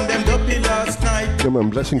me on them dopey last night. Yeah man,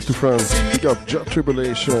 blessings to France. Pick up Jet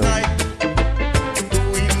Tribulation. Doing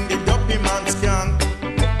the dopey man's gang.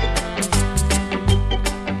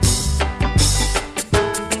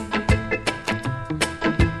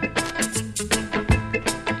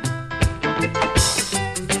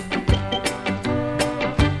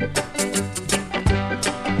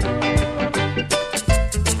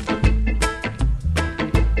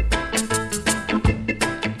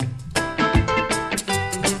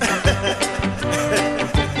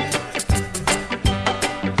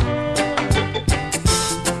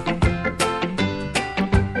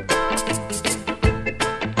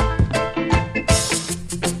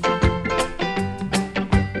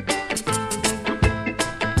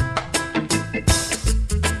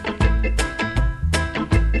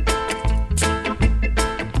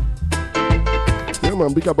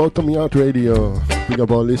 Big up Outta Radio. Big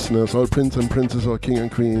up our listeners, all prince and princess, all king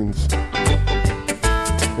and queens.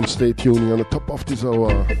 And stay tuned on the top of this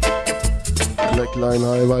hour. Black Line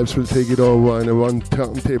High Vibes will take it over in a one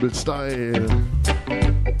turntable style.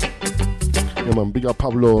 Yeah man, big up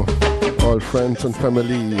Pablo, all friends and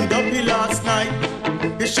family.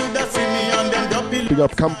 Big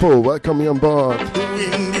up Campo, welcome me on board.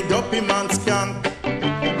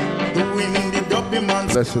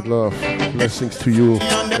 Blessed love, blessings to you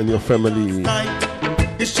and your family.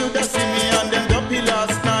 You should have seen me on them dopey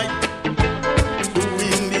last night.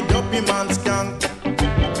 Doing the dopey man's gang.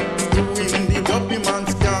 Doing the dopey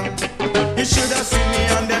man's gang. You should have seen me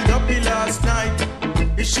on them dopey last night.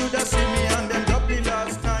 You should have seen me on them dopey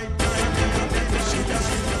last night.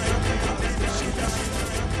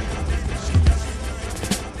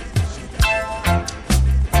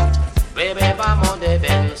 Baby, vamos de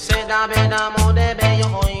ben, se da ben, amo de ben, yo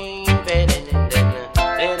hoy ben, se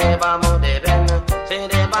de vamos de ben, se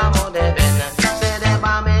de vamos de ben, se de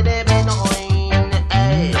vamos de ben, hoy,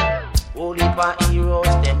 hey. Holy for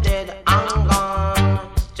heroes, them dead and gone.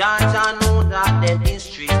 Jaja know that them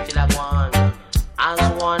history still a gone. As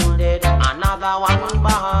one dead, another one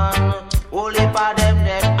born. Holy for them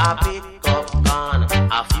dead, a pick up gone.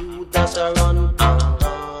 A few just a run and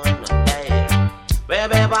gone, hey.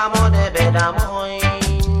 Baby, vamos de ben,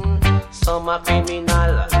 some are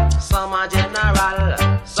criminal, some are general,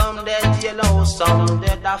 some dead yellow, some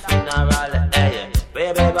dead a funeral. Hey,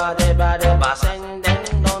 baby, ba send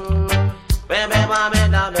them done. Baby, ba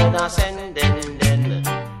send them done.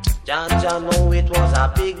 Jaja know it was a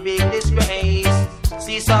big disgrace.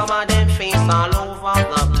 See some of them face all over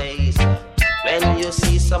the place. When you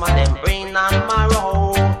see some of them brain and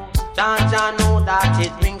marrow, Jaja know that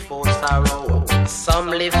it bring forth sorrow. Some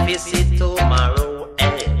live to see tomorrow.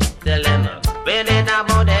 Hey, tell them. Bede da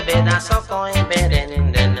mo de beda so coin bede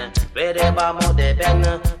ninden. Bede ba mo de ben,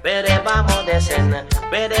 bede ba mo de sen,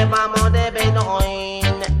 bede ba mo de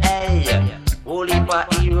bedoin. Hey, holy for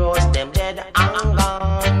heroes, them dead and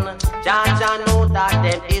gone. Jaja know that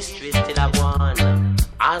them history still a one.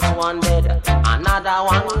 As one dead, another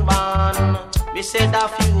one born. Me said a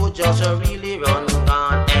few just really run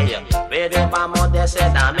gone. Hey, where the mama they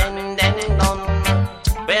said a men then done.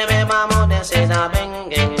 Where the mama they said a bang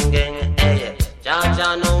gang gang. Hey,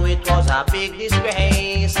 Jaja know it was a big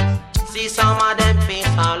disgrace. See some of them face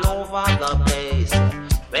all over the place.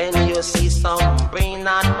 When you see some brain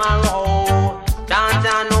and marrow,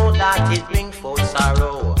 Jaja know that it bring forth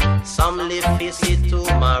sorrow. Some live face it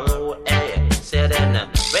tomorrow. Hey, say then,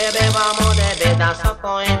 baby, mama, they better suck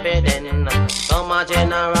on bedden. Some are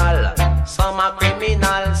general, some are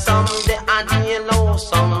criminal, some they are yellow,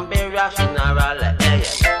 some be rational. Hey,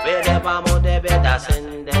 baby, mama, they better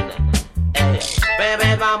send them. Hey,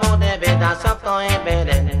 baby, mama, they better suck on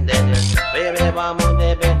bedden. Baby, mama,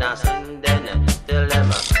 they better send them. Tell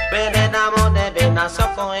them, baby, mama, they better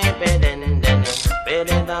suck on bedden.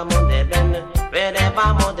 Baby, mama,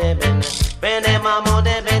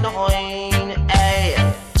 they better. Hey,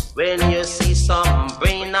 when you see some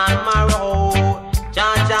brain and marrow,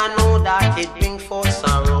 Jaja know that it bring forth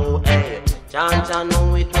sorrow. Hey, Jaja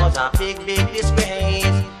know it was a big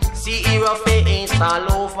disgrace. See hero face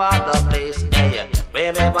all over the place. Hey,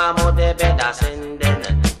 baby, mama, they better send them.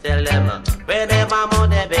 Tell them, baby, mama,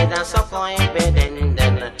 they better suffer in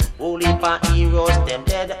then. Holy pa heroes, them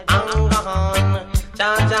dead and gone.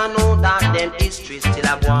 Jaja know that them history still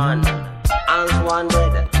a one. As one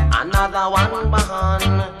dead, another one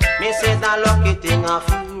behind. Me say the lucky thing a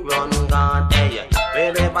few run gone. Hey,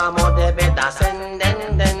 baby, mama, they better send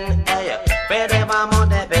them. Hey, baby, mama,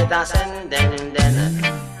 they better send them.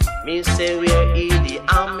 Me say where Edie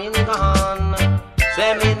Amin gone.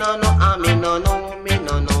 Say me no know, me no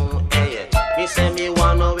know. Hey, me say me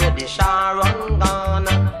wanna where the Sharon gone.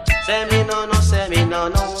 Say me no know, and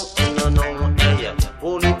you know. Hey,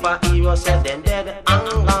 holy pa hero said them dead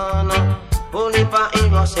and gone. Holy pa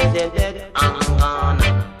hero said them dead and gone.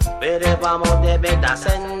 Wherever more they better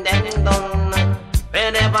send them done.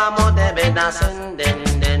 Wherever more they better send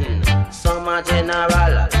them. Some are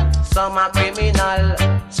general, some are criminal,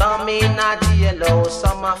 some in a jail,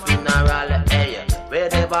 some are funeral. Hey,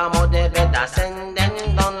 wherever more they better send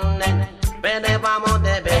them done. Wherever more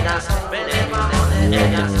they better send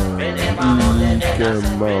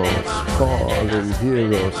fallen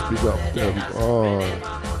heroes, big up them all.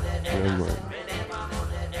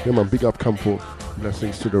 Yeah man, big up Campo.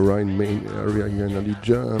 Blessings to the Rhine main area here in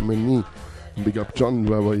Germany. Big up John,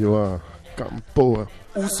 wherever you are. Campo.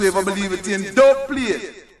 Whosoever believeth in don't play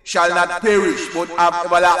shall not perish but have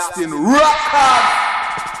everlasting rock.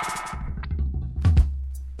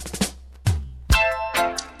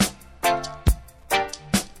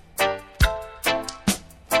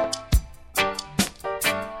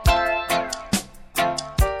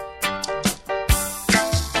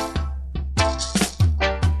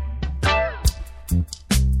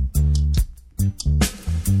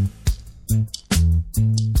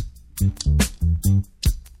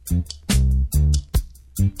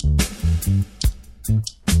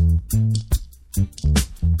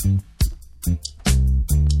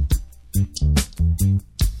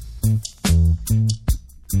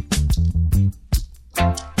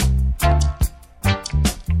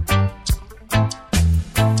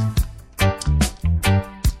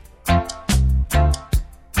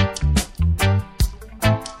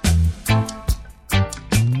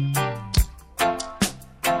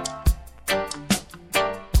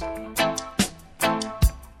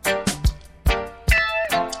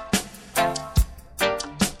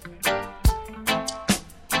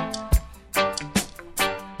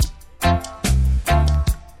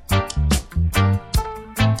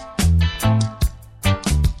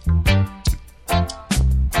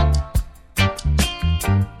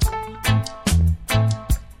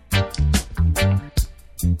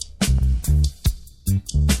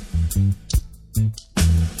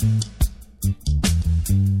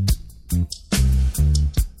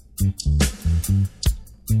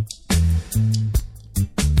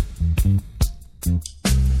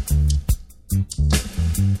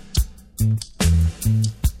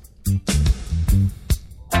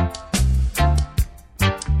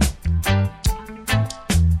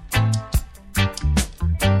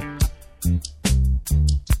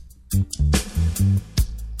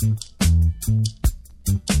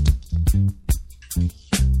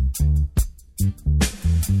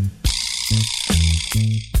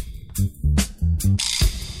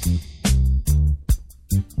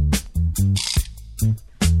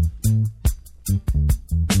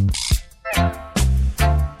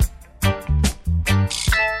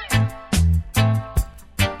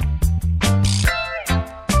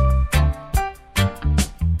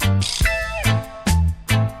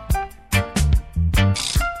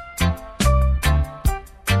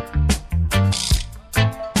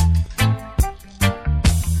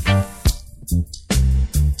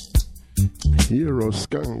 Hero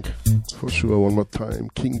Skunk, for sure, one more time.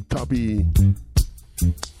 King Tubby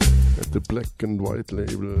at the black and white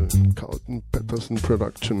label, Carlton Patterson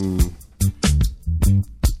Production.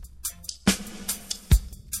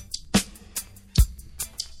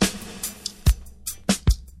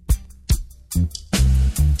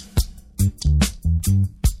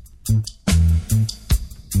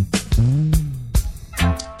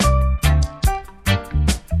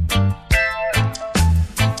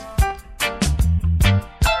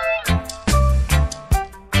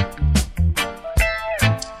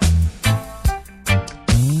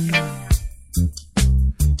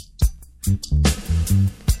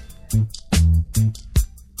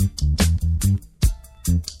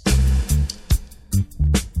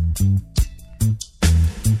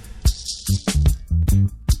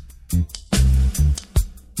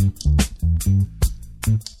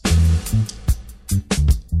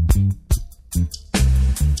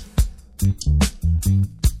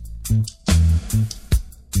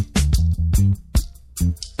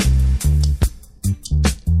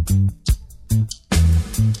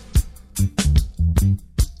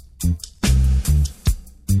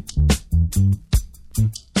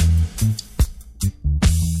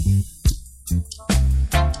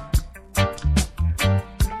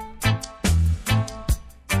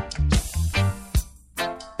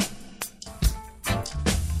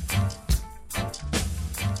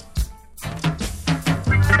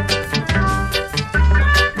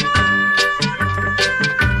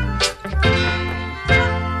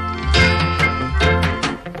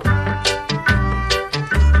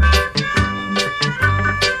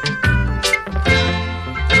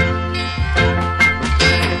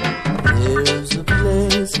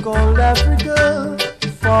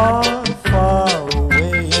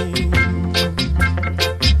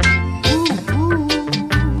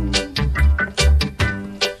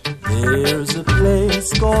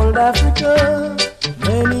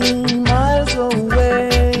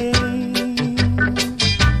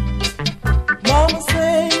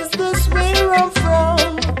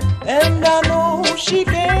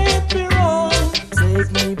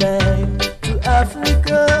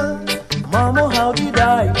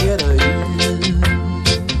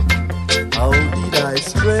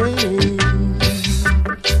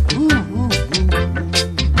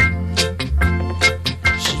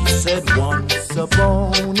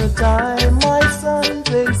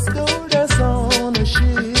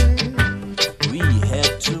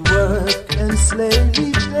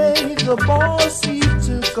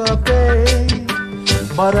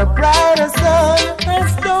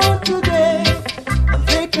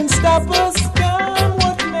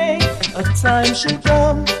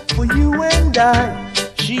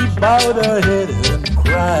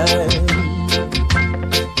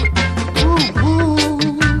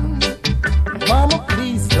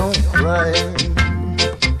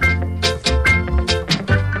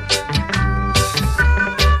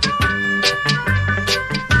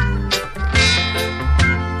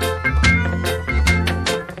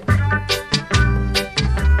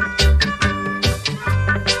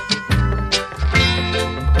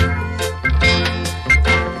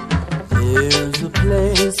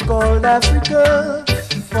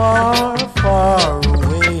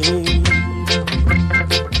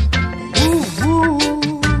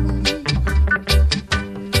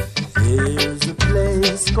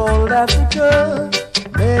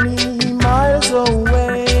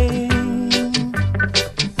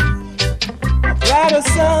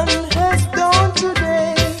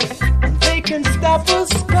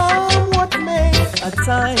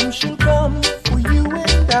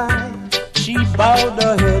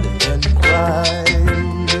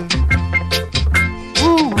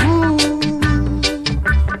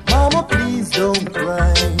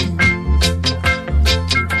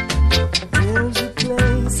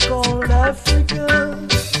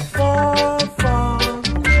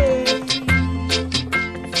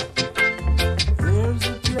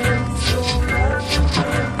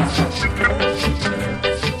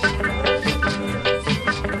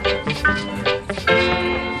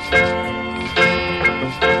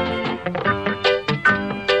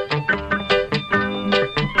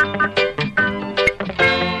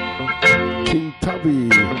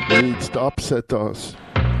 Upsetters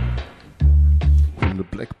from the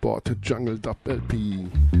Blackboard Jungle Dub LP,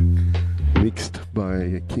 mixed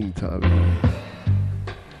by King Tubby.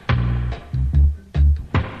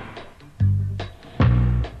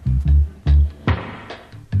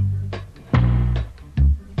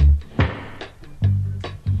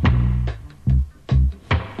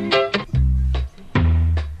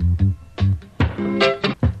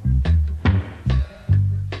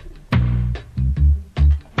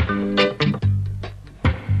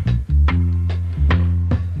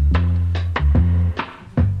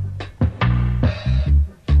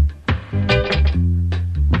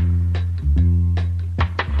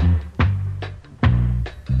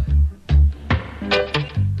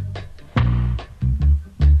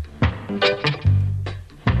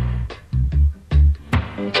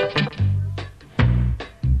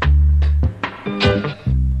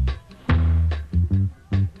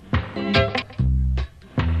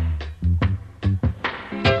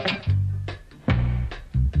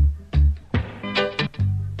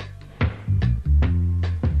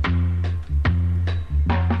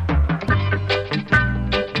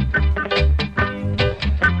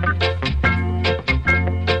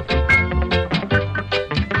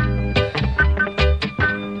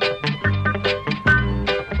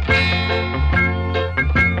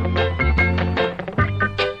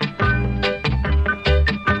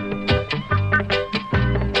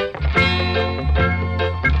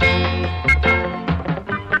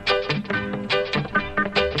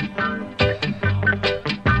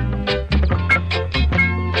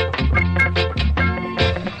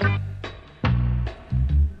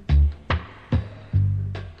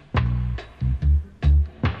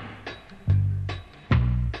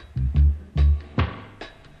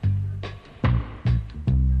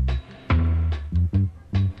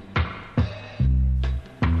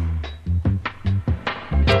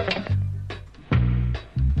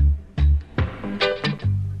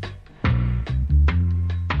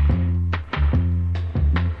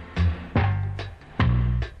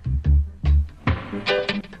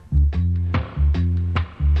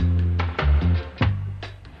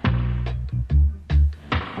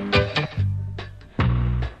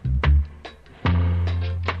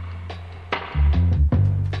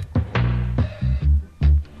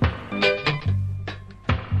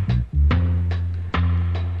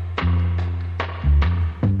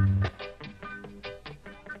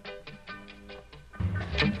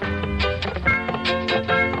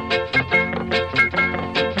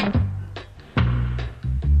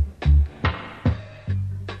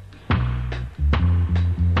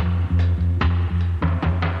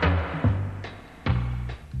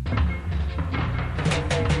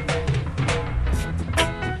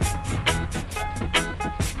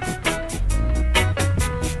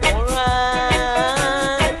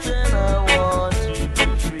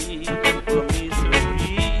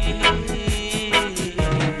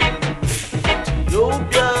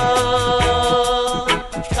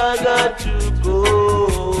 got to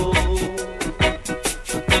go.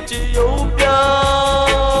 Ethiopia,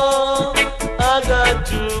 I got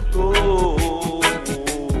to go.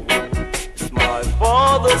 It's my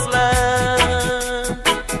father's land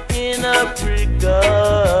in Africa.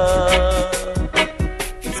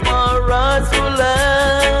 It's my rightful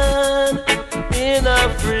land in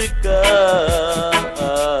Africa.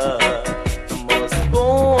 I must go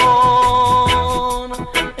on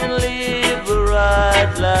and live the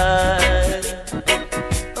right life.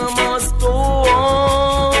 I must go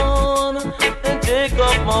on and take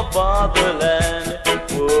up my fatherland.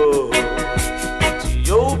 Whoa.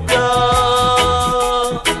 Ethiopia,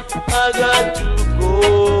 I got to go.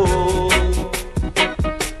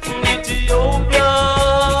 Ethiopia,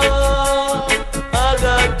 I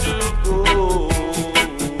got to go.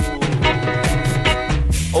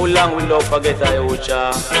 How long will thou forget thy Outta?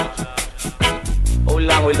 How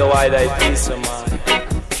long will thou hide thy peace, man?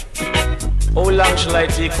 How long shall I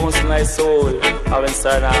take counsel my soul, have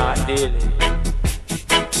inside my heart daily?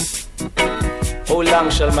 How long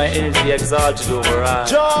shall my energy exalted over all?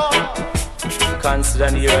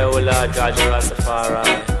 Consider near, O Lord God, your Rastafari.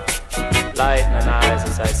 Lighten and eyes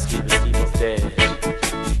as I sleep the sleep of death.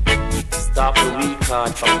 Stop the weak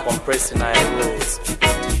heart from compressing our roots.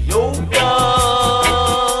 Ethiopia,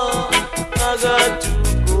 I got to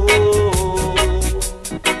go.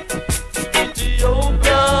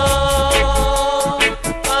 Ethiopia,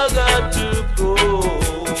 I got to go.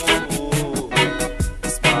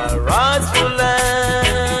 It's my rightful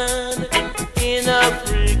land in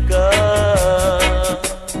Africa.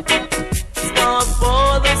 It's my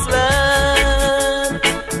father's land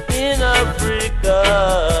in Africa.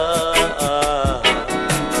 I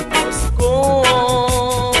must go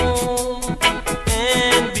on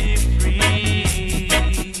and be free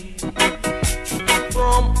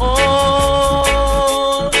from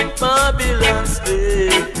all Babylon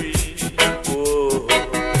slavery. Oh,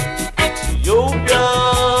 Ethiopia,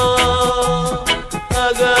 I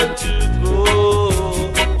got to go.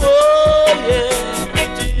 Oh yeah,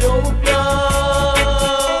 Ethiopia,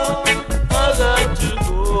 I got to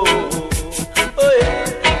go. Oh yeah,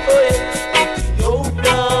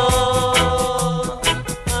 Ethiopia,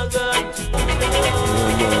 I got to go.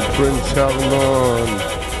 Prince Harmon,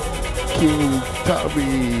 King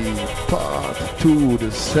Tubby, part 2,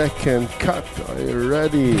 the second cut. Are you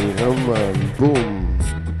ready? Come on, boom.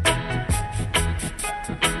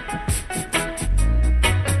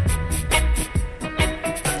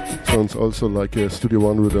 Sounds also like a Studio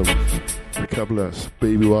One rhythm. The Cablas,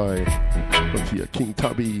 Baby Y. But here, King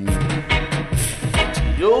Tubby.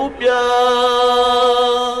 Ethiopia,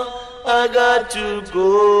 I got to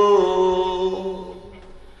go.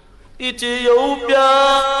 Ethiopia.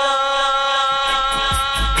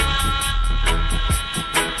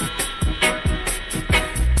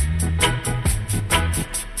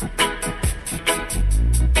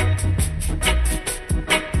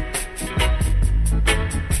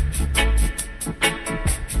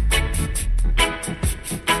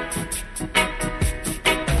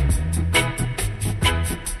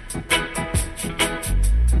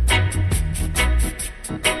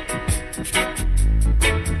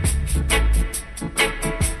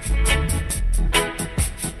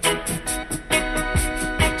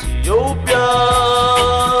 Ethiopia,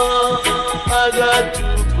 I got to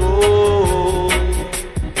go.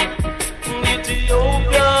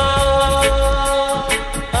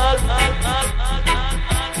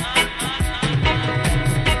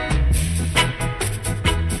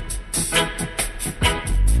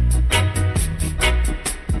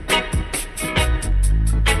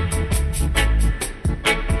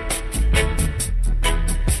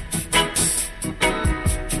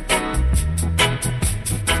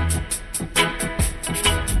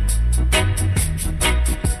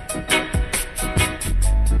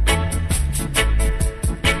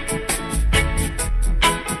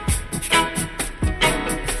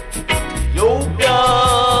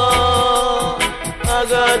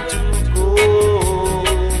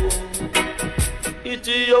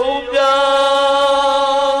 Ethiopia,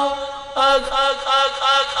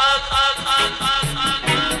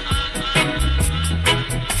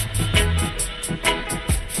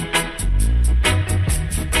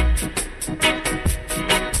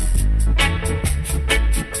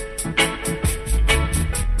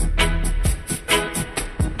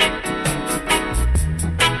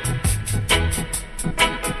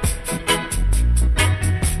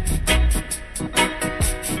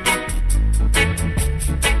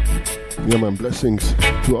 Yeah, man, blessings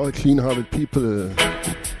to all clean-hearted people.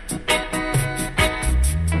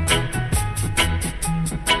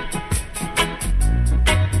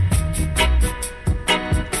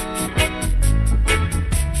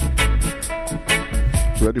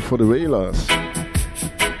 Ready for the Wailers.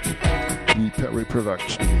 The Perry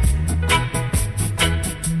production.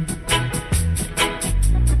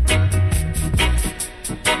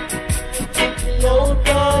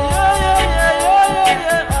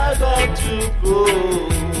 I got to go.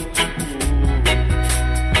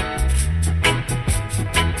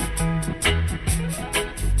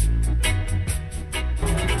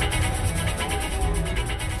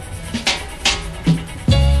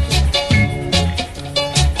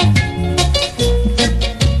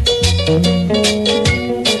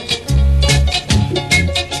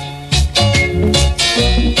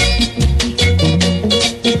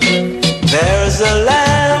 There's a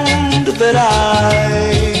land that I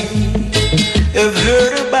have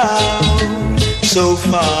heard about so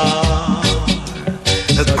far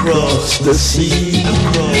across the sea,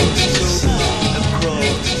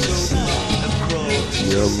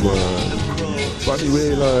 Yeah, man. Buddy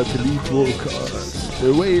Wailer, the lead vocals.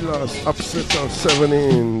 The Wailers, Upsetter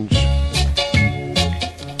 7-inch.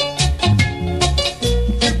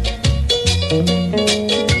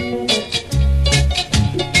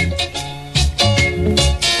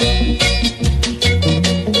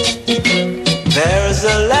 There's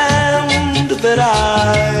a land that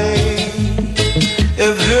I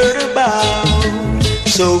have heard about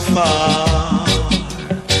so far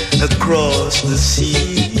across the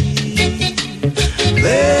sea.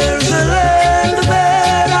 There's a land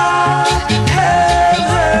that I have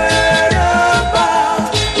heard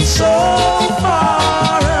about so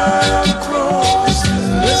far across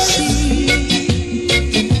the sea.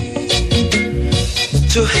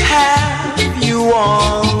 To have you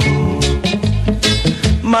on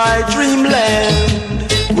my dreamland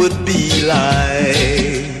would be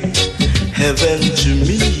like heaven to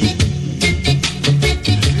me.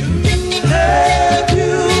 Have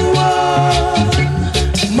you on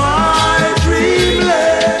my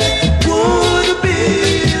dreamland would be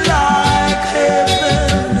like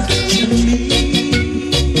heaven to me.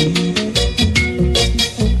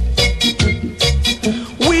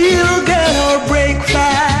 We'll get our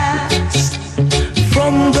breakfast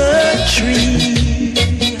from the tree.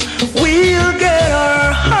 We'll get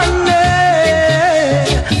our honey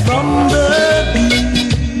from the bee.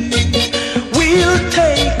 We'll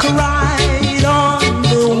take a ride on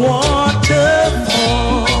the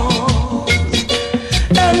waterfall,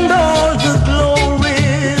 and all the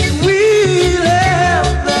glories, we'll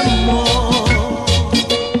have them all.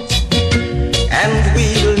 And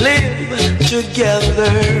we'll live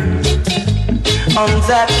together on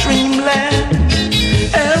that dreamland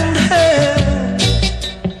and have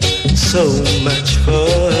so much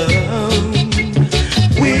fun.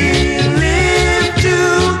 We live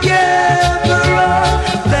together on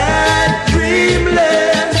that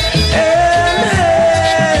dreamland and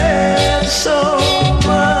have so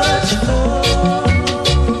much fun.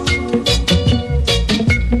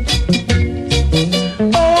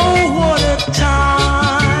 Oh, what a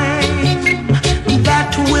time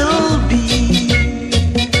that will be.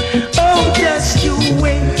 Oh, just you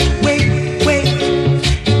wait, wait, wait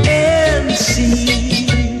and see.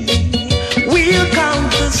 We'll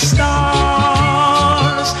count the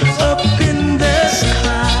stars up in the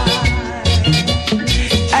sky,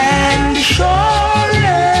 and surely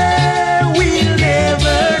we'll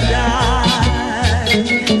never die,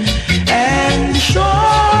 and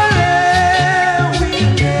surely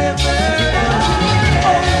we'll never die.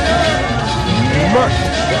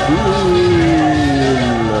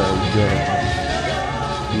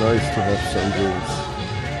 Nice to have some drinks.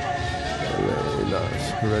 Very nice.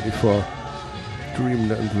 Ready for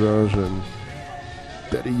Dreamland version.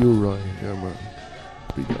 Daddy Uri, yeah man.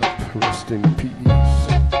 Big up, rest in peace.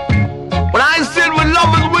 When I said when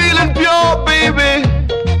love is real and pure, baby,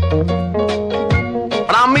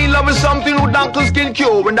 and I mean love is something no doctors can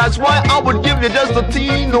cure, and that's why I would give you just a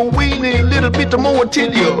teeny weeny little bit more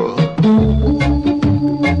till you.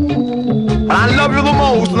 And I love you the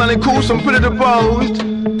most, and I cool some pretty the most,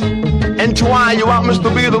 and to why you want me to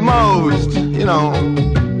be the most, you know.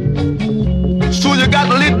 So you got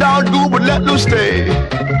to let down good, but let loose stay. In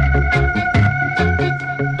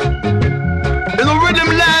the rhythm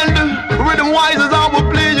land, rhythm wise as I will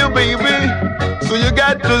play you, baby. So you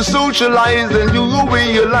got to socialize, and you will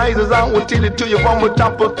realize as I will tell it to you from the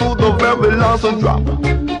top of to the very last drop.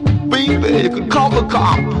 Baby, you can call the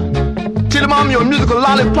cop. Tell them I'm your musical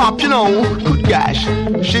lollipop, you know. Good gosh.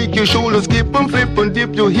 Shake your shoulders, skip and flip and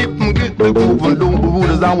dip your hip and get the groove and don't be rude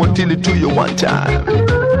as I will tell it to you one time.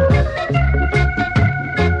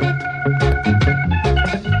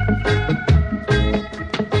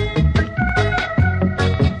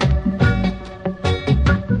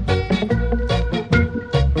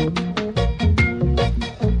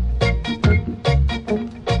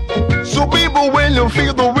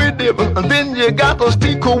 you got to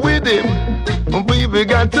stick with him. Baby,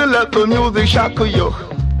 got to let the music shock you.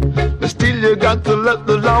 Still you got to let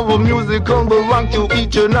the love of music come to rock you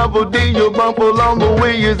each and every day. You bump along the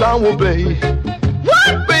way as I will play.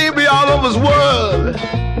 What, baby, all over this world.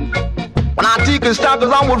 When I take a step,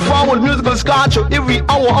 cause I would forward musical sculpture every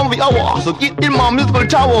hour. So get in my musical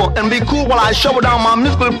tower and be cool while I shovel down my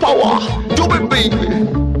musical power. Do it, baby.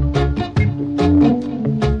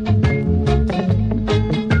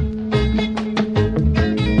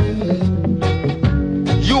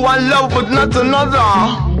 You are love but not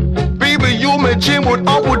another. Baby, you may change what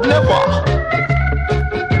I would never.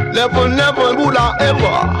 Never would I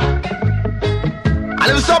ever.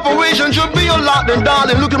 And if separation should be a lot, then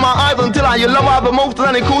darling, look in my eyes until I you love her the most.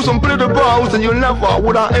 And it cool some pretty bros, and you never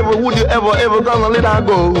would you ever gonna let her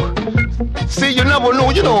go? See, you never know,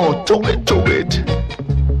 you know, to it.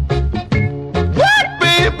 What,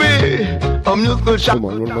 baby? A musical shot. Come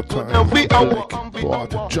on, one more time.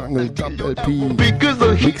 What a jungle dump LP.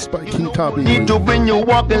 Mixed by King Tabi. Need to bring your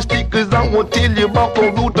walking stickers. I won't tell you about the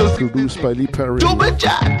routers. Produced by Lee Perry. Do it,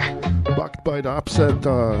 Jack. Backed by the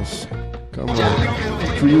Upsetters. Come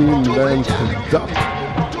on. Dreamland Dub.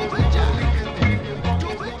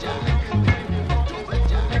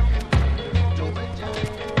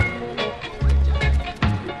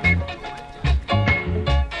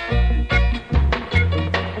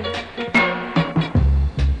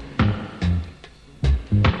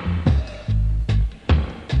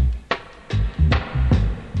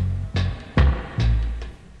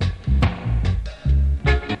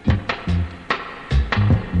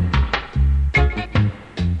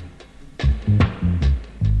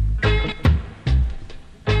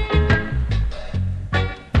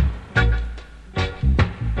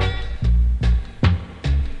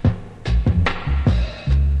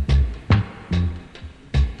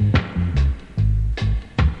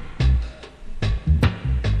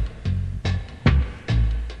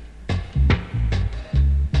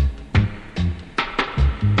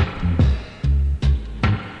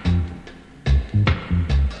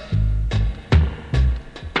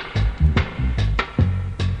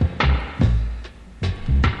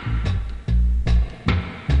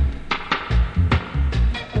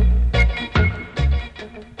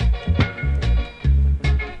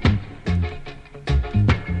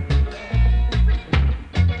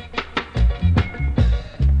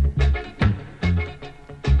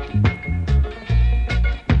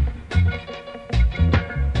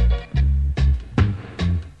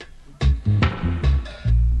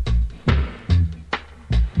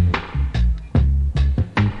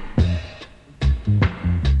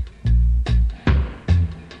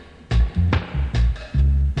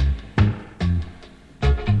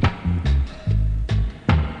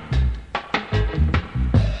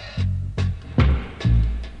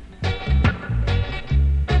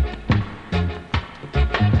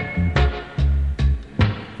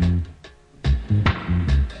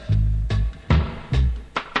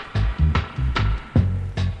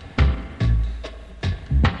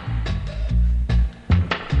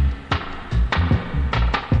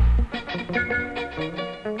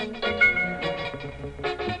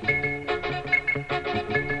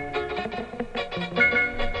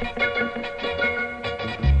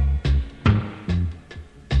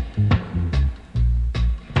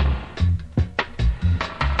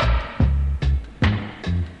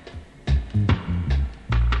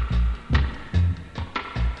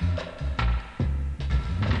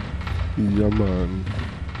 Yeah, man.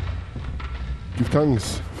 Give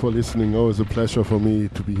thanks for listening. Always a pleasure for me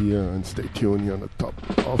to be here, and stay tuned on the top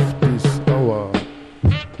of this hour.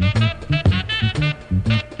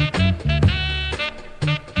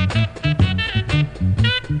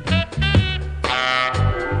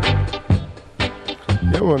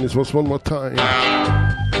 Yeah, man, this was one more time.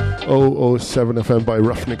 007 FM by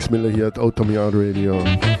Ruffneck Smille here at Outta Radio.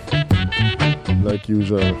 Like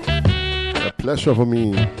usual, a pleasure for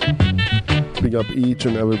me. Big up each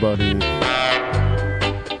and everybody.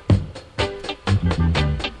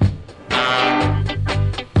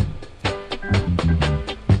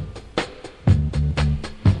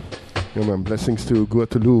 Yeah, man, blessings to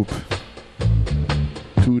Guadeloupe,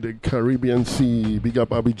 to the Caribbean Sea. Big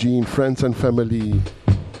up Abby Jean, friends and family.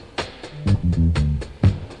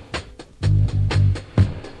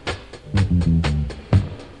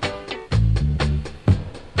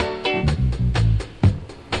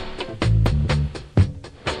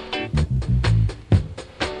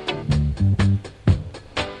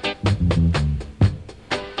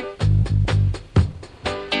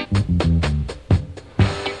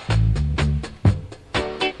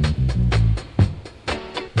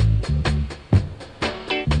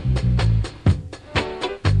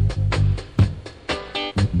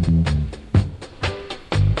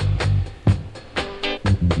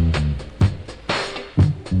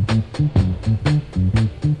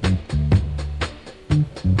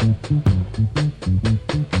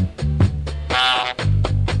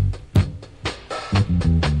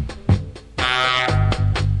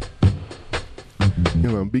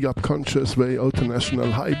 Big up Conscious Way, Outta National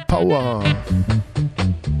High Power.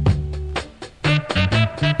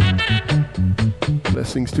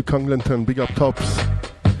 Blessings to Congleton, big up Tops.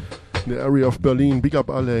 In the area of Berlin, big up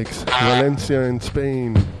Alex. Valencia in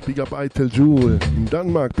Spain, big up Eitel Jewel. In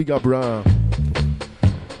Denmark, big up Ra.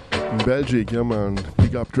 In Belgium, yeah man,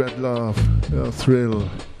 big up Dread Love, Thrill.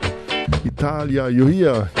 Italia, you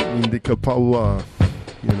here? Indica Power.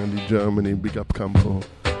 You know, in Germany, big up Campo.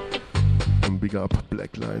 And big up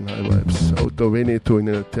Black Line High Vibes. Auto Veneto in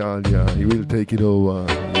Italia, he will take it over.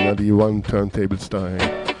 In the one turntable style.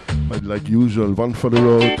 But like usual, one for the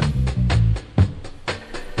road.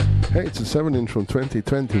 Hey, it's a 7-inch from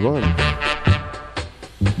 2021.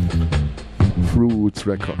 Fruits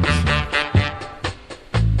Records.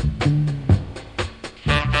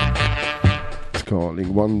 It's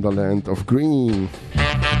calling Wonderland of Green.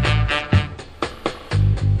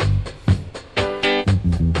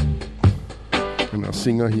 And our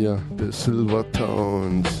singer here, the Silver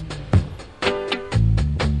Tones.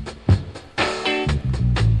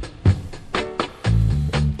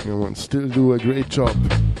 And still do a great job.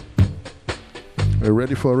 Are you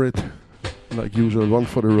ready for it? Like usual, one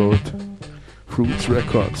for the road. Fruits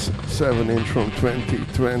Records, 7-inch from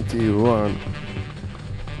 2021.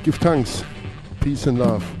 Give thanks, peace and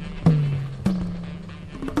love.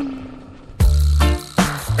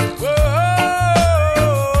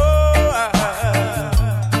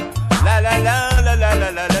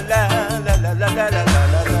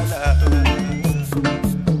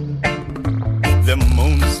 The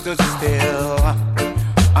moon stood still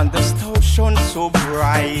and the stars shone so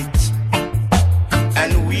bright,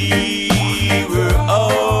 and we were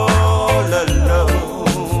all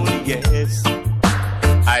alone. Yes,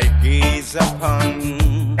 I gaze upon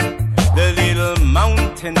the little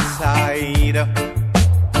mountainside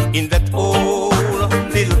in that old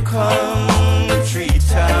little country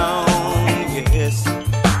town. Yes,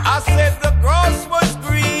 I said the grass was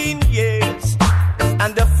green. Yes,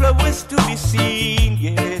 and the flowers to be seen,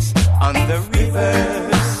 yes, and the rivers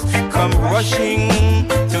come rushing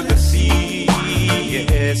to the sea,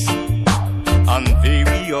 yes, and they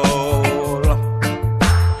we all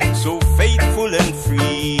so faithful and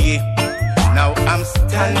free. Now I'm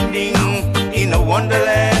standing in a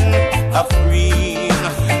wonderland of green.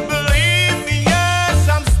 Believe me, yes,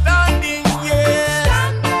 I'm standing, yes,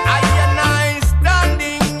 I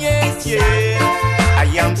standing, yes, yes, I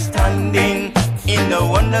am standing in the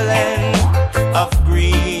wonderland of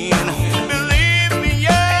green. Believe me,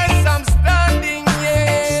 yes, I'm standing,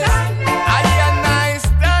 yes, I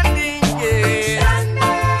standing, yes,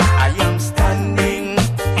 I am standing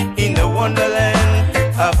in the wonderland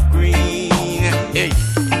of green. Hey.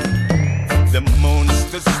 The moon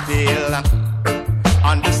stood still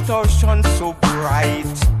and the stars shone so bright,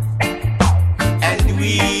 and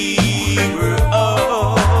we were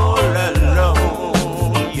all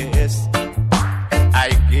alone. Yes, I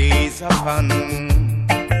gaze upon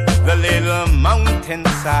the little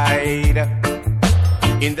mountainside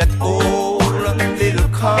in that old little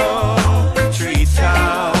country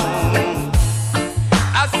town.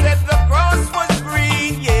 I said the grass was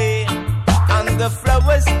green, yeah, and the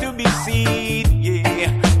flowers to be seen,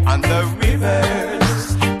 yeah, and the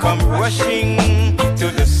rivers come rushing to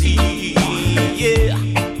the sea, yeah,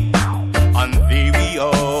 and there we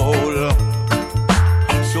all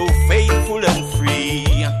so faithful and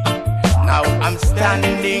free. Now I'm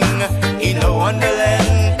standing in a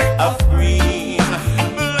wonderland of green.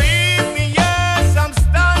 Believe me, yes, I'm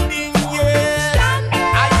standing, yes,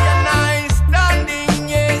 I standing,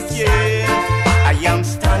 yes, yes, I am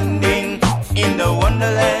standing in the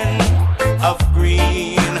wonderland of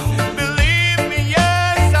green. Believe me,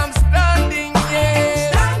 yes, I'm standing,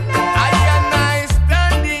 yes, I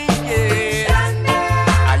standing, yes,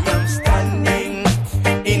 I am standing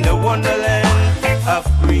in the wonderland of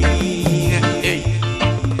green. Hey.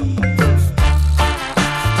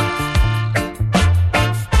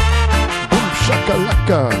 Boom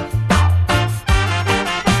shakalaka.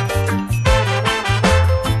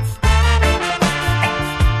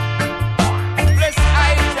 Bless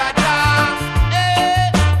I Jada,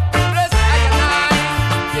 bless I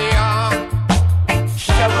yeah.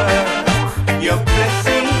 Shower your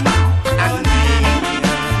blessing on me.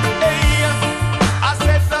 Hey, I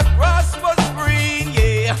said the grass was green,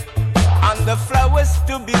 yeah, and the flowers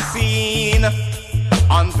to be seen,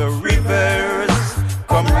 and the rivers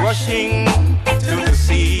come rushing to the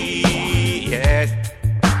sea, yes,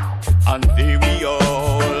 and there we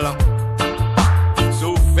all so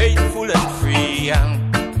faithful and free.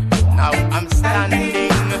 Now I'm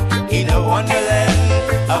standing in a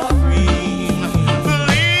wonderland of green.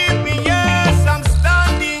 Believe me, yes, I'm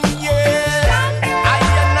standing.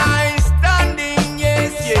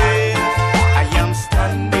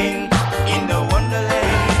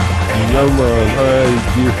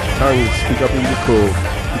 Thanks, big up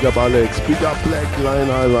Indico, big up Alex, big up Black Lion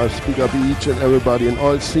Irish, big up each and everybody and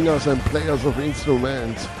all singers and players of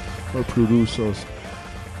instruments, all producers,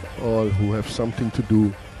 all who have something to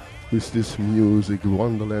do with this music,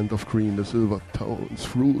 Wonderland of Green, the Silver Tones,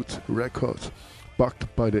 Fruit Records,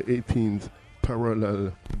 backed by the 18th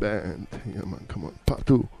Parallel Band. Yeah man, come on, part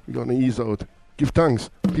 2, we're gonna ease out. Give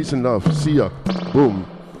thanks, peace and love, see ya, boom.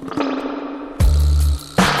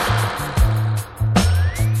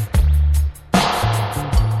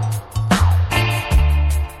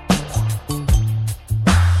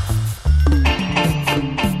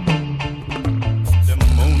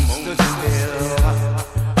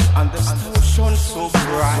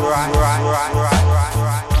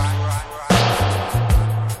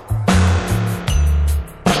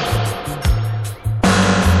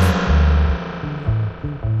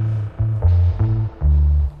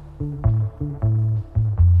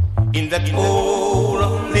 In that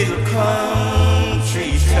old little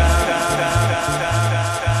country town,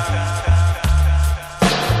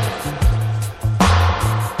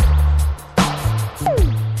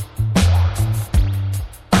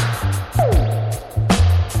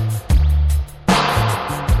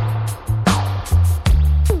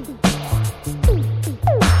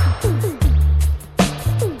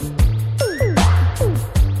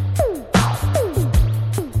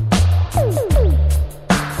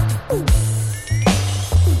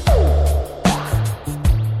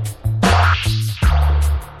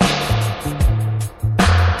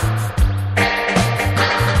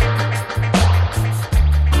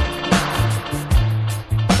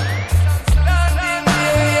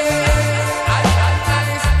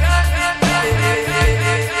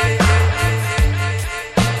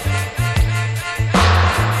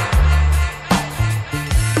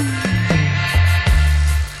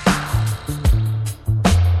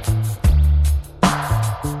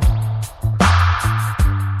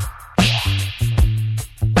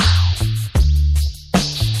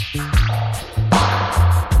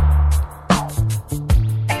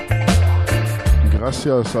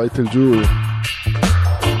 Gracias, Aitel Jul.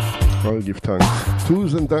 All give thanks.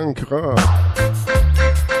 Tusen Dank, Ra.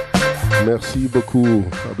 Merci beaucoup,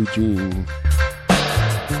 Abidjan.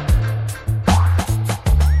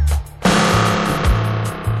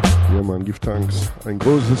 Ja, man, give thanks. Ein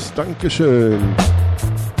großes Dankeschön.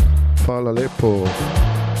 Fala Lepo.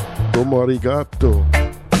 Domo arigato.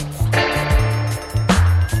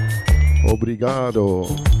 Obrigado.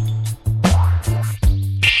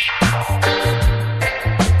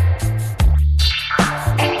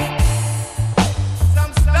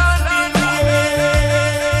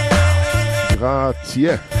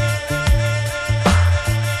 Grazie.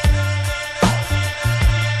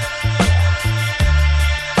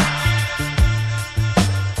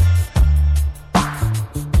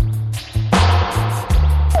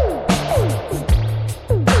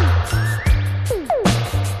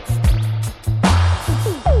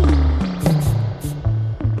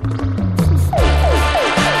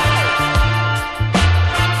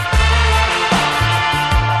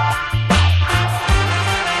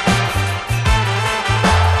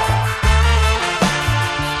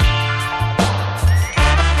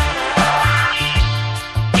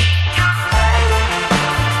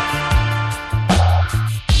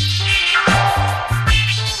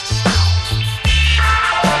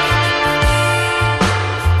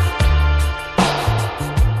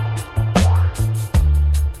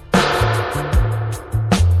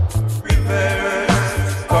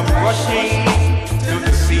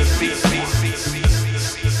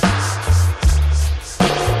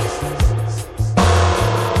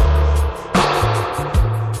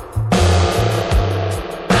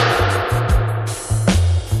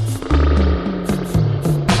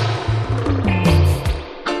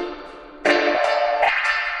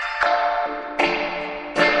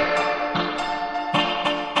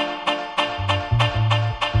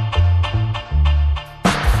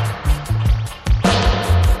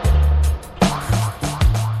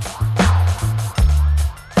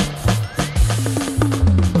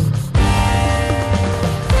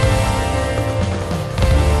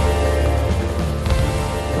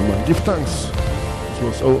 Thanks.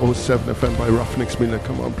 This was 007 FM by Ruffneck, Smille.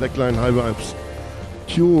 Come on, Black Line High Vibes.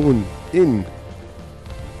 Tune in.